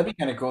know, oh, that'd be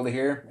kind of cool to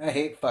hear.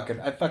 I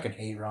fucking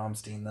hate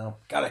Rammstein though.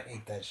 Gotta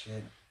hate that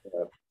shit.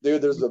 Yeah.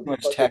 Dude, there's too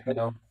much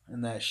techno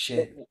and that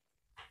shit.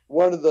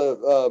 One of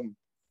the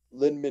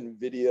Lindman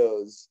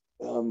videos,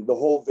 the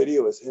whole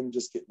video is him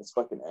just getting his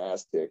fucking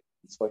ass kicked.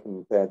 It's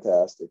fucking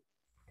fantastic.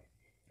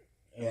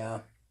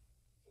 Yeah.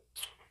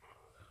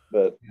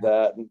 But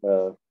that,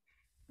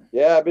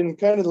 yeah, I've been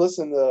kind of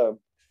listening to,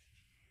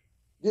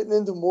 getting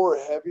into more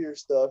heavier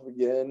stuff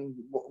again,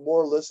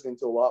 more listening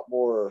to a lot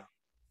more,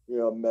 you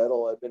know,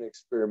 metal. I've been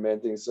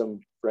experimenting.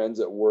 Some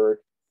friends at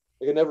work,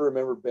 I can never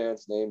remember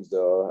bands' names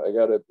though.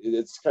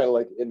 It's kind of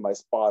like in my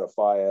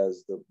Spotify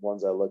as the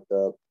ones I looked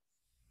up.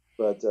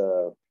 But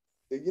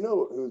you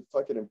know who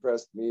fucking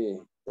impressed me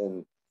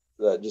and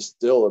that just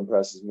still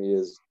impresses me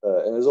is,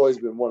 and has always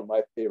been one of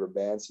my favorite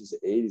bands since the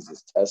 80s,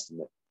 is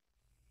Testament.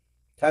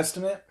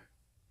 Testament?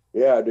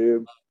 Yeah,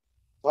 dude.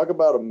 Talk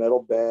about a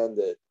metal band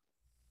that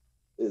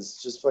is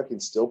just fucking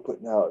still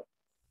putting out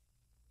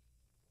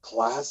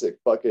classic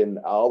fucking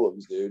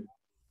albums, dude.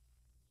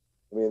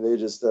 I mean, they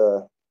just,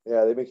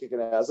 yeah, they've been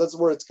kicking ass. That's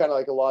where it's kind of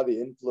like a lot of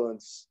the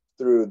influence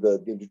through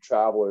the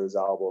Travelers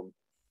album.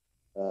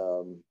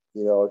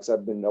 You know, because I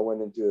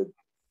went into,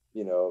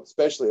 you know,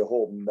 especially a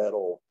whole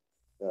metal.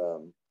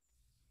 You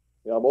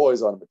know, I'm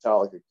always on a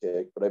Metallica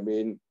kick, but I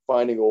mean,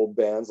 finding old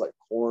bands like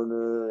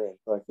Corner and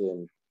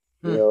fucking,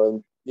 you know,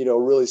 and, you know,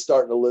 really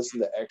starting to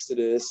listen to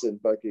Exodus and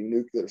fucking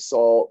Nuclear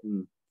Assault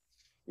and,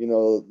 you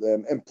know,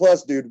 them. And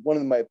plus, dude, one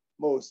of my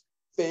most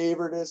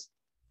favoriteest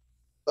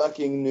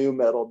fucking new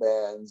metal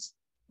bands,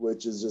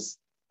 which is just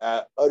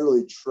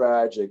utterly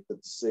tragic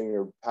that the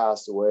singer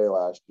passed away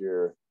last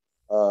year,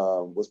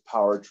 was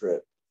Power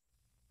Trip.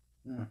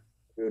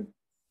 Dude,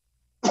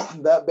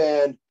 that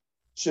band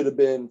should have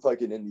been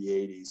fucking in the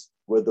 80s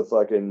with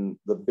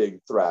the big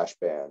thrash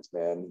bands,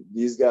 man.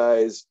 These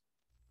guys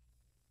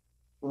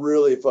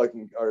really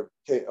fucking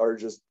are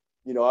just,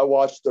 you know, I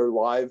watched their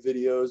live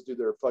videos, dude.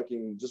 They're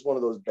fucking just one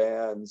of those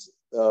bands.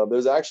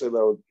 There's actually,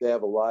 though, they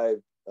have a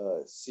live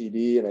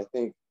CD, and I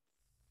think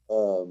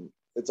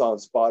it's on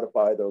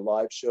Spotify. Their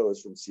live show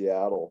is from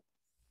Seattle,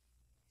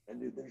 and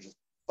dude, they're just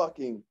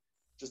fucking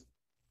just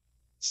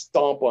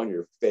stomp on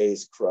your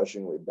face,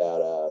 crushingly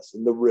badass.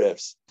 And the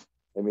riffs,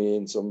 I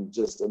mean, some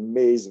just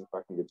amazing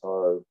fucking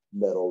guitar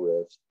metal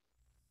riffs.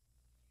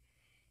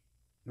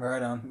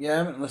 Right on. Yeah, I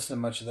haven't listened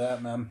to much of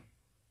that, man.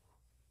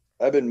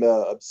 I've been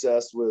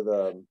obsessed with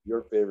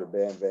your favorite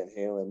band, Van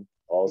Halen.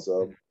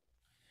 Also,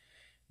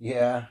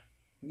 Yeah.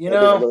 You I've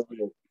been know,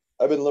 learning.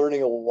 I've been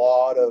learning a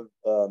lot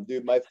of,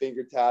 dude. My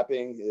finger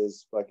tapping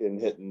is fucking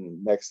hitting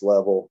next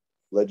level,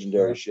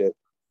 legendary right. shit.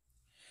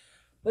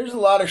 There's a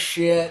lot of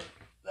shit.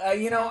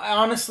 You know,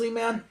 honestly,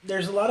 man,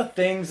 there's a lot of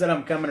things that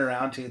I'm coming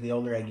around to the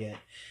older I get.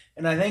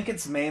 And I think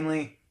it's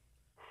mainly,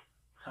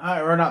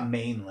 or not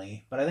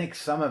mainly, but I think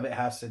some of it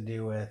has to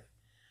do with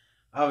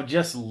I would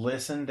just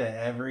listen to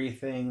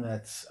everything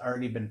that's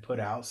already been put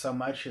out so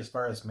much as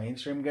far as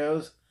mainstream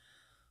goes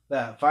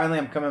that finally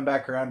I'm coming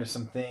back around to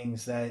some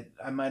things that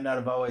I might not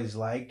have always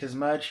liked as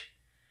much,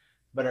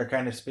 but are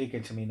kind of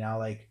speaking to me now,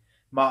 like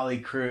Motley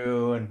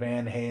Crue and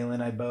Van Halen.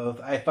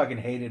 I fucking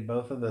hated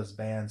both of those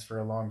bands for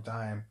a long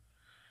time,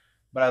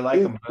 but I like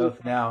Dude, them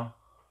both now.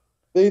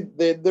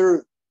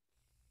 they're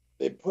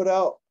they put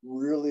out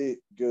really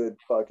good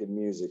fucking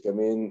music. I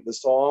mean, the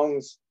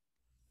songs.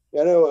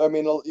 I know. I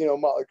mean, you know,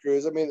 Motley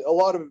Crue. I mean, a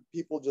lot of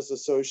people just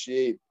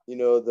associate, you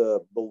know,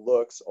 the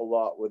looks a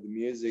lot with the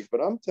music.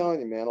 But I'm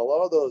telling you, man, a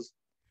lot of those,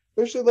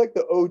 especially like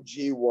the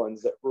OG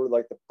ones that were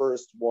like the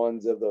first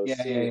ones of those Yeah,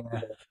 yeah, singers, yeah.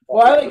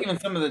 Well, Motley I like Crue. even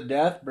some of the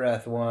Death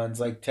Breath ones.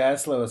 Like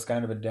Tesla was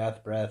kind of a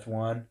Death Breath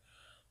one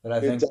that I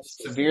Dude, think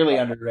severely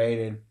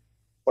underrated.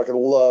 fucking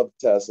love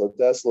Tesla.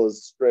 Tesla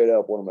is straight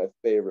up one of my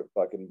favorite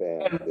fucking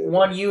bands, And dude.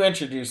 one you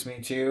introduced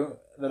me to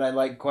that I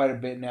like quite a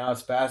bit now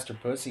is Faster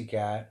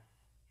Pussycat.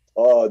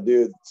 Oh,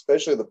 dude,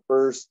 especially the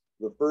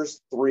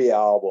first three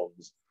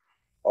albums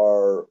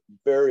are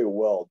very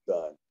well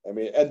done. I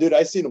mean, and dude,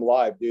 I seen them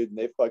live, dude, and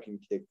they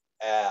fucking kick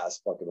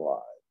ass fucking live.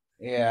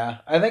 Yeah,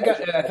 I think I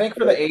just I think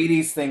for the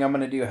 '80s thing, I'm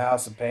gonna do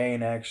House of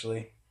Pain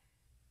actually.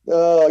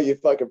 Oh, you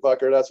fucking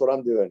fucker, that's what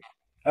I'm doing.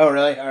 Oh,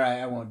 really? All right,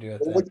 I won't do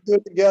it Well, we then. can do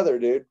it together,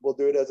 dude. We'll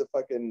do it as a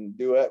fucking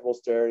duet. We'll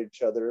stare at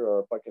each other,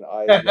 or fucking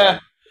eyes wide.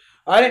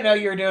 I didn't know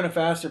you were doing a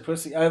Faster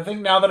Pussy. I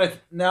think now that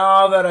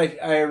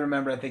I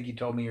remember, I think you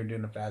told me you were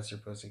doing a Faster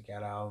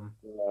Pussycat album.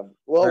 Well,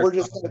 Or we're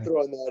just kind of something.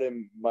 throwing that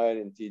in mine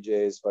and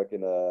TJ's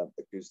fucking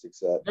acoustic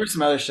set. There's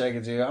some other shit I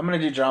could do. I'm gonna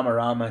do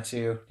Dramarama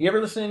too. You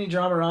ever listen to any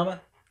Dramarama?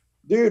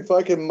 Dude,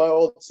 fucking my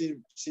old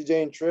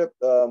CJ and Trip.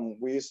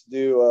 We used to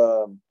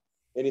do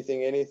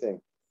anything.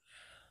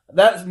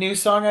 That new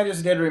song I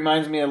just did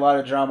reminds me a lot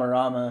of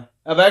Dramarama.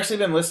 I've actually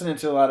been listening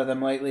to a lot of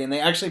them lately, and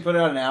they actually put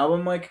out an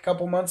album like a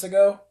couple months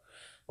ago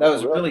that Oh,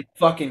 was really? really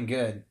fucking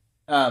good.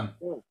 Yeah,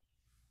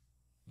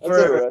 that's For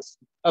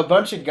interesting. a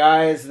bunch of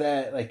guys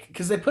that like,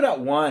 because they put out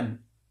one.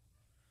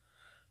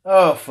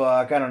 Oh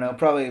fuck, I don't know.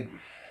 Probably,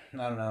 I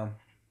don't know.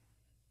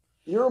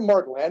 You're a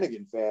Mark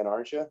Lanigan fan,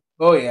 aren't you?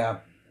 Oh yeah,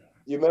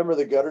 You remember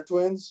the Gutter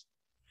Twins?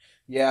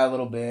 yeah, a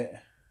little bit.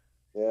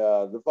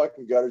 Yeah, the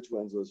fucking Gutter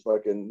Twins was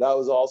fucking. That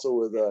was also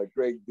with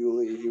Greg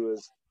Dooley. He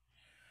was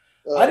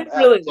I didn't Adam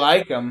really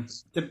like them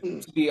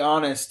Tennant. to be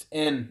honest,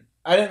 and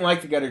I didn't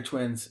like the Gutter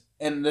Twins.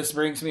 And this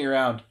brings me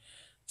around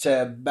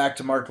to back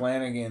to Mark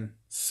Lanigan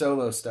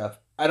solo stuff.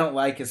 I don't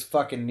like his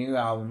fucking new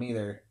album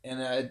either, and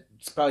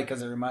it's probably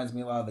because it reminds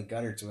me a lot of the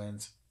Gutter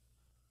Twins.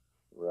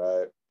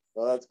 Right.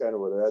 Well, that's kind of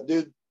where they're at,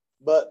 dude.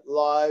 But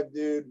live,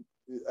 dude,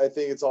 I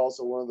think it's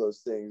also one of those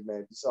things,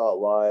 man. If you saw it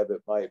live,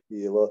 it might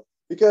be a little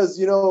because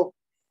you know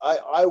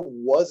I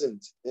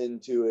wasn't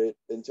into it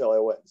until I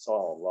went and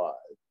saw them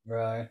live,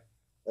 Right.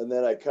 and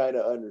then I kind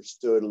of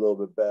understood a little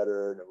bit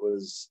better, and it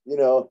was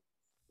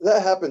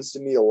that happens to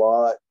me a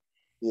lot.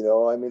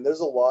 I mean, there's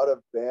a lot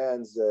of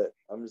bands that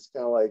I'm just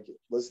kind of like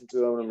listen to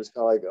them, and I'm just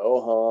kind of like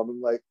oh hum,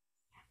 and like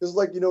because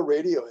like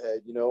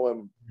Radiohead,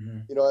 and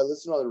Mhm. I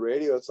listen on the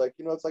radio. It's like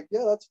it's like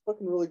yeah, that's a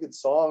fucking really good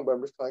song, but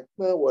I'm just kind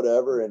of like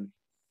whatever. And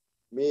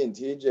me and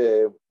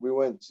TJ, we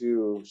went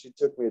to. She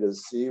took me to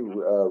see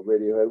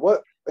Radiohead.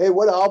 What? Hey,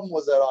 what album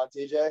was that on,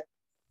 TJ?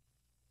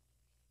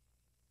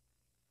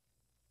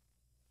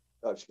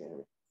 Oh, she can't hear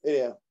me.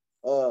 Yeah.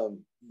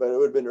 But it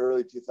would have been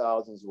early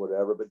 2000s or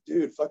whatever. But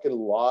dude, fucking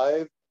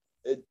live,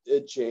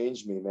 it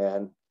changed me,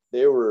 man.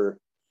 They were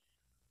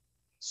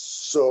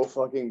so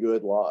fucking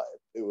good live.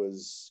 It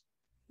was,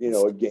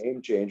 a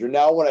game changer.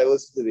 Now, when I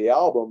listen to the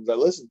albums, I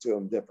listen to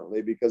them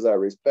differently because I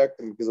respect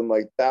them because I'm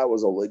like, that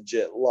was a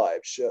legit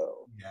live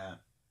show. Yeah.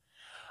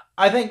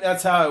 I think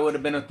that's how it would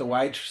have been with the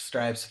White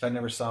Stripes if I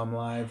never saw them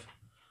live.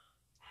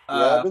 Yeah,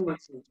 I've Uh, been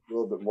listening to a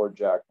little bit more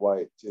Jack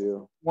White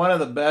too. One of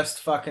the best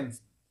fucking,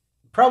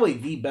 probably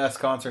the best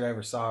concert I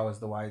ever saw was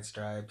the White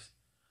Stripes.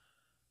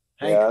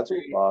 Hank Yeah, that's what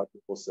a three, lot of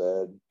people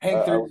said. Hank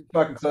I three went was to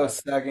fucking that song. close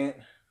second.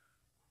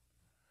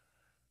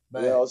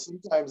 But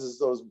sometimes it's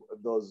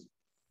those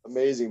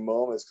amazing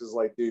moments because,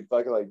 like, dude,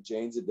 fucking like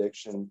Jane's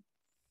Addiction.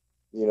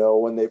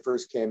 When they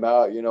first came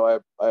out, I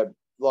a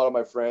lot of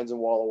my friends in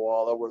Walla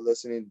Walla were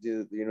listening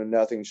to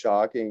Nothing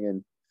Shocking,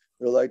 and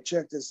they're like,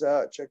 check this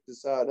out.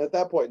 And at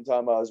that point in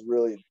time, I was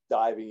really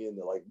diving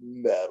into like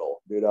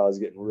metal, dude. I was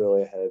getting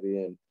really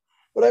heavy,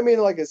 but I mean,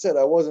 like I said,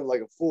 I wasn't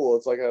like a fool.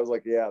 It's like I was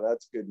like, yeah,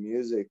 that's good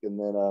music. And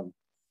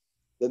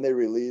then they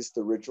released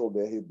the Ritual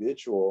de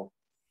Habitual.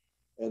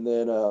 And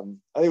then I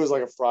think it was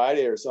like a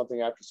Friday or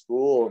something after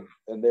school,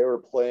 and they were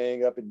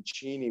playing up in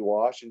Cheney,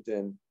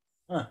 Washington,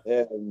 huh.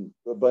 and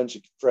a bunch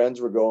of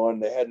friends were going.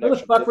 They had an Where the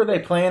extra fuck were ticket. they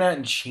playing at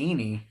in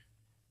Cheney?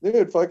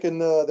 Dude, fucking,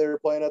 they were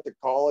playing at the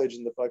college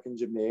in the fucking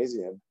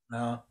gymnasium,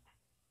 No.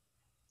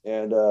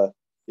 and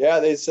yeah,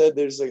 they said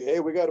there's like, hey,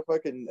 we got a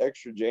fucking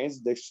extra Jane's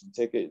Addiction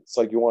ticket. It's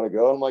like, you want to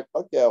go? I'm like,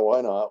 fuck yeah,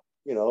 why not?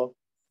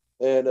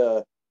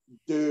 And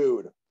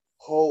dude,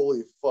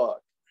 holy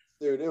fuck,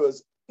 dude, it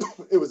was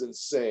it was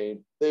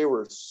insane. They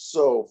were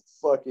so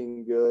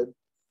fucking good.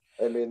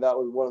 I mean, that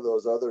was one of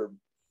those other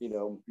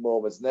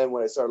moments. And then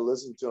when I started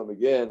listening to them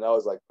again, I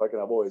was like, fucking,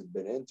 I've always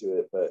been into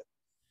it, but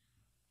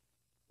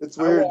it's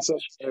weird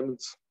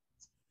sometimes,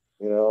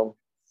 you know.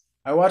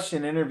 I watched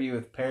an interview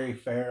with Perry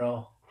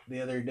Farrell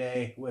the other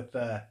day with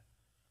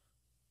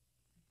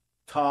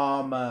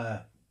Tom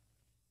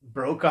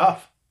Brokaw.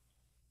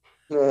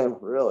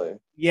 Really.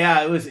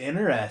 Yeah, it was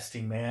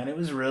interesting, man. It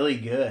was really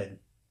good.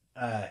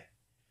 Uh,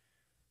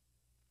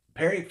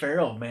 Perry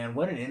Farrell, man,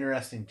 what an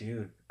interesting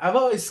dude. I've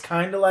always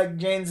kind of liked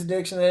Jane's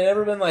Addiction. I've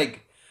never been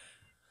like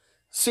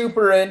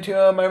super into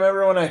him. I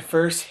remember when I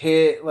first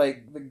hit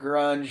like the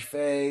grunge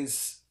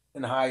phase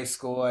in high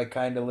school, I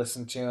kind of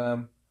listened to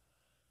him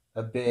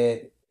a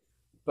bit.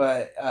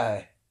 But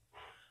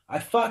I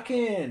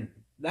fucking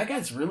that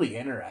guy's really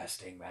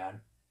interesting,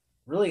 man.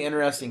 Really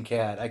interesting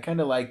cat. I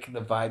kind of like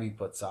the vibe he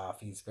puts off.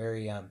 He's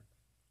very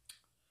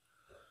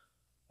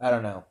I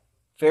don't know,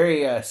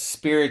 very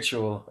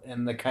spiritual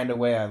in the kind of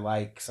way I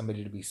like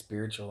somebody to be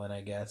spiritual in,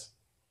 I guess.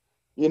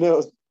 You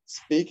know,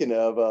 speaking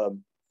of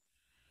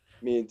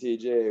me and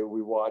TJ,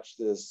 we watched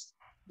this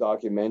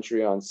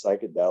documentary on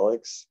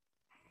psychedelics,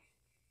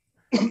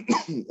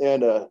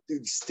 and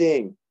dude,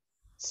 Sting,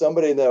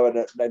 somebody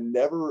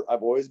that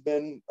I've always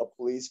been a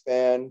Police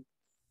fan.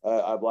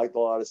 I've liked a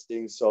lot of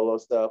Sting solo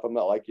stuff. I'm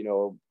not like,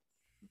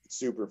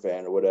 super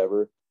fan or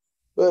whatever,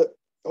 but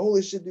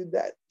holy shit, dude,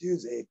 that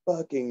dude's a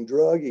fucking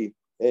druggie,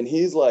 and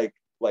he's like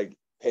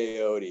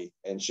peyote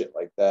and shit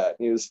like that.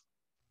 And he was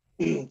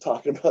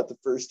talking about the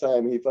first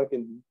time he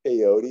fucking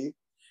peyote.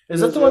 Is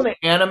He that was the one young. they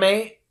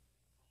animate?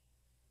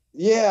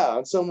 Yeah,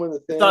 on someone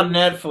the It's on thing.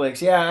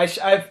 Netflix. Yeah,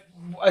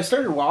 I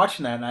started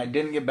watching that and I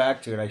didn't get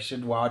back to it. I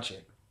should watch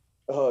it.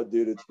 Oh,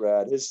 dude, it's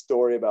rad. His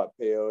story about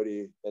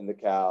peyote and the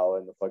cow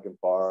and the fucking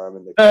farm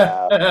and the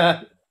calf.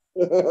 I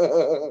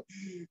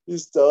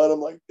He's telling him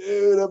like,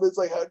 dude, it's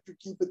like, how'd you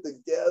keep it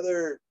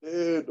together,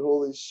 dude?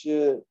 Holy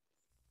shit.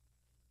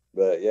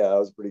 But yeah, that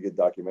was a pretty good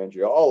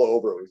documentary. All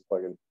over it was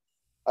fucking.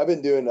 I've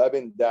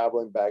been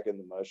dabbling back in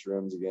the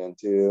mushrooms again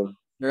too.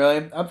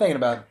 really, I'm thinking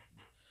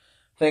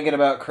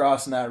about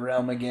crossing that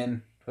realm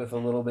again with a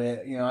little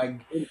bit.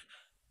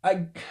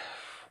 I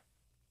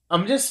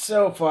I'm just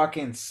so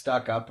fucking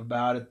stuck up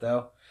about it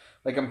though.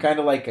 Like I'm kind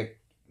of like a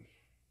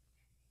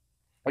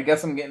I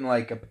guess I'm getting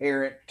like a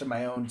parent to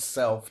my own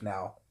self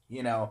now,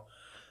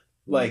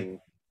 Like Mm,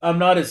 I'm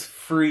not as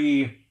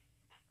free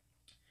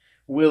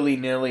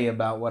willy-nilly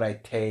about what I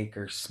take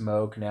or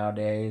smoke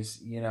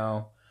nowadays.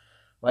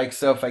 Like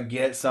so if I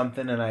get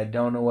something and I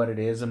don't know what it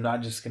is, I'm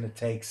not just going to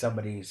take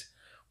somebody's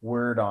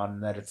word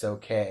on that it's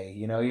okay,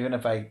 even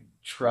if I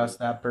trust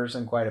that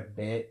person quite a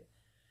bit,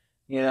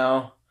 you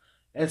know.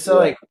 And so yeah.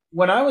 like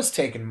when I was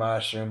taking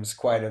mushrooms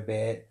quite a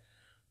bit,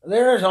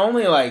 there's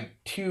only like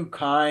two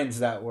kinds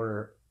that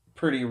were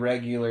pretty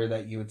regular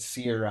that you would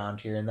see around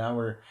here, and that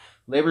were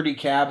Liberty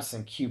Caps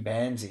and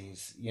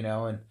Cubanzis.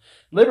 And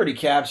Liberty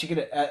Caps, you could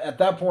at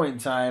that point in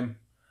time,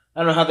 I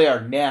don't know how they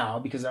are now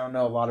because I don't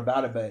know a lot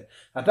about it, but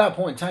at that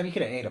point in time, you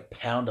could have ate a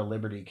pound of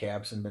Liberty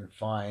Caps and been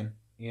fine.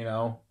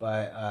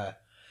 But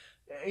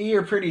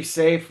you're pretty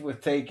safe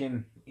with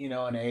taking,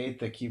 an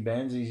eighth of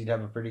Cubanzis. You'd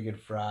have a pretty good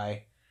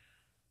fry.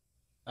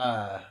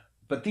 Uh,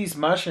 but these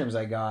mushrooms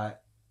I got,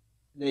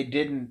 they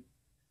didn't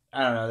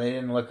I don't know. They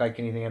didn't look like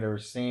anything I'd ever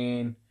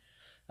seen.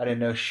 I didn't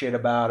know shit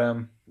about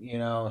them.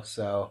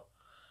 So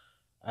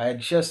I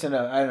ended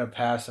up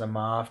passing them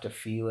off to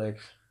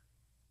Felix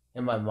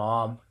and my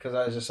mom because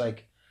I was just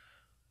like,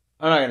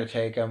 I'm not gonna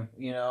take them.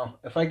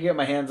 If I get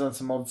my hands on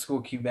some old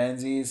school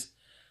Cubenzis,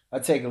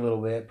 I'd take a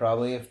little bit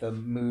probably if the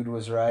mood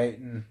was right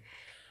and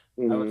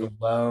I was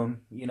Mm-hmm.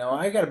 alone.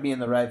 I got to be in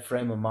the right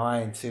frame of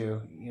mind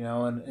too.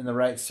 And in the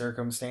right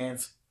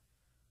circumstance.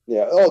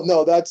 Yeah. Oh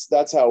no,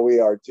 that's how we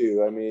are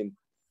too. I mean,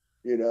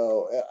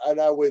 and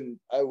I wouldn't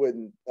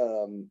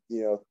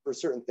for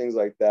certain things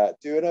like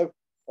that too.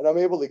 And I'm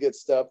able to get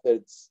stuff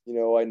that's,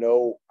 I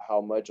know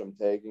how much I'm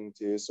taking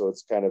too, so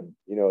it's kind of,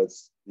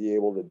 it's be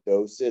able to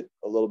dose it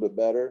a little bit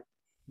better.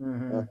 uh,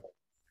 Hmm.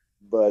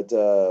 but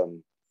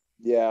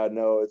Yeah,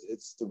 no,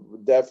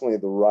 definitely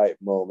the right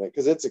moment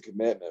because it's a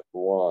commitment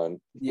for one.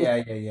 Yeah,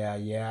 yeah, yeah,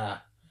 yeah.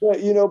 But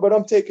but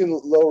I'm taking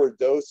lower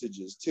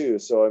dosages too.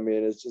 So I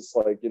mean, it's just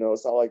like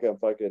it's not like I'm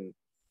fucking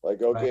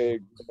like Right. okay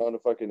on a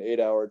fucking 8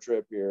 hour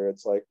trip here.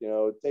 It's like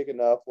take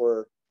enough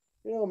where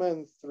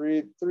man,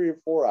 3 or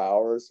 4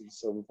 hours of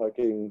some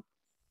fucking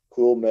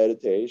cool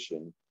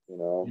meditation.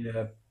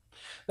 Yeah.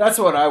 That's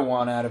what I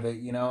want out of it,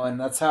 and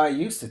that's how I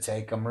used to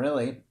take them,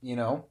 really,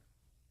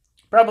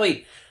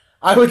 Probably,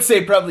 I would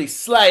say probably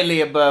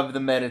slightly above the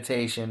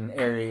meditation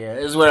area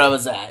is where I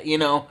was at.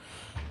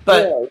 But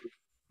Yeah,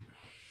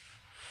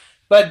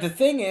 But the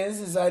thing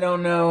is I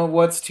don't know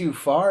what's too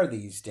far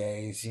these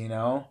days.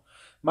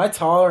 My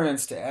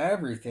tolerance to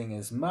everything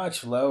is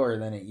much lower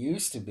than it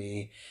used to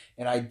be,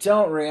 and I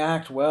don't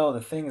react well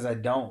to things I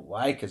don't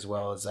like as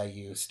well as I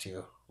used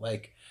to.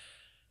 Like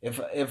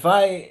if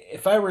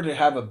I were to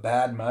have a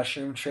bad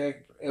mushroom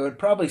trip, it would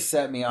probably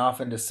set me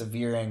off into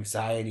severe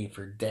anxiety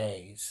for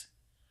days.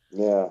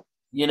 yeah.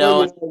 You Well,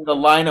 know, the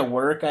line of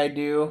work I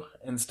do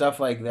and stuff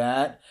like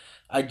that,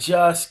 I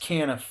just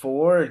can't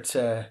afford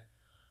to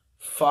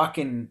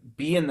fucking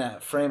be in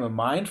that frame of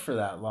mind for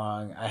that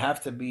long. I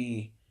have to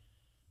be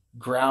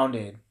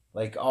grounded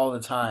like all the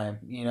time.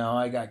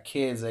 I got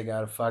kids, I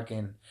got a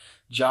fucking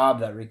job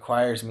that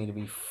requires me to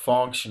be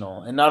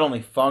functional. And not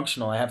only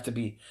functional, I have to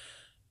be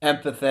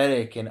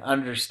empathetic and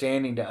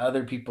understanding to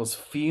other people's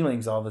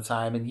feelings all the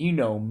time. And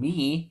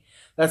me,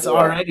 that's yeah.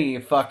 already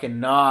fucking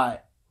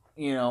not,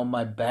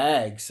 my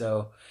bag.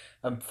 So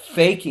I'm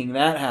faking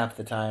that half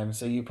the time.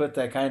 So you put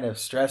that kind of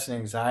stress and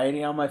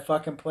anxiety on my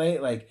fucking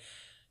plate, like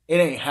it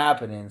ain't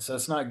happening. So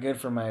it's not good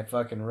for my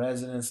fucking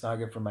residents, not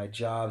good for my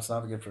job, it's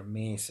not good for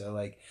me. So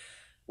like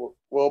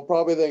Well,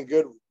 probably then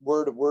good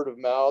word of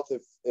mouth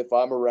if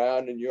I'm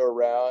around and you're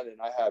around and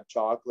I have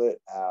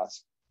chocolate,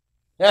 ask.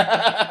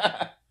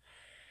 cuz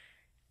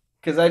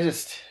I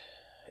just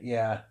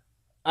yeah.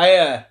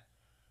 I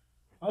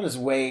I'll just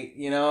wait,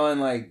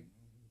 and like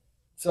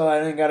so I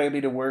didn't got to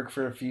be to work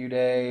for a few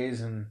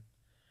days and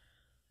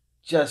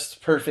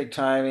just perfect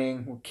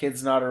timing with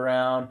kids not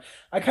around.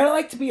 I kind of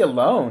like to be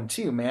alone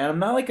too, man. I'm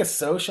not like a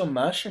social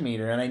mushroom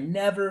eater, and I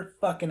never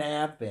fucking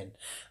have been.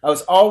 I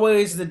was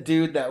always the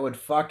dude that would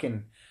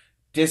fucking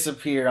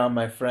disappear on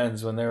my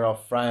friends when they were all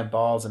frying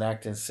balls and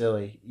acting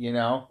silly.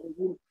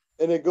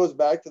 And it goes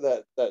back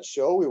to that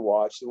show we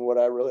watched, and what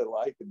I really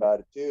liked about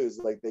it too is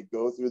like they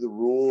go through the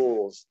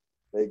rules.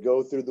 They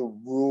go through the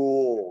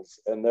rules,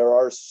 and there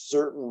are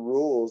certain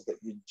rules that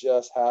you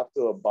just have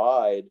to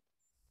abide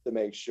to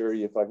make sure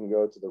you fucking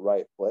go to the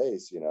right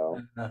place.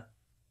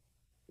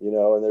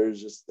 And there's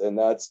just and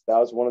that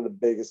was one of the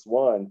biggest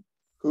one.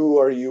 Who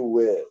are you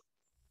with?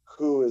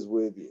 Who is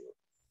with you?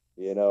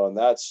 And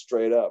that's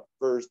straight up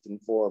first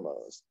and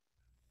foremost.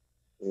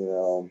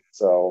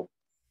 So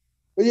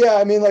but yeah,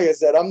 I mean, like I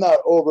said, I'm not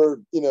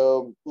over,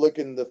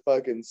 looking to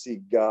fucking see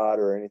God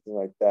or anything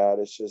like that.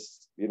 It's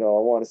just, I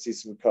want to see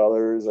some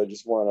colors. I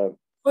just want to,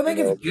 Well, I you think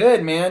know, it's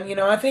good, man.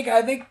 I think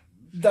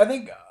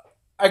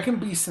I can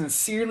be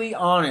sincerely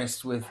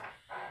honest with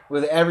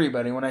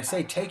everybody when I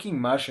say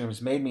taking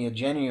mushrooms made me a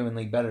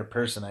genuinely better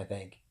person. I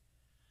think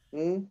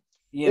hmm,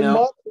 you in know.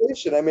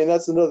 moderation. I mean,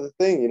 that's another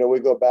thing. We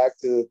go back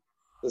to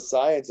the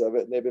science of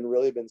it, and they've been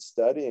really been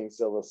studying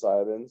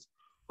psilocybins.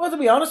 Well, to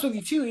be honest with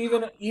you too,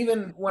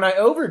 even when I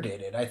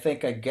overdid it, I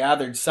think I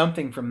gathered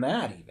something from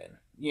that. Even.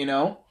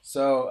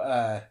 So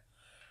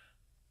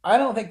I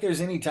don't think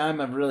there's any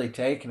time I've really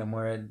taken them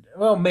where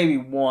well, maybe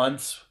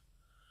once.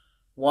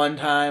 One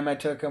time I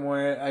took them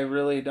where I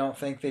really don't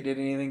think they did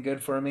anything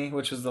good for me,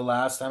 which was the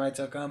last time I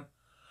took them.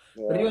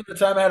 But Yeah. even the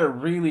time I had a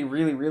really,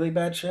 really, really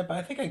bad trip,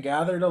 I think I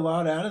gathered a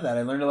lot out of that.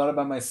 I learned a lot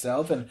about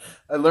myself, and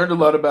I learned a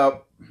lot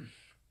about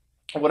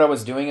what I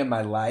was doing in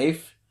my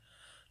life.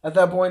 At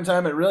that point in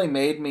time, it really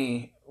made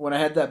me, when I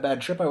had that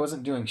bad trip, I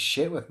wasn't doing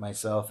shit with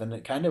myself. And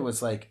it kind of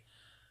was like,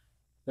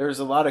 there was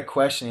a lot of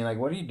questioning, like,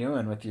 what are you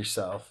doing with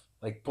yourself?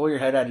 Like, pull your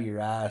head out of your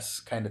ass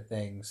kind of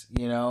things.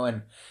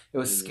 And it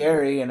was Mhm.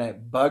 scary and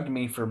it bugged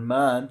me for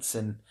months.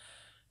 And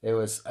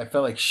I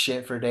felt like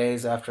shit for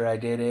days after I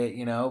did it,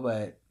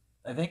 but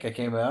I think I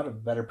came out a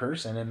better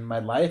person and my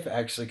life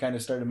actually kind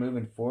of started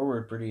moving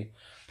forward pretty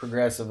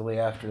progressively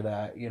after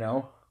that.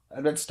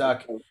 I've been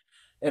stuck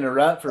in a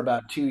rut for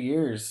about 2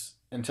 years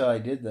until I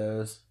did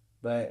those.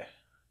 But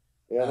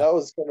Yeah, uh, that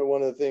was kind of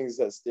one of the things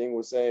that Sting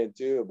was saying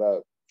too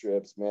about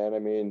trips, man. I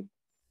mean,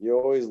 you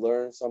always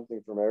learn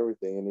something from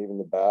everything, and even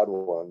the bad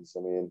ones.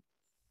 I mean,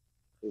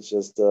 it's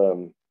just,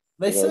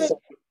 they say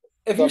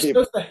if you're some people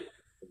supposed to,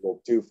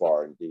 go too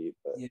far and deep,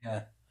 but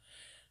yeah.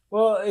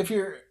 Well, if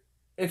you're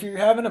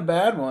having a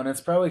bad one,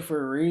 it's probably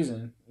for a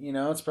reason.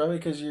 It's probably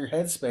because your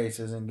headspace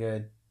isn't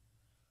good.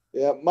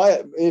 yeah,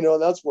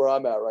 that's where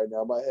I'm at right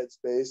now. My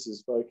headspace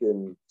is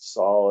fucking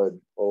solid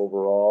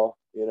overall.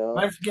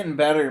 Mine's getting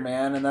better,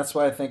 man, and that's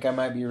why I think I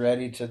might be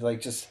ready to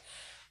like just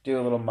do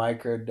a little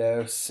micro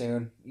dose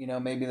soon.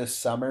 Maybe this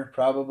summer,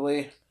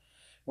 probably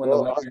when the Well,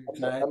 winter gets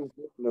nice. I'm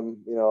getting them.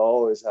 I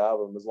always have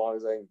them as long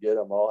as I can get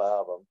them. I'll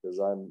have them because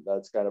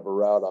that's kind of a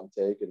route I'm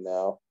taking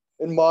now.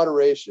 in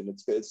moderation.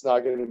 It's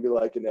not going to be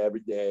like an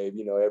everyday,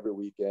 every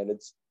weekend.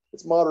 It's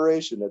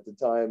moderation. At the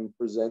time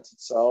presents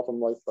itself, I'm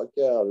like, fuck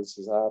yeah, this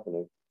is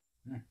happening.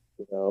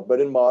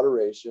 But in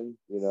moderation.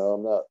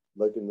 I'm not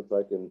looking to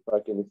fucking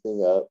fuck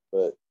anything up,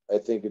 but I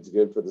think it's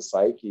good for the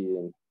psyche.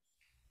 And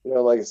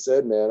like I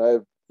said,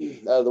 man,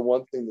 the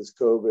one thing this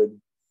COVID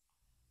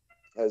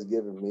has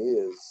given me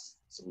is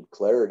some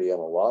clarity on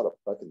a lot of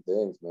fucking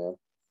things, man.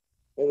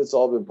 And it's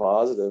all been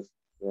positive.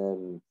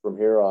 And from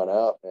here on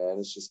out, man,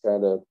 it's just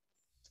kind of,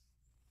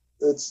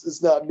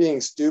 it's not being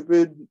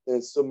stupid, and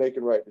it's still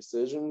making right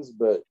decisions,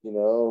 but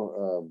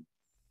I'm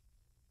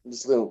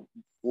just gonna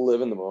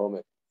live in the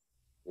moment.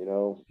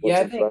 What's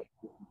Yeah, in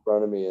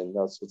front of me, and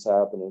that's what's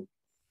happening.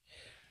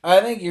 I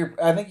think you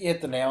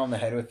hit the nail on the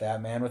head with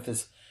that, man.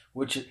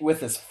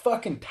 With as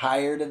fucking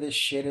tired of this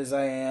shit as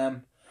I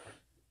am,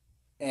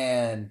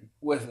 and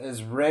with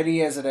as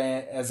ready as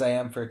I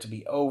am for it to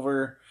be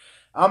over,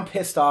 I'm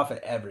pissed off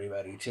at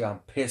everybody too. I'm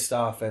pissed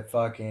off at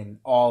fucking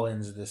all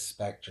ends of this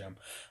spectrum.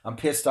 I'm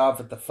pissed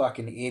off at the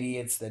fucking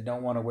idiots that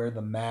don't want to wear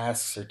the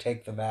masks or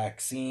take the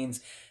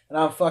vaccines, and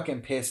I'm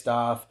fucking pissed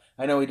off.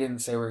 I know we didn't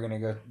say we are gonna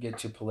go get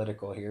too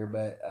political here,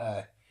 but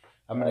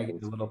I'm gonna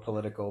get a little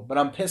political. But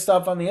I'm pissed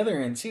off on the other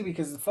end too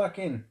because the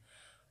fucking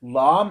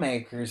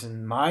lawmakers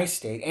in my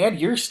state and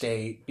your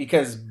state,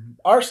 because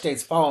our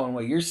state's following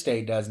what your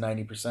state does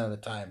 90% of the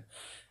time.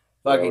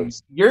 Fucking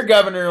your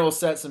governor will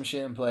set some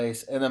shit in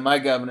place, and then my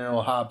governor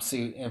will hop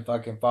suit and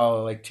fucking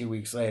follow like 2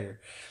 weeks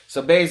later.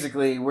 So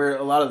basically, we're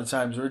a lot of the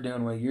times we're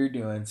doing what you're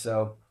doing.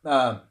 So,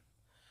 but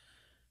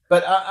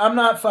I'm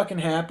not fucking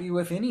happy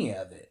with any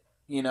of it.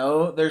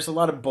 There's a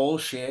lot of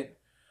bullshit.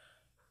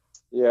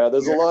 Yeah,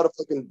 there's a lot of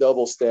fucking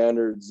double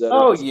standards that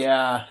oh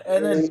yeah,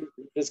 and then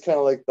it's kind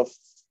of like the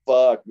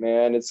fuck,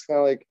 man. It's kind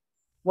of like,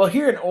 well,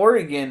 here in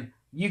Oregon,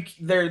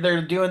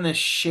 they're doing this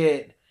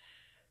shit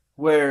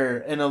where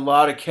in a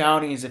lot of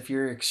counties, if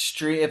you're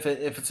extreme, if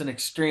it's an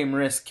extreme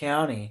risk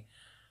county,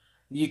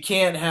 you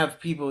can't have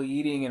people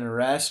eating in a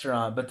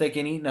restaurant, but they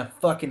can eat in a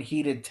fucking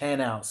heated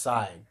tent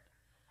outside.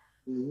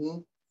 mm-hmm.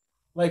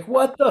 Like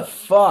what the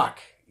fuck?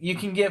 You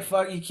can't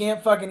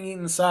fucking eat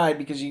inside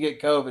because you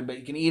get COVID, but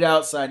you can eat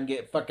outside and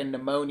get fucking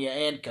pneumonia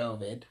and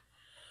COVID.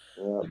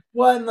 Yeah.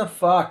 What in the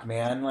fuck,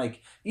 man?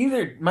 Like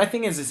my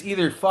thing is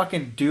either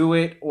fucking do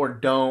it or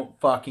don't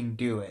fucking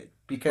do it.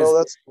 Because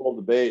that's the whole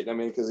debate. I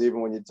mean, because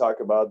even when you talk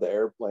about the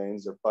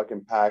airplanes, they're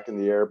fucking packing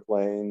the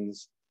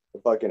airplanes.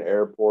 The fucking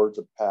airports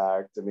are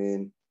packed. I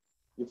mean,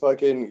 you go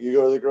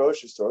to the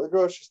grocery store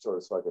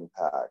is fucking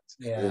packed.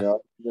 Yeah.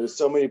 There's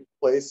so many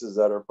places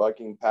that are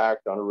fucking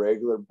packed on a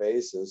regular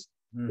basis.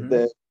 Mm-hmm. But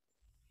then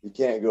you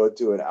can't go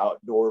to an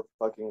outdoor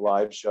fucking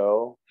live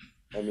show.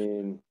 I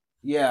mean,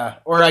 yeah,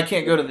 or I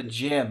can't go to the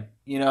gym.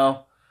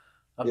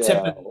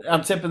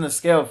 I'm tipping the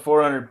scale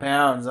 400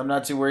 pounds. I'm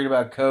not too worried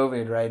about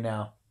COVID right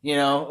now.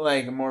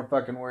 Like I'm more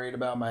fucking worried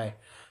about my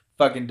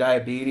fucking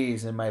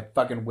diabetes and my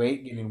fucking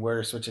weight getting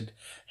worse, which it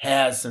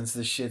has since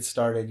this shit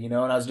started. And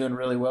I was doing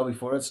really well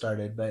before it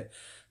started, but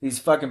these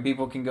fucking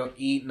people can go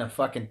eat in a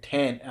fucking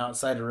tent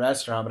outside a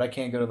restaurant, but I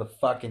can't go to the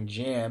fucking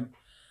gym.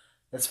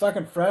 It's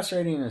fucking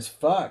frustrating as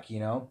fuck.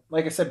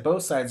 Like I said,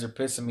 both sides are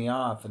pissing me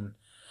off, and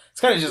it's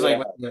kind of just like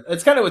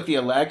it's kind of with the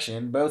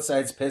election. Both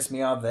sides piss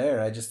me off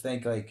there. I just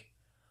think like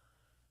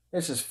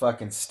it's just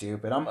fucking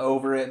stupid. I'm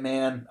over it,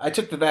 man. I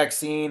took the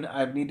vaccine.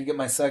 I need to get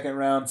my second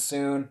round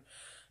soon.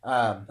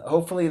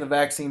 Hopefully the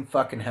vaccine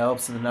fucking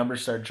helps and the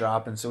numbers start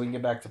dropping so we can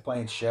get back to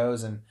playing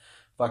shows and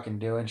fucking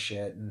doing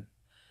shit. And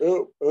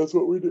that's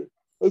what we do.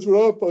 That's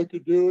what I'm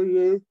fucking doing,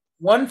 dude.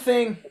 One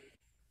thing.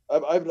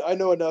 I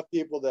know enough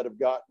people that have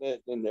gotten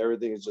it and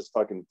everything is just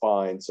fucking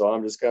fine. So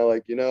I'm just kind of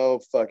like,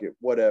 fuck it,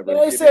 whatever.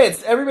 Well,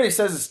 everybody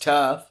says it's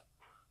tough,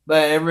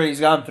 but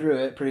everybody's gone through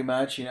it pretty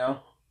much, Yeah.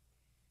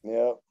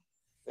 Yeah.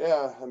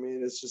 I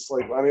mean, it's just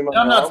like, I mean,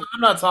 I'm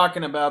not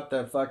talking about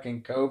the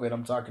fucking COVID.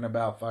 I'm talking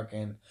about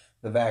fucking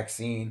the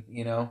vaccine,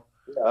 Yeah,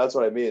 that's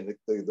what I mean.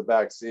 The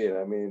vaccine.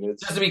 I mean,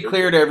 it's just to be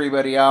clear to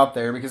everybody out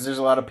there, because there's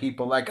a lot of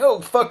people like,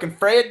 oh, fucking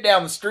Fred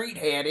down the street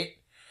had it.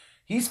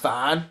 He's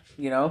fine,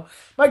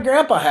 My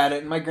grandpa had it,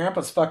 and my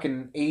grandpa's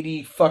fucking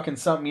 80 fucking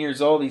something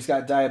years old. He's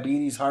got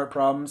diabetes, heart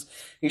problems.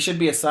 He should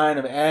be a sign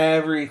of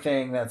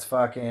everything that's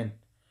fucking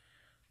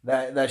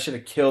that should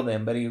have killed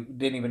him, but he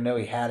didn't even know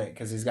he had it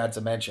because he's got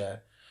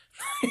dementia.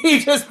 He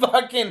just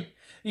fucking,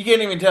 you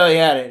can't even tell he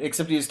had it,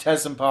 except he's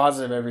testing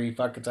positive every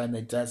fucking time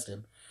they test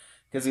him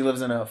because he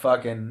lives in a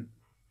fucking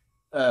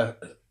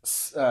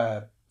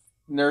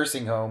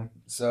nursing home.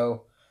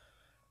 So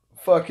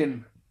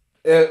fucking.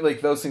 Like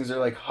those things are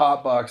like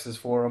hot boxes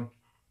for them,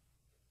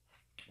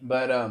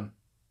 but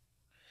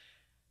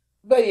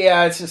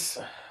yeah, it's just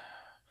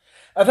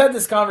I've had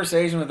this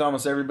conversation with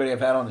almost everybody I've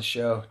had on the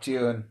show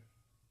too, and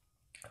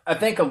I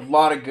think a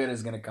lot of good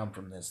is going to come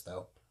from this,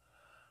 though.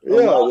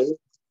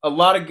 A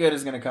lot of good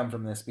is going to come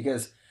from this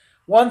because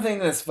one thing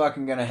that's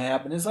fucking going to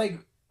happen is like,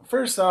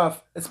 first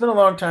off, it's been a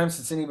long time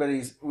since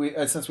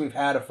since we've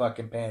had a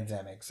fucking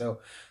pandemic,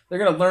 so they're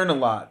going to learn a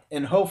lot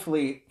and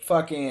hopefully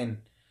fucking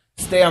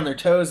stay on their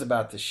toes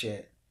about this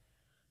shit.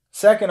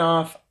 Second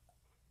off,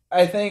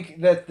 I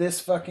think that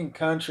this fucking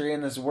country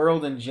and this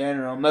world in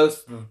general,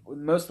 most of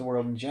the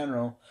world in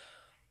general,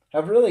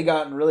 have really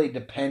gotten really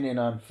dependent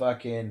on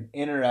fucking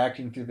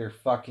interacting through their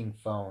fucking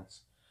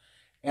phones.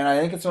 And I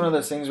think it's one of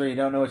those things where you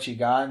don't know what you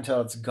got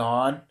until it's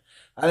gone.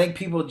 I think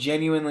people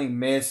genuinely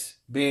miss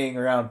being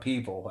around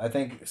people. I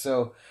think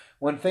so.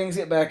 When things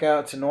get back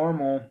out to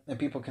normal and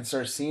people can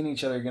start seeing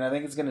each other again, I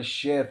think it's going to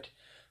shift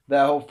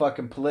that whole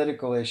fucking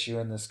political issue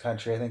in this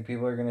country. I think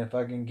people are going to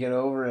fucking get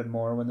over it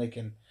more when they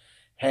can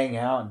hang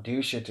out and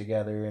do shit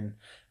together. And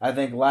I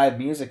think live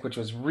music, which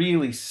was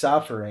really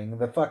suffering,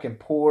 the fucking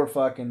poor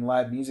fucking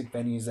live music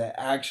venues that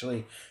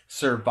actually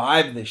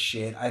survived this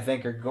shit, I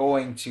think are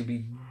going to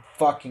be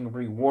fucking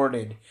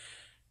rewarded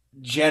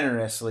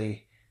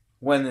generously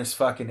when this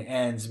fucking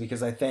ends,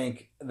 because I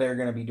think they're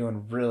gonna be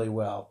doing really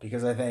well,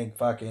 because I think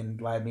fucking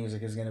live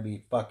music is gonna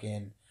be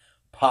fucking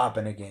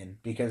popping again.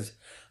 Because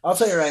I'll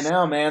tell you right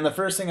now, man, the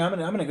first thing I'm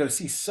gonna go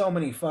see so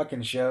many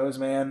fucking shows,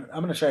 man.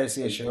 I'm gonna try to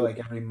see a show like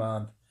every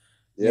month.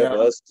 You Yep,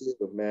 know? us too,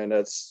 man.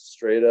 That's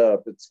straight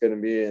up. It's gonna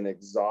be an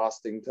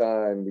exhausting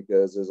time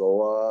because there's a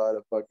lot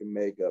of fucking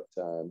makeup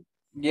time.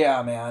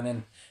 Yeah, man,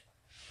 and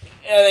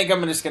I think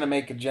I'm just gonna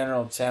make a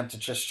general attempt to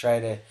just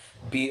try to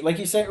be, like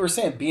you said, we're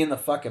saying, be in the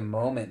fucking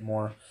moment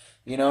more.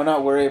 You know,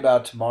 not worry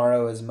about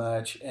tomorrow as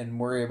much and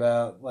worry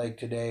about like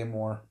today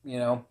more. You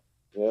know.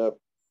 Yep.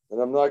 And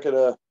I'm not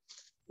gonna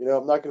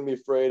be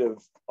afraid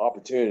of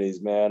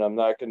opportunities, man. I'm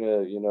not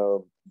gonna,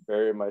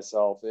 bury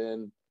myself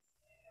in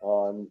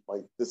on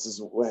like this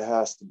is what it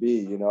has to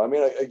be. I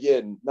mean,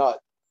 again, not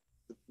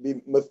be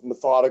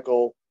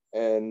methodical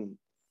and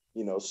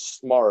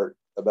smart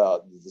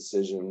about the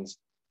decisions,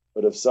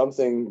 but if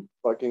something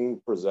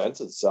fucking presents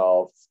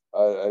itself,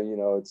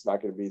 it's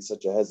not going to be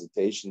such a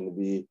hesitation to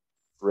be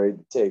afraid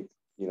to take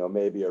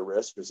maybe a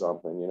risk or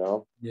something.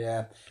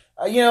 Yeah.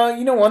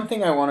 One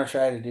thing I want to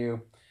try to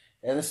do,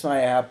 and this might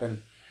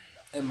happen,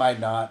 it might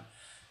not.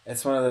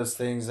 It's one of those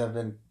things I've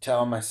been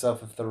telling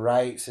myself, if the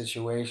right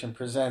situation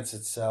presents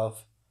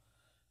itself.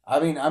 I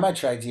mean, I might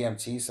try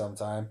DMT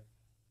sometime.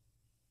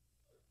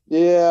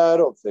 Yeah, I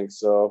don't think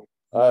so.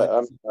 You know,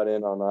 I'm not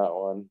in on that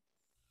one.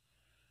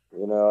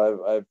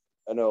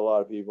 I know a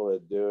lot of people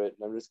that do it,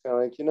 and I'm just kind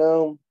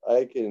of like,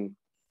 I can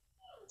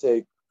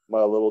take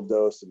my little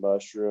dose of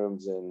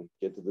mushrooms and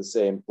get to the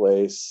same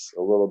place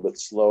a little bit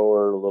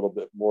slower, a little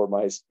bit more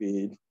my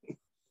speed.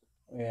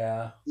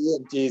 yeah.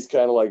 EMT is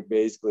kind of like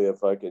basically a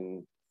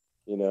fucking,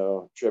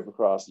 trip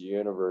across the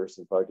universe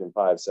in fucking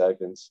 5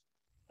 seconds.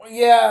 Well,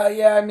 yeah,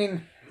 yeah. I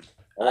mean,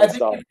 I I don't think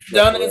stop it's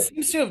done. for It it.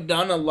 seems to have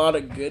done a lot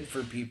of good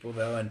for people,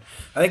 though, and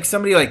I think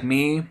somebody like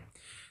me,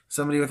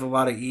 somebody with a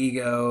lot of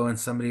ego, and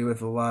somebody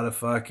with a lot of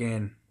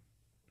fucking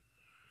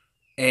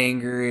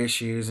anger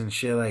issues and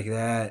shit like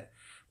that,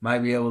 might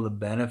be able to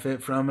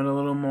benefit from it a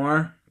little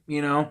more.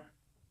 You know,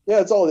 Yeah,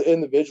 it's all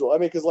individual. I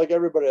mean, because like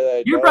everybody that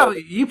I know,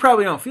 you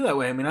probably don't feel that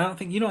way. I mean, I don't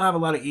think you don't have a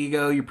lot of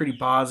ego. You're pretty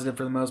positive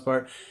for the most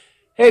part.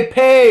 Hey,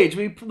 Paige,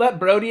 we let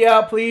Brody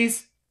out,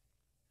 please.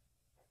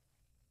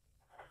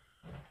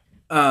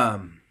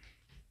 Um,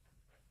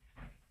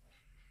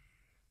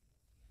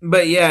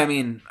 but yeah, I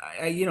mean,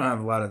 you don't have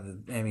a lot of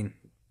the. I mean,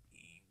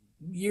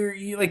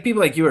 you like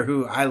people like you are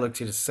who I look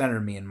to center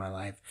me in my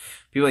life.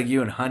 People like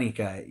you and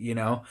Honeycut,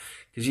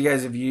 because you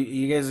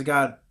guys have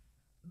got,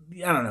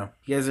 I don't know,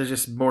 you guys are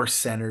just more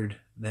centered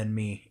than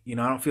me. I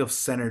don't feel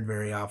centered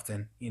very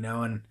often.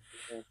 And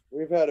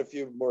we've had a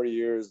few more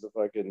years to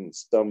fucking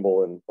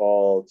stumble and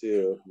fall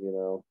too.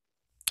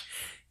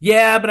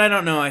 yeah, but I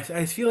don't know. I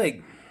feel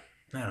like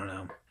I don't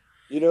know.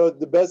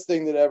 The best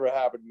thing that ever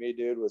happened to me,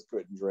 dude, was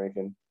quitting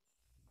drinking.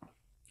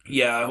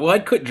 Yeah, well,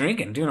 I'd quit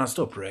drinking, dude. I'll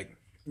still prick.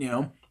 You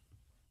know.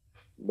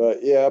 But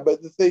yeah,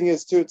 but the thing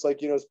is too, it's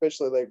like,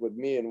 especially like with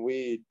me and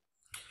weed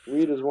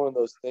is one of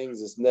those things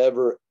that's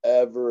never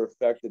ever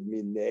affected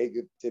me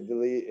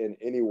negatively in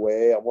any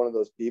way. I'm one of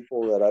those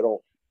people that I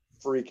don't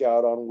freak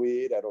out on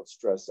weed. I don't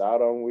stress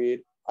out on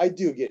weed. I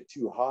do get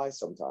too high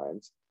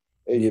sometimes,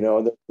 Yeah.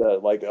 and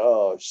like,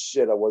 oh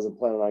shit, I wasn't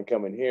planning on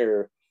coming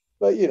here.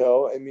 But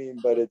I mean,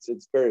 but it's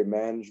very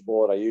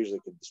manageable, and I usually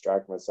could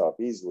distract myself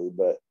easily.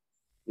 But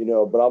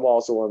I'm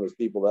also one of those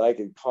people that I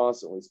can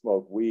constantly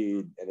smoke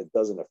weed and it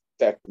doesn't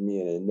affect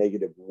me in a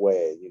negative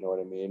way. You know what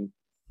I mean?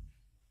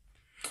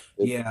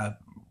 It Yeah.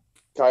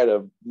 kind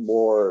of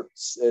more,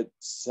 it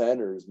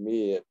centers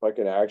me. It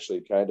fucking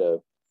actually kind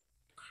of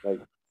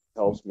like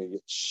helps me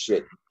get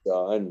shit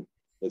done.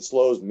 It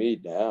slows me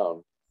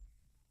down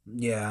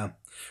Yeah.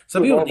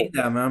 Some to a people normal. need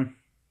that, man.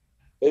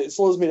 It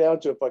slows me down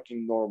to a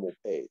fucking normal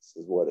pace,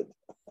 is what it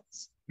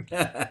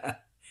does.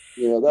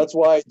 That's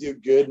why I do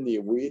good in the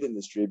weed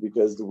industry,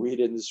 because the weed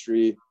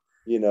industry,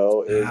 is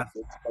Yeah.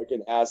 it's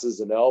fucking asses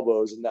and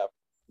elbows, and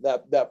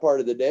that part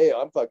of the day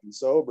I'm fucking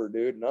sober,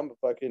 dude, and I'm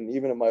fucking,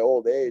 even at my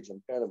old age,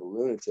 I'm kind of a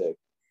lunatic.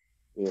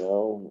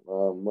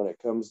 When it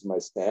comes to my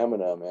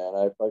stamina, man,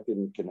 I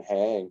fucking can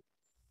hang.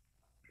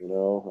 You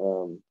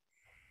know,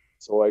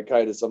 so I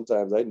kind of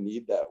sometimes I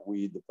need that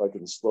weed to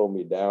fucking slow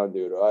me down,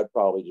 dude. Or I'd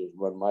probably just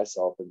run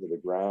myself into the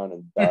ground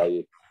and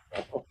die.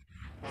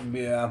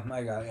 Yeah,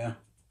 I got you.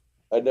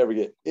 I'd never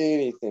get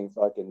anything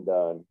fucking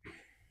done.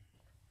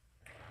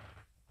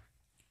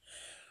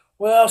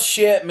 Well,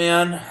 shit,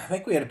 man. I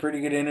think we had a pretty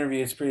good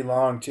interview. It's pretty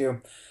long,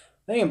 too.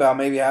 Thinking about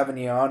maybe having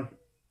you on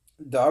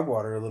dog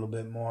water a little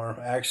bit more.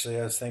 Actually,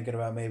 I was thinking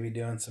about maybe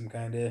doing some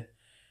kind of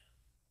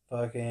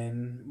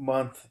fucking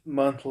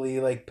monthly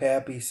like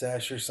Pappy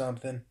sesh or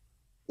something.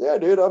 Yeah,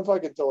 dude, I'm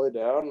fucking totally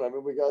down. I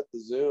mean, we got the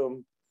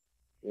Zoom,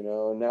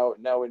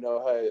 now we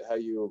know how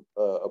you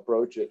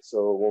approach it,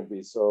 so it won't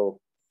be so,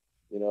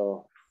 you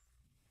know,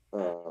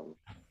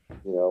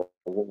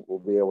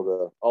 we'll be able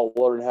to. I'll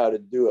learn how to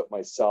do it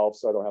myself,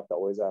 so I don't have to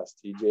always ask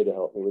TJ to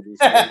help me with these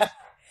things.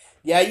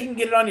 Yeah, you can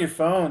get it on your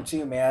phone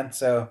too, man.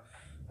 So,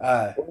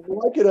 I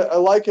like it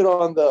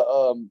on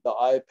the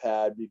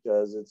iPad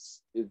because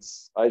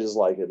it's. I just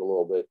like it a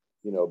little bit,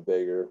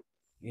 bigger.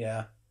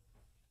 Yeah.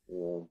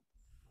 Yeah.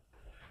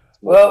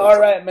 Well, all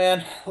right,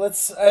 man. I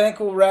think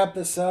we'll wrap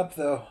this up,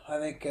 though. I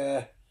think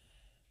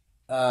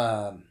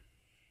we'll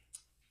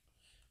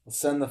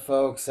send the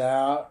folks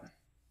out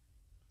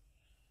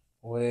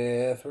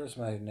with. Where's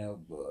my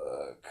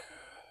notebook?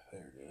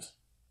 There it is.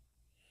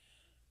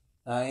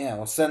 Yeah,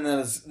 we'll send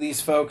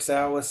these folks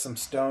out with some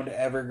Stoned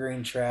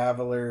Evergreen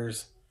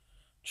Travelers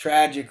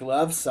tragic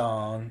love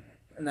song,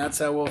 and that's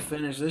how we'll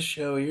finish this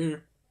show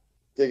here.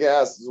 Kick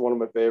Ass is one of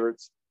my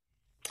favorites.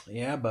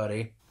 Yeah,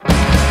 buddy.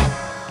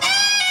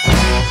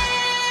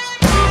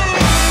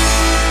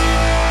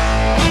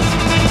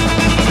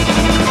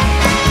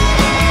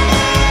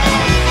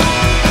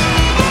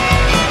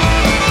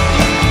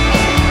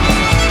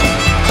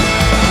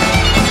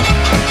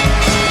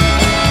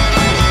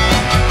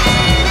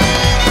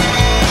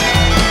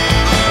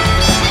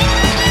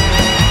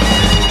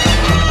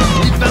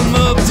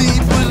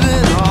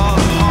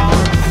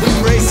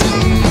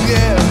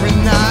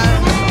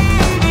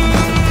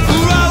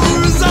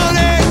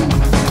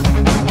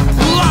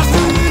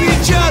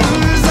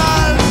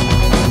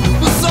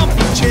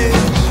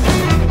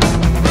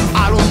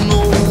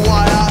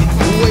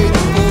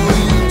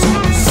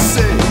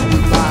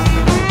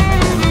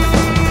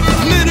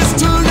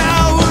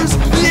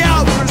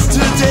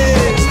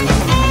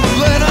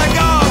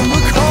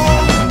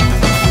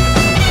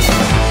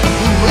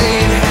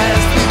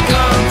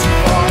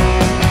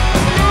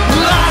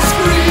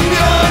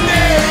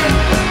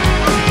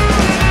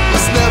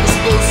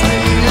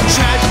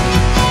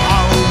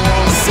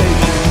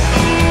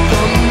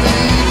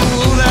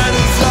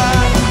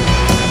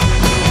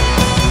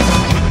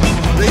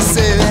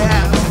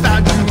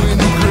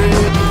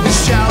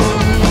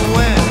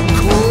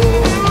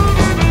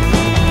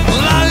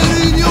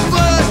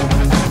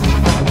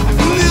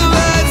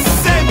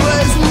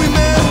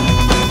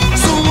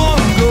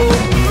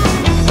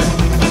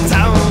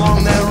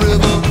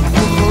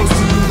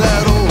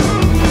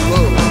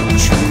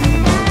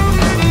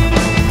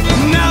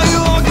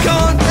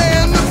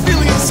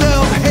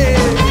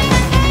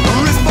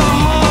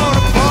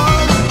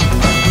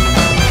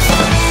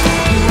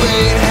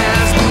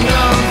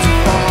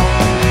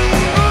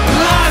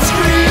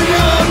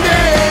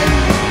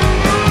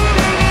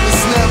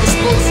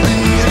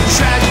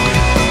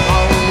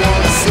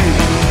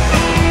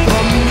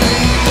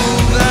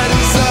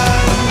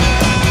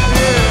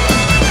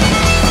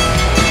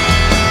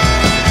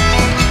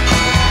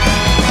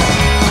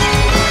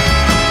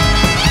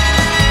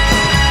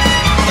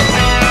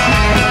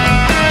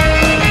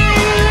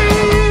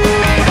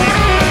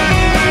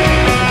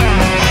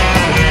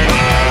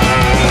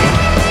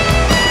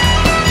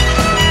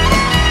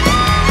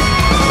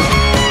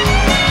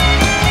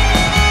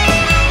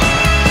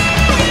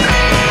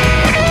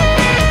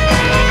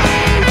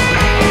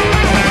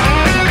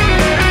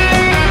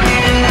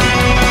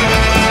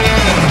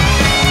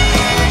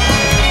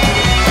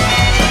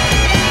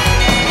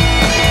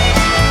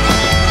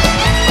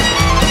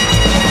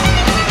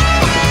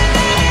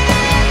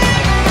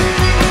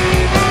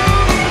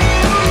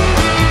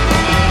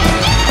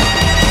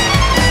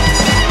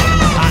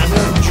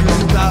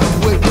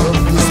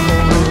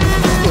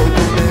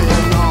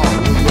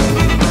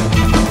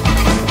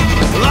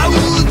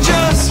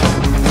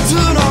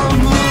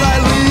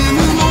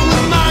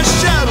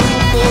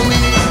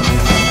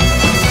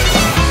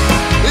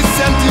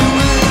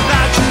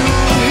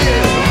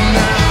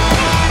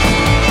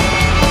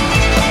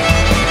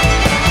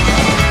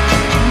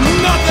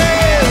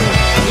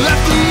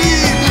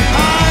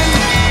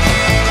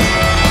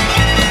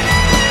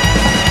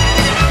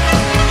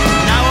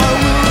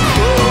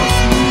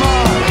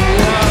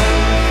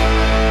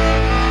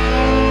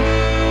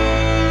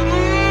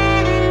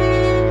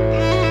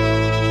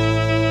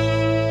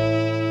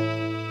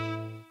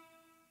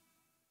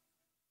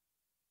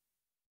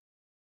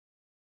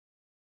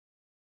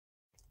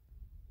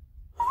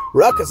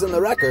 Ruckus and the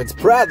Records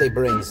proudly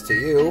brings to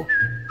you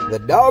the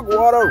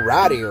Dogwater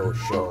Radio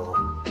Show,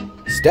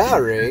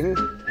 starring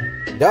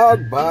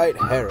Dogbite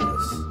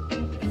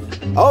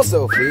Harris.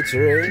 Also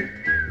featuring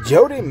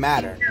Jody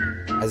Mattern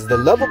as the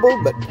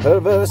lovable but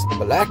perverse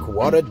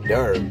Blackwater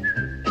Derg.